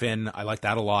up with Finn. I like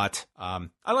that a lot.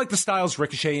 I like the Styles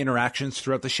Ricochet interactions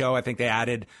throughout the show. I think they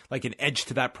added like an edge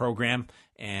to that program,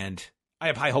 and I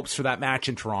have high hopes for that match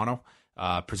in Toronto.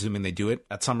 Presuming they do it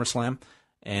at SummerSlam.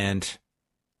 And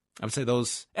I would say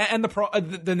those, and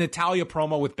the Natalya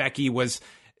promo with Becky was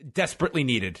desperately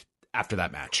needed after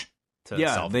that match.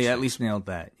 They at least nailed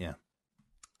that. Yeah.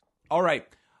 All right.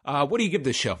 What do you give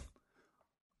this show?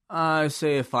 I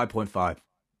say a 5.5.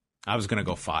 I was going to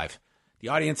go 5. The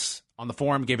audience on the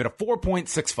forum gave it a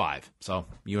 4.65. So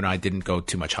you and I didn't go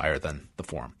too much higher than the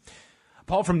forum.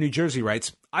 Paul from New Jersey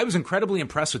writes, I was incredibly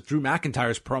impressed with Drew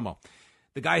McIntyre's promo.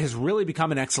 The guy has really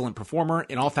become an excellent performer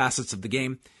in all facets of the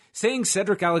game. Saying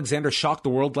Cedric Alexander shocked the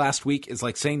world last week is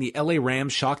like saying the LA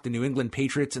Rams shocked the New England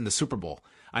Patriots in the Super Bowl.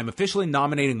 I'm officially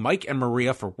nominating Mike and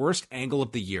Maria for Worst Angle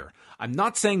of the Year. I'm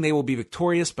not saying they will be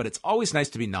victorious, but it's always nice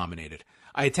to be nominated.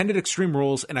 I attended Extreme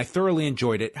Rules, and I thoroughly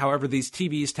enjoyed it. However, these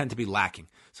TVs tend to be lacking.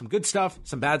 Some good stuff,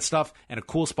 some bad stuff, and a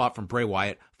cool spot from Bray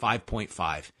Wyatt,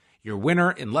 5.5. Your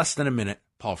winner in less than a minute,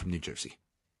 Paul from New Jersey.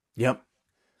 Yep.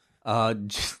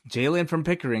 Jalen from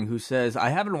Pickering, who says, I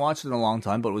haven't watched it in a long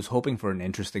time, but was hoping for an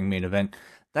interesting main event.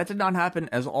 That did not happen,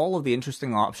 as all of the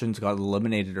interesting options got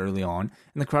eliminated early on,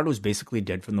 and the crowd was basically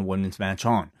dead from the women's match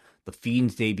on. The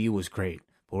Fiend's debut was great,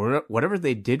 but whatever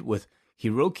they did with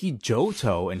Hiroki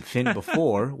Goto and Finn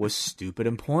before was stupid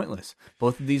and pointless.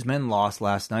 Both of these men lost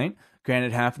last night.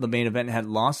 Granted, half of the main event had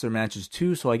lost their matches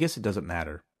too, so I guess it doesn't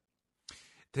matter.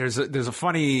 There's a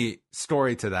funny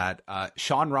story to that.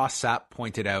 Sean Ross Sapp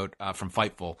pointed out from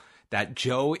Fightful that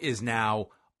Joe is now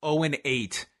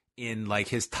 0-8 in like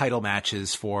his title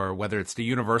matches for whether it's the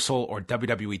Universal or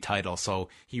WWE title. So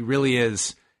he really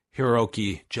is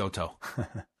Hiroki Goto.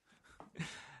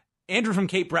 Andrew from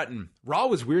Cape Breton. Raw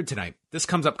was weird tonight. This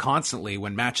comes up constantly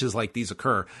when matches like these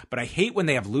occur, but I hate when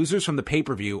they have losers from the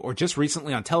pay-per-view or just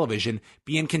recently on television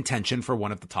be in contention for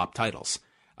one of the top titles.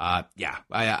 I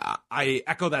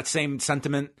echo that same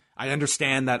sentiment. I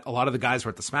understand that a lot of the guys were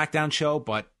at the SmackDown show,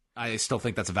 but I still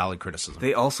think that's a valid criticism.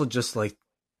 They also just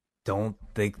don't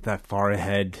think that far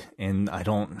ahead, and I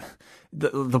don't.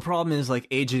 The problem is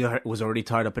AJ was already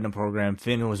tied up in a program.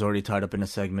 Finn was already tied up in a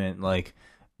segment.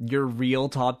 Your real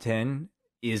top 10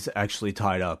 is actually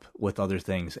tied up with other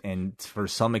things, and for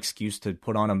some excuse to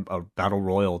put on a battle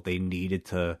royal, they needed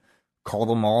to call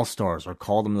them all stars or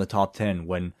call them the top 10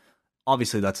 when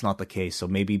obviously that's not the case. So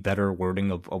maybe better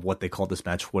wording of what they called this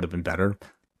match would have been better.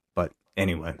 But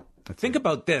anyway, think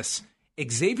about this.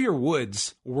 Xavier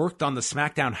Woods worked on the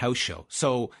SmackDown house show.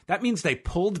 So that means they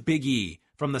pulled Big E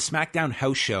from the SmackDown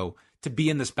house show to be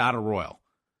in this battle royal.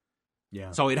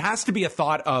 Yeah. So it has to be a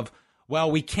thought of,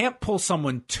 well, we can't pull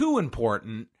someone too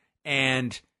important,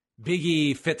 and Big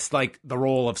E fits the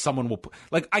role of someone will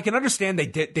I can understand they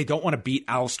don't want to beat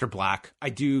Aleister Black. I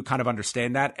do kind of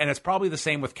understand that, and it's probably the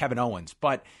same with Kevin Owens,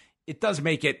 but it does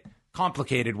make it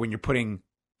complicated when you're trying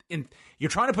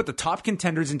to put the top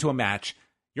contenders into a match.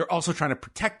 You're also trying to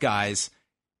protect guys,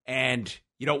 and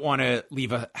you don't want to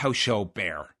leave a house show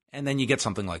bare. And then you get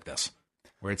something like this,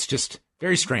 where it's just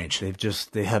very strange.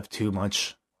 They have too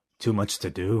much to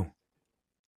do.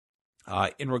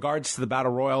 In regards to the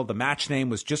Battle Royal, the match name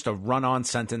was just a run-on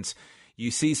sentence. You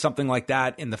see something like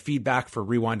that in the feedback for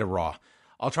Rewind to Raw.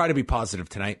 I'll try to be positive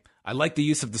tonight. I like the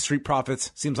use of the Street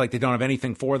Profits. Seems like they don't have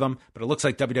anything for them, but it looks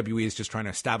like WWE is just trying to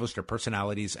establish their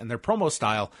personalities and their promo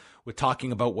style with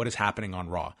talking about what is happening on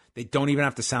Raw. They don't even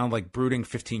have to sound like brooding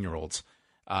 15-year-olds.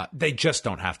 They just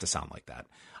don't have to sound like that.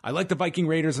 I like the Viking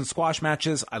Raiders and squash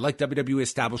matches. I like WWE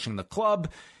establishing the club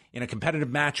in a competitive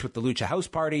match with the Lucha House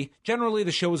Party. Generally,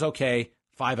 the show was okay.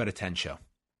 5 out of 10 show.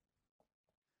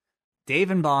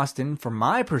 Dave in Boston, from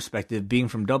my perspective, being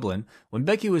from Dublin, when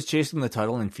Becky was chasing the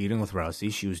title and feuding with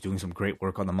Rousey, she was doing some great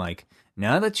work on the mic.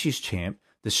 Now that she's champ,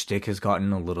 the shtick has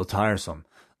gotten a little tiresome.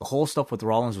 The whole stuff with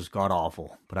Rollins was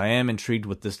god-awful, but I am intrigued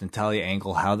with this Natalya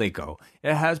angle, how they go.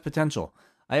 It has potential.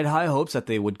 I had high hopes that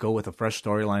they would go with a fresh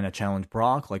storyline to challenge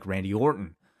Brock like Randy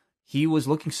Orton. He was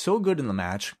looking so good in the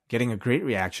match, getting a great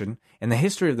reaction, and the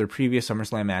history of their previous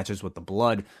SummerSlam matches with the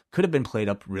Blood could have been played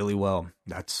up really well.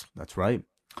 That's right.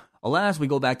 Alas, we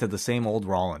go back to the same old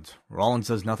Rollins. Rollins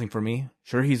does nothing for me.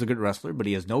 Sure, he's a good wrestler, but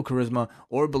he has no charisma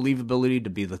or believability to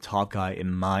be the top guy,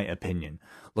 in my opinion.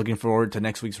 Looking forward to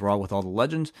next week's Raw with all the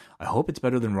legends. I hope it's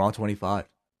better than Raw 25.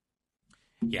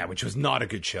 Yeah, which was not a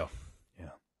good show. Yeah.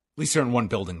 At least they're in one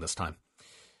building this time.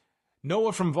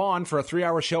 Noah from Vaughn, for a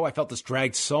 3-hour show, I felt this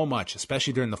dragged so much,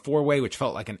 especially during the 4-way, which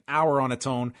felt like an hour on its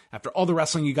own. After all the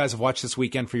wrestling you guys have watched this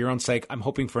weekend, for your own sake, I'm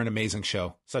hoping for an amazing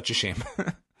show. Such a shame.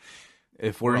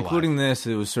 If we're including this,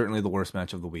 it was certainly the worst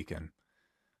match of the weekend.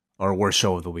 Or worst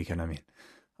show of the weekend, I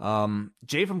mean.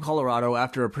 Jay from Colorado,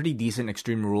 after a pretty decent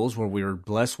Extreme Rules where we were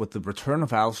blessed with the return of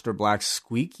Aleister Black's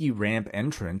squeaky ramp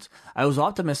entrance, I was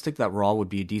optimistic that Raw would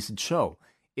be a decent show.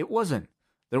 It wasn't.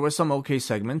 There were some okay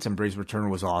segments and Bray's return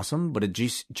was awesome, but it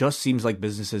just seems like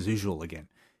business as usual again.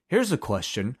 Here's a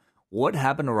question. What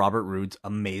happened to Robert Roode's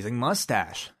amazing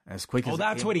mustache? As quick as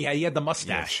that's what he had. He had the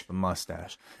mustache. Yes, the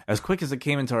mustache. As quick as it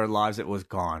came into our lives, it was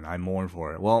gone. I mourn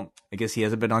for it. Well, I guess he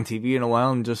hasn't been on TV in a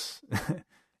while, and just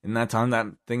in that time, that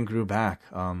thing grew back.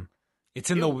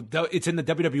 It's in the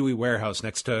WWE warehouse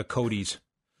next to Cody's.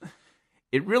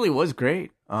 It really was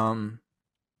great.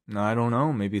 I don't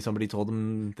know. Maybe somebody told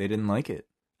them they didn't like it.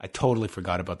 I totally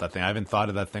forgot about that thing. I haven't thought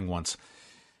of that thing once.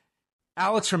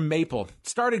 Alex from Maple.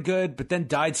 Started good, but then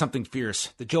died something fierce.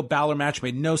 The Joe Balor match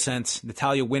made no sense.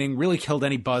 Natalia winning really killed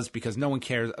any buzz because no one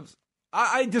cares.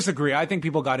 I disagree. I think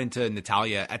people got into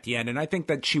Natalia at the end, and I think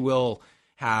that she will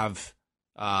have...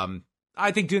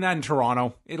 I think doing that in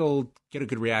Toronto, it'll get a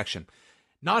good reaction.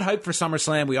 Not hyped for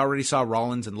SummerSlam. We already saw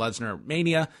Rollins and Lesnar at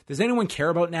Mania. Does anyone care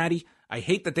about Natty? I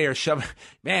hate that they are shoving...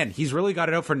 Man, he's really got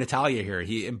it out for Natalia here.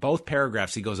 In both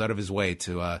paragraphs, he goes out of his way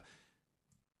to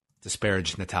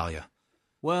disparage Natalia.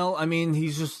 Well, I mean,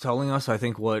 he's just telling us, I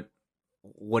think, what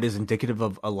is indicative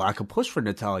of a lack of push for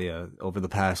Natalia over the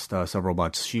past several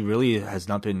months. She really has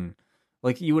not been...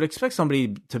 Like, you would expect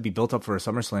somebody to be built up for a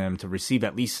SummerSlam to receive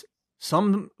at least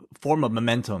some form of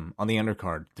momentum on the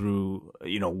undercard through,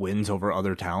 wins over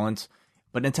other talents.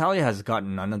 But Natalia has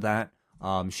gotten none of that.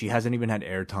 She hasn't even had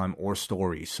airtime or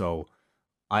story. So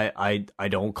I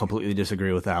don't completely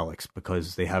disagree with Alex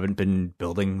because they haven't been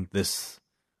building this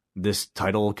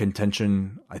title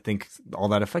contention, I think, all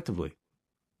that effectively.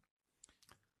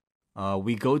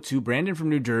 We go to Brandon from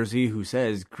New Jersey, who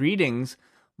says, "Greetings,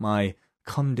 my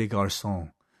comme des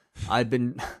garçons.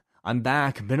 I'm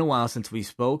back. Been a while since we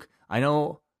spoke. I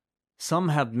know some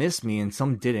have missed me and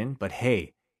some didn't, but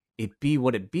hey, it be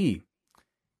what it be.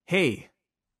 Hey,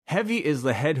 heavy is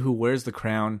the head who wears the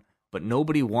crown, but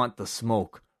nobody want the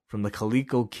smoke from the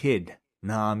Calico Kid.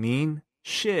 Nah, I mean,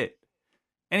 shit.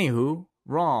 Anywho,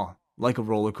 Raw, like a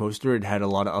roller coaster, it had a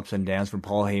lot of ups and downs from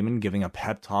Paul Heyman giving a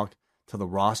pep talk to the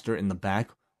roster in the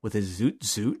back with his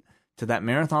zoot to that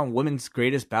Marathon Women's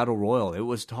Greatest Battle Royal. It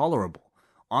was tolerable.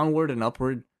 Onward and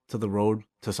upward to the road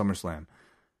to SummerSlam.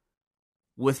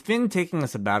 With Finn taking a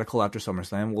sabbatical after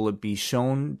SummerSlam,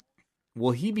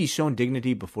 will he be shown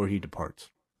dignity before he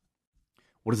departs?"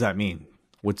 What does that mean?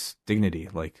 What's dignity?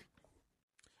 Like,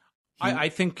 I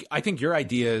think your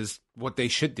idea is what they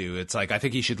should do. It's like, I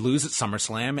think he should lose at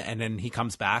SummerSlam, and then he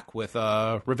comes back with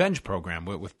a revenge program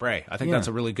with Bray. I think that's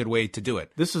a really good way to do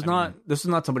it. This is not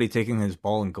somebody taking his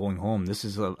ball and going home. This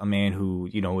is a man who,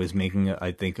 is making,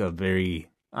 I think, a very,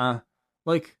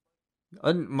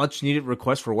 a much needed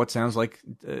request for what sounds like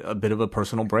a bit of a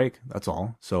personal break. That's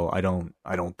all. So I don't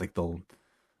think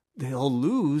they'll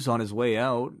lose on his way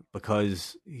out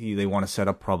because they want to set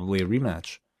up probably a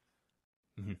rematch.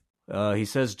 Mm-hmm. He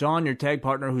says, "John, your tag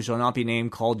partner who shall not be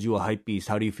named called you a hype beast.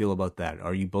 How do you feel about that?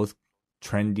 Are you both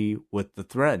trendy with the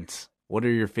threads? What are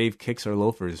your fave kicks or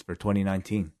loafers for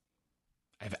 2019?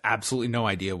 I have absolutely no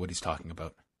idea what he's talking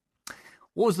about.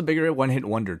 What was the bigger one-hit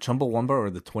wonder, Chumbawamba or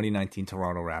the 2019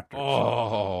 Toronto Raptors?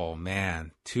 Oh,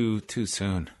 man. Too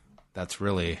soon. That's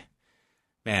really...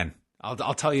 Man,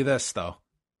 I'll tell you this, though.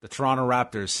 The Toronto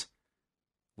Raptors,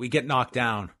 we get knocked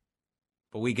down,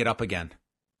 but we get up again.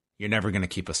 You're never going to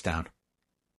keep us down.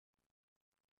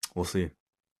 We'll see.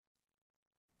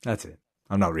 That's it.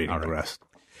 I'm not reading the rest.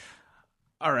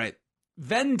 All right.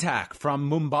 Ventak from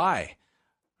Mumbai.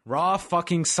 Raw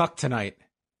fucking sucked tonight.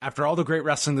 After all the great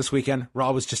wrestling this weekend,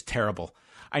 Raw was just terrible.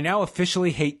 I now officially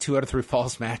hate 2 out of 3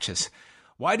 falls matches.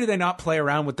 Why do they not play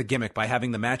around with the gimmick by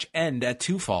having the match end at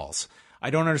 2 falls? I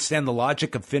don't understand the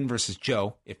logic of Finn versus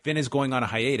Joe. If Finn is going on a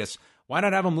hiatus, why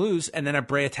not have him lose and then have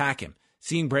Bray attack him?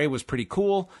 Seeing Bray was pretty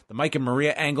cool. The Mike and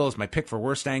Maria angle is my pick for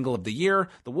worst angle of the year.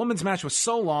 The women's match was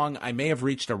so long, I may have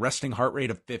reached a resting heart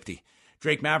rate of 50.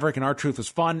 Drake Maverick and R-Truth was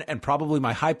fun and probably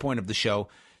my high point of the show.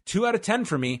 2 out of 10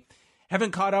 for me.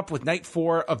 Haven't caught up with night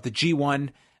 4 of the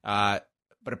G1, but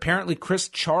apparently Chris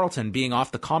Charlton being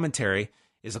off the commentary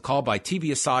is a call by TV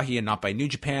Asahi and not by New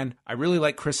Japan. I really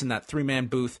like Chris in that 3-man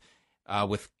booth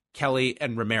with Kelly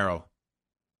and Romero.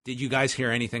 Did you guys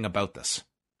hear anything about this?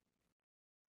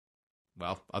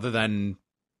 Well, other than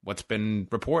what's been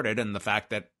reported and the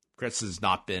fact that Chris has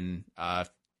not been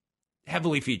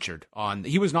heavily featured on...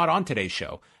 He was not on today's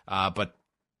show, but...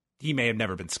 He may have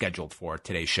never been scheduled for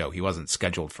today's show. He wasn't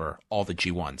scheduled for all the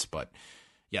G1s, but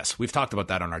yes, we've talked about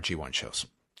that on our G1 shows.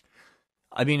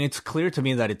 I mean, it's clear to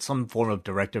me that it's some form of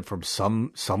directive from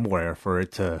somewhere for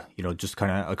it to, just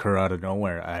kind of occur out of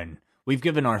nowhere. And we've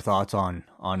given our thoughts on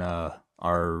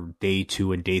our day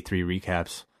 2 and day 3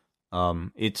 recaps.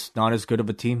 It's not as good of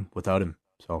a team without him.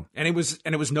 So, and it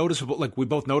was noticeable. Like, we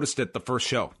both noticed it the first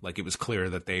show. Like, it was clear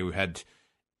that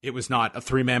it was not a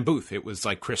 3-man booth. It was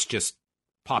like Chris just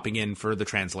popping in for the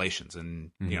translations,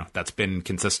 and that's been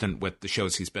consistent with the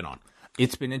shows he's been on.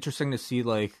 It's been interesting to see,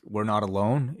 like, we're not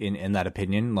alone in that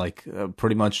opinion. Like,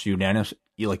 pretty much unanimous.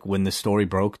 Like, when the story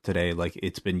broke today, like,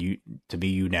 it's been to be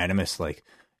unanimous. Like,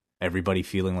 everybody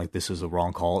feeling like this is a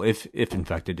wrong call, if in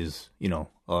fact it is,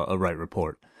 a right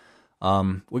report.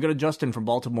 We got a Justin from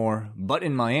Baltimore, but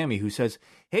in Miami, who says,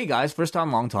 "Hey guys, first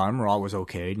time, long time. Raw was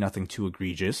okay, nothing too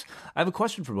egregious. I have a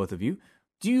question for both of you.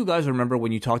 Do you guys remember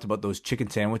when you talked about those chicken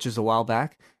sandwiches a while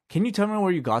back? Can you tell me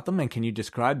where you got them, and can you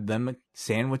describe them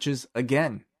sandwiches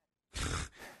again?"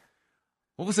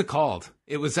 What was it called?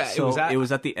 It was at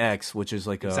the X, which is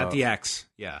like it was at the X.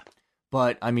 Yeah.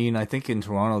 But I mean, I think in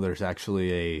Toronto there's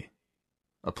actually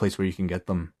a place where you can get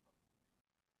them.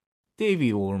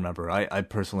 Davey will remember. I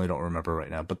personally don't remember right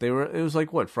now, but it was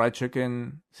like what, fried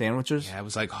chicken sandwiches? Yeah, it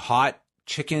was like hot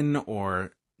chicken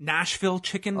or Nashville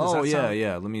chicken. Does that sound?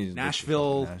 Yeah. Let me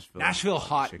Nashville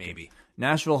hot chicken. Maybe.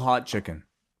 Nashville hot chicken.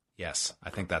 Yes, I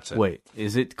think that's it. Wait,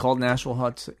 is it called Nashville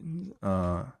hot?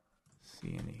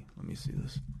 CNE. Let me see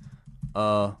this.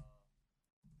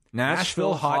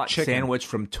 Nashville hot chicken sandwich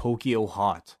from Tokyo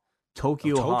Hot.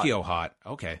 Tokyo Hot.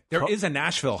 Okay, there is a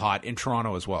Nashville hot in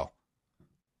Toronto as well.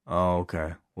 Oh,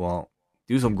 okay. Well,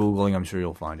 do some Googling. I'm sure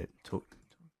you'll find it.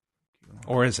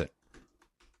 Or is it?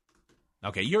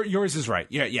 Okay, yours is right.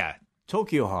 Yeah.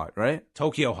 Tokyo Hot, right?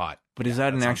 Tokyo Hot. But is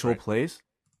that an actual place?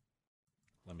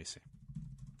 Let me see.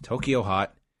 Tokyo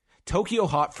Hot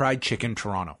fried chicken,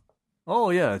 Toronto. Oh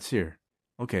yeah, it's here.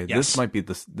 Okay, yes. This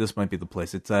might be the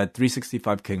place. It's at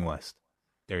 365 King West.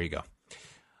 There you go.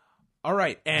 All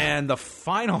right, and the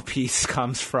final piece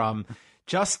comes from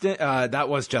Justin. That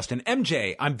was Justin.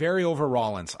 MJ, I'm very over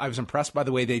Rollins. I was impressed by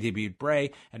the way they debuted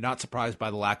Bray, and not surprised by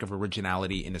the lack of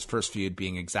originality in his first feud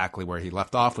being exactly where he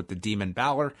left off with the Demon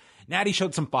Balor. Natty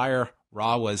showed some fire.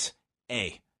 Raw was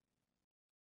A.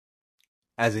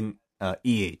 As in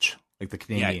EH, like the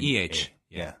Canadian. Yeah, EH.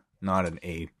 Yeah, not an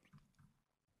A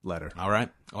letter. All right.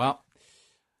 Well,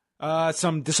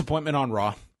 some disappointment on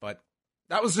Raw, but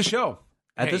that was the show.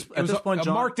 At this point,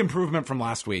 John, a marked improvement from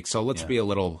last week, so let's be a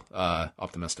little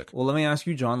optimistic. Well, let me ask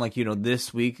you, John,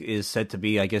 this week is said to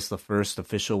be, I guess, the first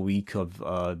official week of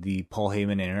the Paul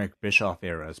Heyman and Eric Bischoff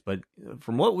eras, but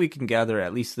from what we can gather,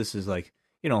 at least this is a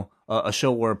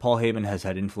show where Paul Heyman has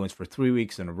had influence for 3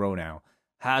 weeks in a row now.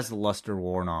 Has the luster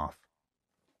worn off?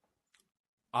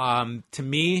 To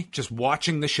me, just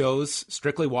watching the shows,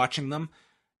 strictly watching them,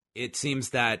 it seems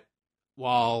that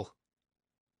while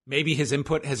maybe his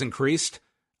input has increased,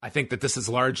 I think that this is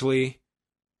largely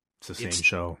it's the same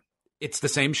show. It's the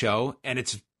same show, and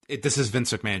this is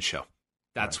Vince McMahon's show.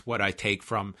 That's what I take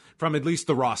from at least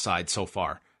the Raw side so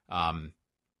far.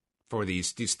 For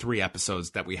these 3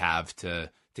 episodes that we have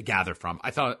to gather from,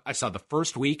 I saw the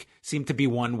first week seemed to be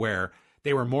one where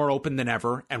they were more open than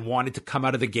ever and wanted to come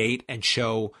out of the gate and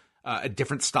show a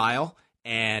different style.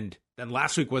 And then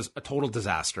last week was a total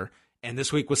disaster. And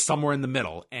this week was somewhere in the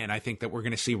middle. And I think that we're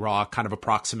going to see Raw kind of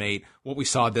approximate what we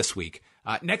saw this week.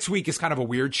 Next week is kind of a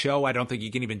weird show. I don't think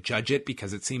you can even judge it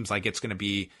because it seems like it's going to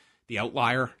be the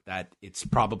outlier, that it's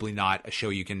probably not a show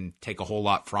you can take a whole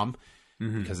lot from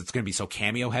because it's going to be so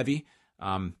cameo heavy.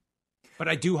 But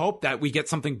I do hope that we get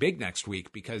something big next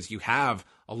week because you have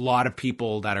a lot of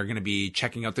people that are going to be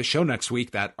checking out the show next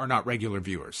week that are not regular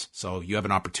viewers. So you have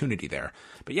an opportunity there.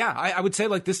 But yeah, I would say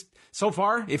like this so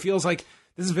far, it feels like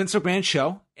this is Vince McMahon's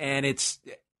show and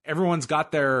everyone's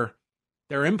got their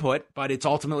input, but it's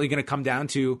ultimately going to come down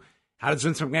to how does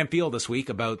Vince McMahon feel this week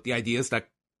about the ideas that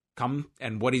come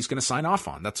and what he's going to sign off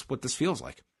on. That's what this feels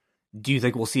like. Do you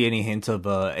think we'll see any hints of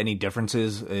any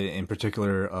differences in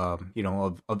particular, of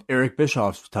Eric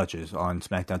Bischoff's touches on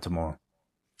SmackDown tomorrow?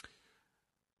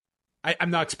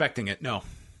 I'm not expecting it. No,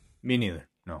 me neither.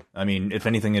 No, I mean, if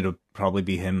anything, it'll probably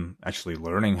be him actually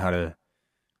learning how to,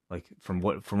 from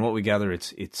what we gather,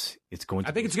 it's going to.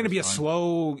 I think it's going to be a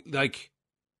slow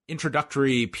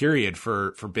introductory period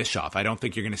for Bischoff. I don't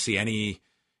think you're going to see any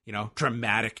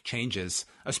dramatic changes,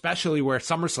 especially where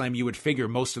SummerSlam, you would figure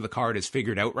most of the card is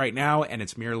figured out right now, and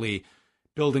it's merely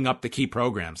building up the key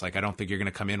programs. I don't think you're going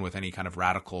to come in with any kind of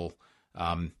radical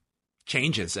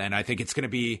changes, and I think it's going to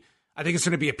be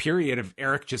a period of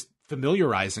Eric just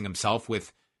familiarizing himself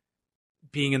with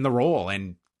being in the role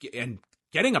and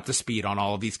getting up to speed on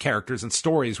all of these characters and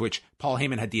stories, which Paul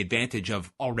Heyman had the advantage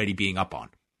of already being up on.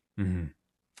 Mm-hmm.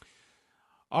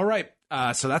 All right.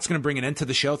 So that's going to bring an end to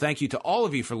the show. Thank you to all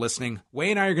of you for listening. Wai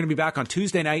and I are going to be back on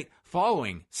Tuesday night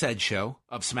following said show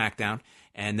of SmackDown.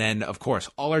 And then, of course,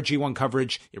 all our G1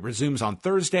 coverage, it resumes on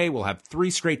Thursday. We'll have 3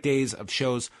 straight days of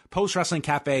shows. Post Wrestling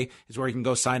Cafe is where you can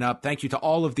go sign up. Thank you to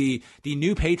all of the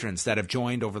new patrons that have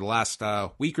joined over the last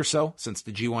week or so since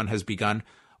the G1 has begun.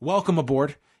 Welcome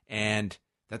aboard. And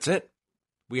that's it.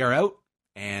 We are out.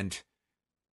 And